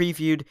already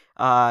previewed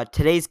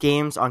today's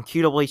games on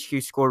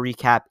QWHQ Score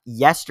Recap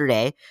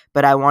yesterday,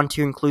 but I want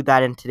to include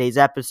that in today's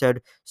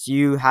episode so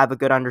you have a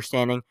good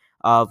understanding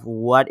of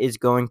what is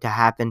going to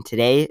happen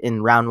today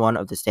in round 1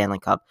 of the Stanley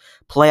Cup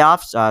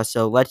playoffs.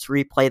 So let's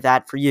replay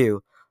that for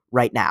you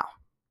right now.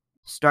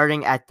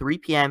 Starting at 3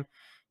 p.m.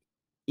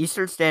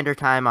 Eastern Standard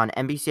Time on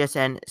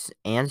NBCSN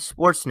and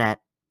Sportsnet,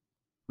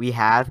 we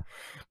have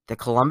the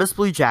Columbus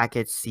Blue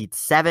Jackets, seed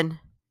 7,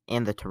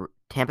 and the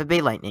Tampa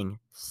Bay Lightning,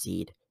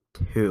 seed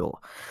 2.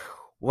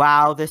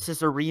 Wow, this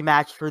is a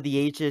rematch for the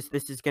ages.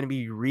 This is going to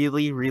be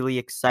really, really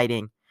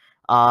exciting.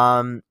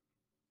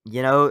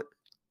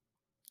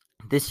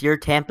 This year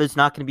Tampa's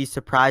not going to be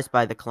surprised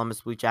by the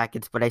Columbus Blue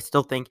Jackets, but I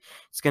still think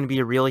it's going to be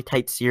a really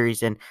tight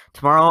series. And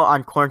tomorrow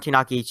on Quarantine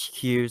Hockey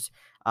HQ's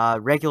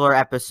regular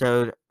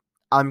episode,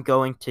 I'm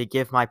going to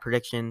give my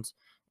predictions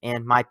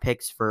and my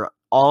picks for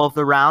all of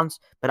the rounds,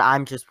 but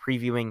I'm just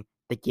previewing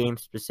the game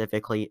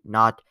specifically,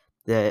 not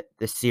the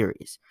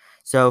series.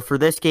 So for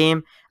this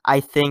game, I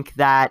think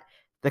that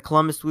the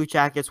Columbus Blue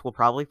Jackets will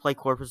probably play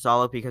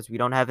Korpisalo because we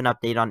don't have an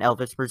update on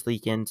Elvis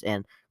Merzlikins,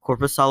 and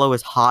Korpisalo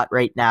is hot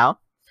right now.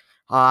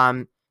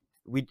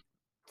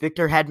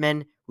 Victor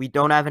Hedman, we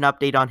don't have an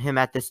update on him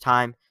at this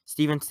time.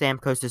 Steven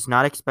Stamkos is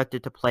not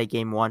expected to play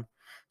game 1.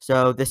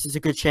 So this is a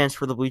good chance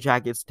for the Blue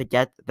Jackets to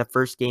get the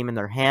first game in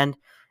their hand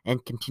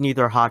and continue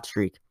their hot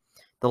streak.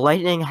 The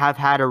Lightning have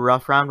had a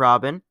rough round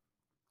robin.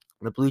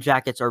 The Blue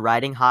Jackets are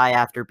riding high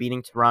after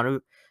beating Toronto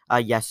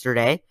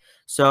yesterday.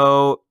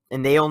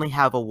 And they only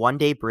have a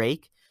 1-day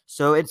break.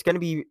 So it's going to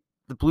be,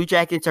 the Blue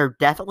Jackets are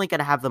definitely going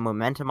to have the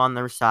momentum on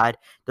their side.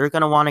 They're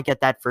going to want to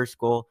get that first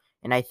goal.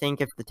 And I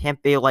think if the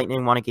Tampa Bay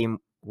Lightning want to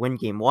win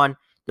game 1,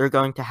 they're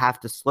going to have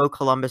to slow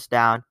Columbus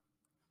down,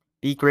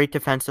 be great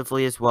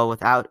defensively as well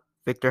without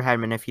Victor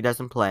Hedman if he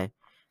doesn't play,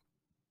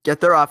 get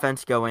their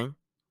offense going,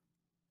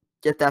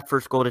 get that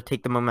first goal to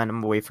take the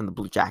momentum away from the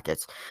Blue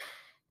Jackets.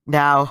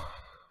 Now,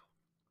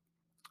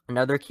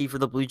 another key for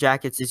the Blue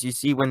Jackets is you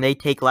see when they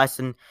take less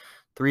than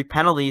 3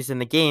 penalties in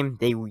the game,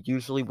 they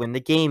usually win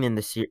the game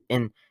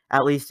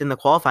at least in the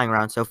qualifying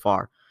round so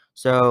far.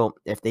 So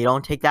if they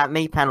don't take that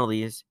many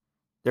penalties,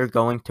 they're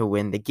going to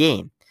win the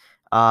game.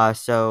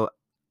 So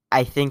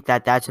I think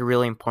that that's a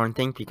really important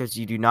thing because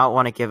you do not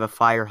want to give a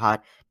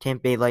fire-hot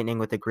Tampa Bay Lightning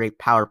with a great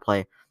power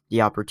play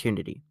the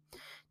opportunity.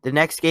 The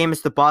next game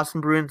is the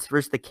Boston Bruins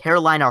versus the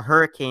Carolina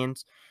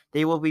Hurricanes.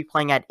 They will be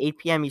playing at 8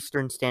 p.m.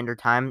 Eastern Standard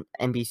Time,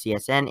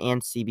 NBCSN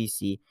and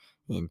CBC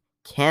in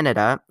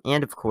Canada,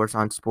 and of course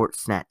on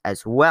Sportsnet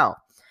as well.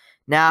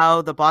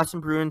 Now, the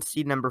Boston Bruins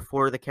seed number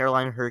 4, the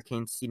Carolina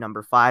Hurricanes seed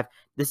number 5.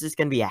 This is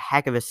going to be a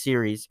heck of a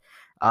series.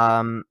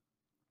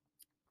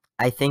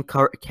 I think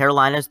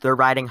Carolina's, they're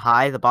riding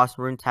high. The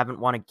Boston Bruins haven't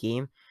won a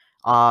game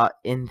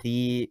in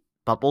the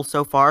bubble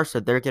so far, so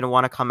they're going to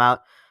want to come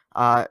out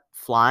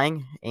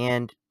flying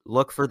and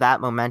look for that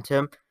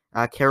momentum.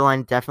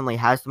 Carolina definitely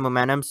has the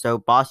momentum, so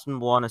Boston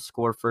will want to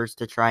score first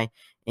to try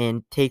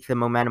and take the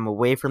momentum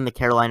away from the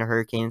Carolina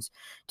Hurricanes.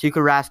 Tuukka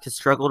Rask has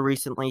struggled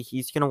recently.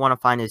 He's going to want to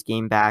find his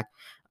game back.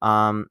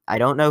 I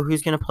don't know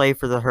who's going to play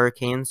for the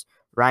Hurricanes.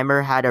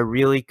 Reimer had a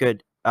really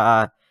good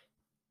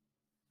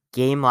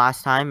game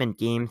last time in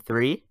game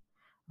 3.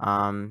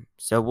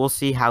 So we'll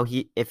see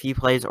if he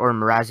plays or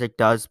Mrazek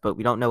does, but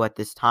we don't know at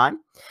this time.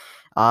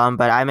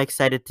 But I'm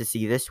excited to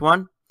see this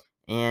one.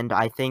 And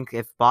I think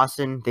if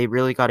Boston, they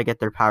really got to get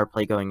their power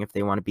play going if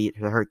they want to beat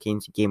the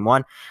Hurricanes in game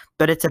 1.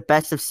 But it's a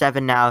best of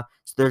 7 now,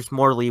 so there's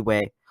more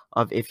leeway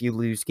of if you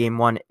lose game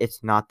 1,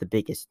 it's not the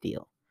biggest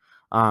deal.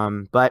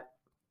 But,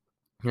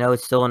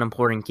 it's still an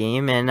important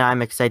game, and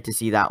I'm excited to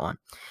see that one.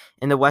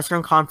 In the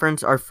Western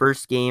Conference, our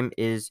first game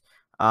is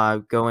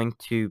going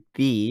to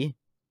be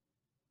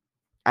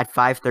at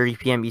 5:30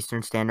 p.m.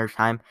 Eastern Standard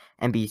Time,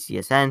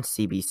 NBCSN,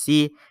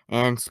 CBC,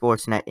 and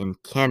Sportsnet in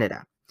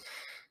Canada.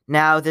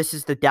 Now, this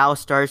is the Dallas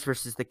Stars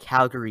versus the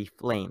Calgary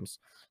Flames.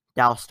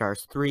 Dallas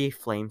Stars 3,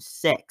 Flames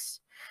 6.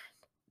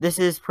 This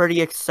is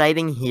pretty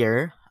exciting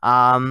here.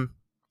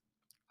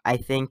 I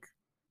think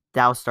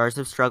Dallas Stars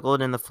have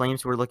struggled, and the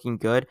Flames were looking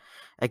good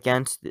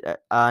against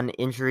an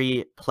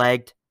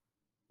injury-plagued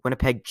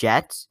Winnipeg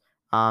Jets.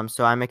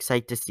 So I'm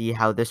excited to see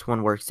how this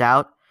one works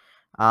out.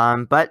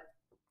 But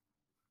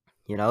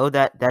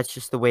that's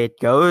just the way it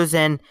goes,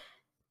 and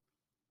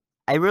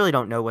I really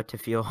don't know what to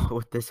feel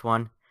with this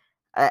one.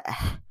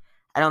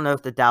 I don't know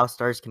if the Dallas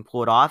Stars can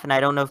pull it off, and I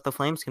don't know if the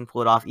Flames can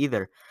pull it off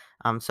either.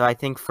 So I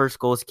think first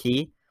goal is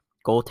key.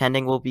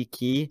 Goaltending will be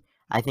key.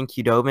 I think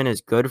Khudobin is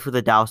good for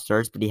the Dallas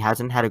Stars, but he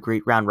hasn't had a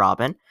great round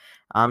robin.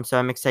 So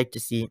I'm excited to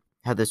see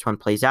how this one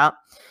plays out.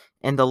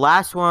 And the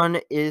last one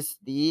is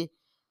the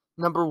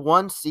number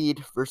 1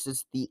 seed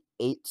versus the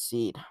 8th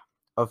seed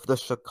of the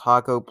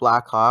Chicago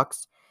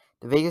Blackhawks.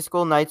 The Vegas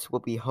Golden Knights will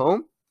be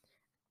home.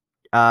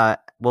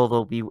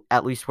 They'll be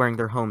at least wearing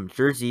their home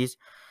jerseys.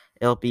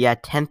 It'll be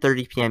at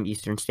 10:30 p.m.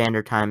 Eastern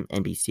Standard Time,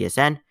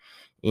 NBCSN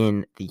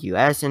in the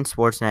U.S. and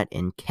Sportsnet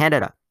in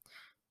Canada.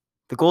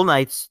 The Golden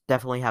Knights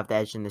definitely have the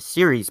edge in this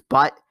series,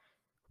 but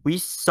we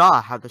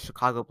saw how the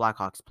Chicago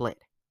Blackhawks played.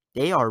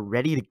 They are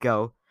ready to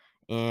go,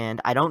 and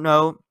I don't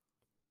know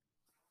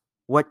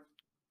what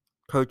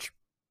Coach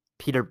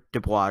Peter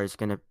DeBoer is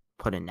going to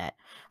put in net.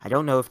 I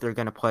don't know if they're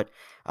going to put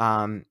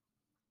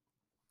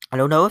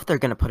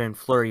in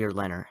Fleury or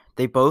Leonard.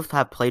 They both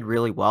have played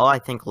really well. I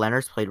think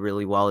Leonard's played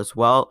really well as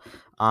well.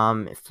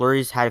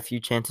 Fleury's had a few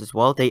chances as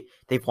well.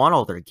 They've won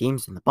all their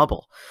games in the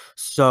bubble.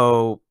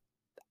 So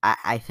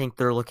I think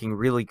they're looking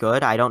really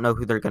good. I don't know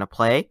who they're going to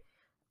play.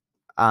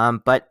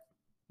 But,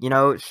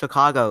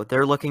 Chicago,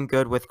 they're looking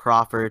good with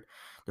Crawford.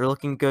 They're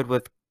looking good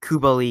with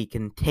Kubalik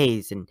and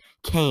Taze and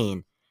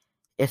Kane.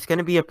 It's going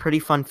to be a pretty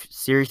fun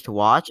series to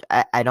watch.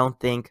 I don't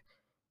think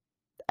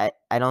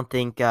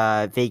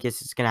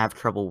Vegas is going to have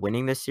trouble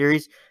winning this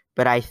series,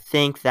 but I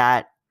think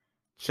that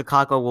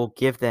Chicago will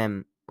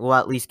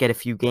at least get a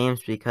few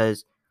games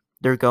because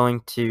they're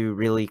going to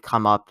really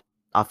come up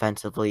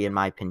offensively, in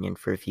my opinion,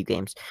 for a few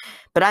games.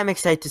 But I'm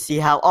excited to see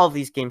how all of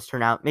these games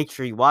turn out. Make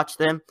sure you watch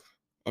them,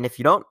 and if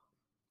you don't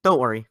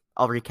worry.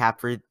 I'll recap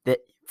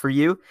for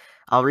you.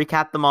 I'll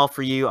recap them all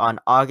for you on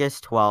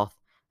August 12th,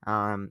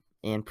 and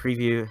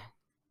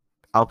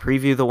I'll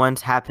preview the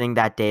ones happening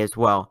that day as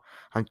well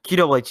on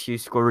QWHQ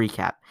Score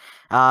Recap.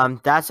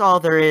 That's all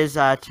there is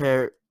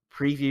to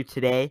preview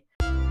today.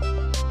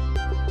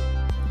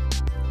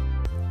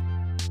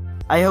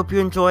 I hope you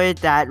enjoyed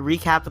that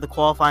recap of the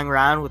qualifying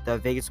round with the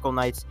Vegas Golden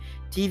Knights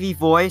TV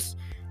voice,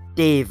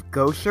 Dave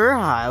Gosher.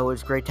 It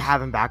was great to have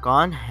him back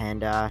on,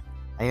 and I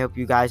hope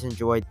you guys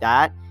enjoyed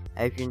that.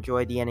 I hope you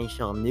enjoyed the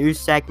NHL news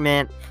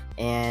segment,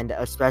 and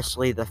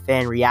especially the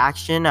fan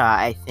reaction.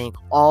 I think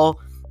all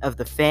of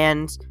the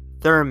fans,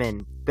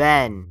 Thurman,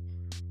 Ben,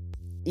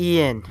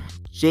 Ian,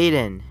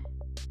 Jaden,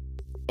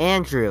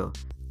 Andrew,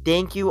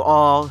 thank you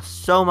all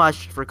so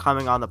much for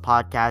coming on the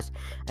podcast.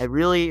 I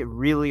really,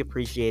 really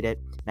appreciate it.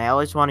 And I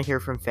always want to hear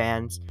from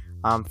fans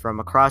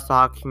from across the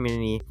hockey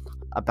community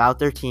about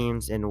their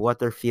teams and what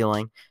they're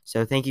feeling.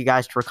 So thank you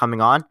guys for coming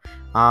on.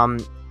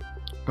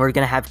 We're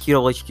going to have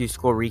QWHQ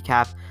Score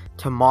Recap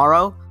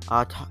tomorrow,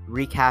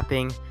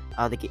 recapping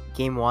the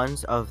game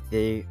ones of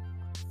the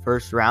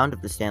first round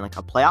of the Stanley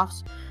Cup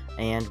playoffs.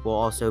 And we'll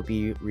also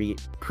be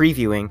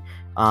previewing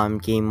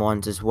game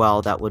ones as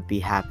well that would be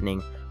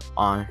happening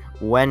on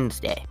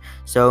Wednesday.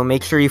 So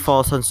make sure you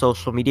follow us on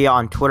social media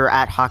on Twitter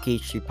at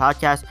HockeyHQ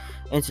Podcast,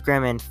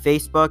 Instagram and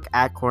Facebook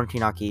at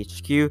Quarantine Hockey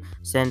HQ.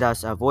 Send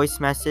us a voice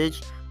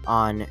message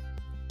on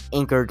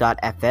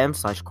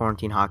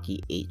anchor.fm/Quarantine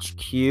Hockey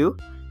HQ.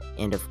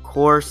 And of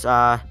course,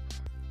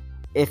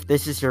 if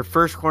this is your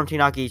first Quarantine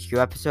Hockey HQ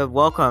episode,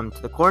 welcome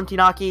to the Quarantine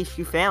Hockey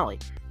HQ family.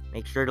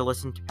 Make sure to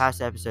listen to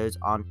past episodes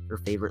on your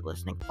favorite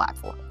listening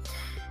platform.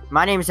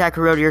 My name is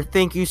Zachary Rodier.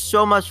 Thank you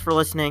so much for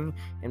listening,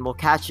 and we'll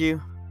catch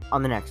you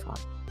on the next one.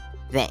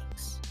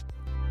 Thanks.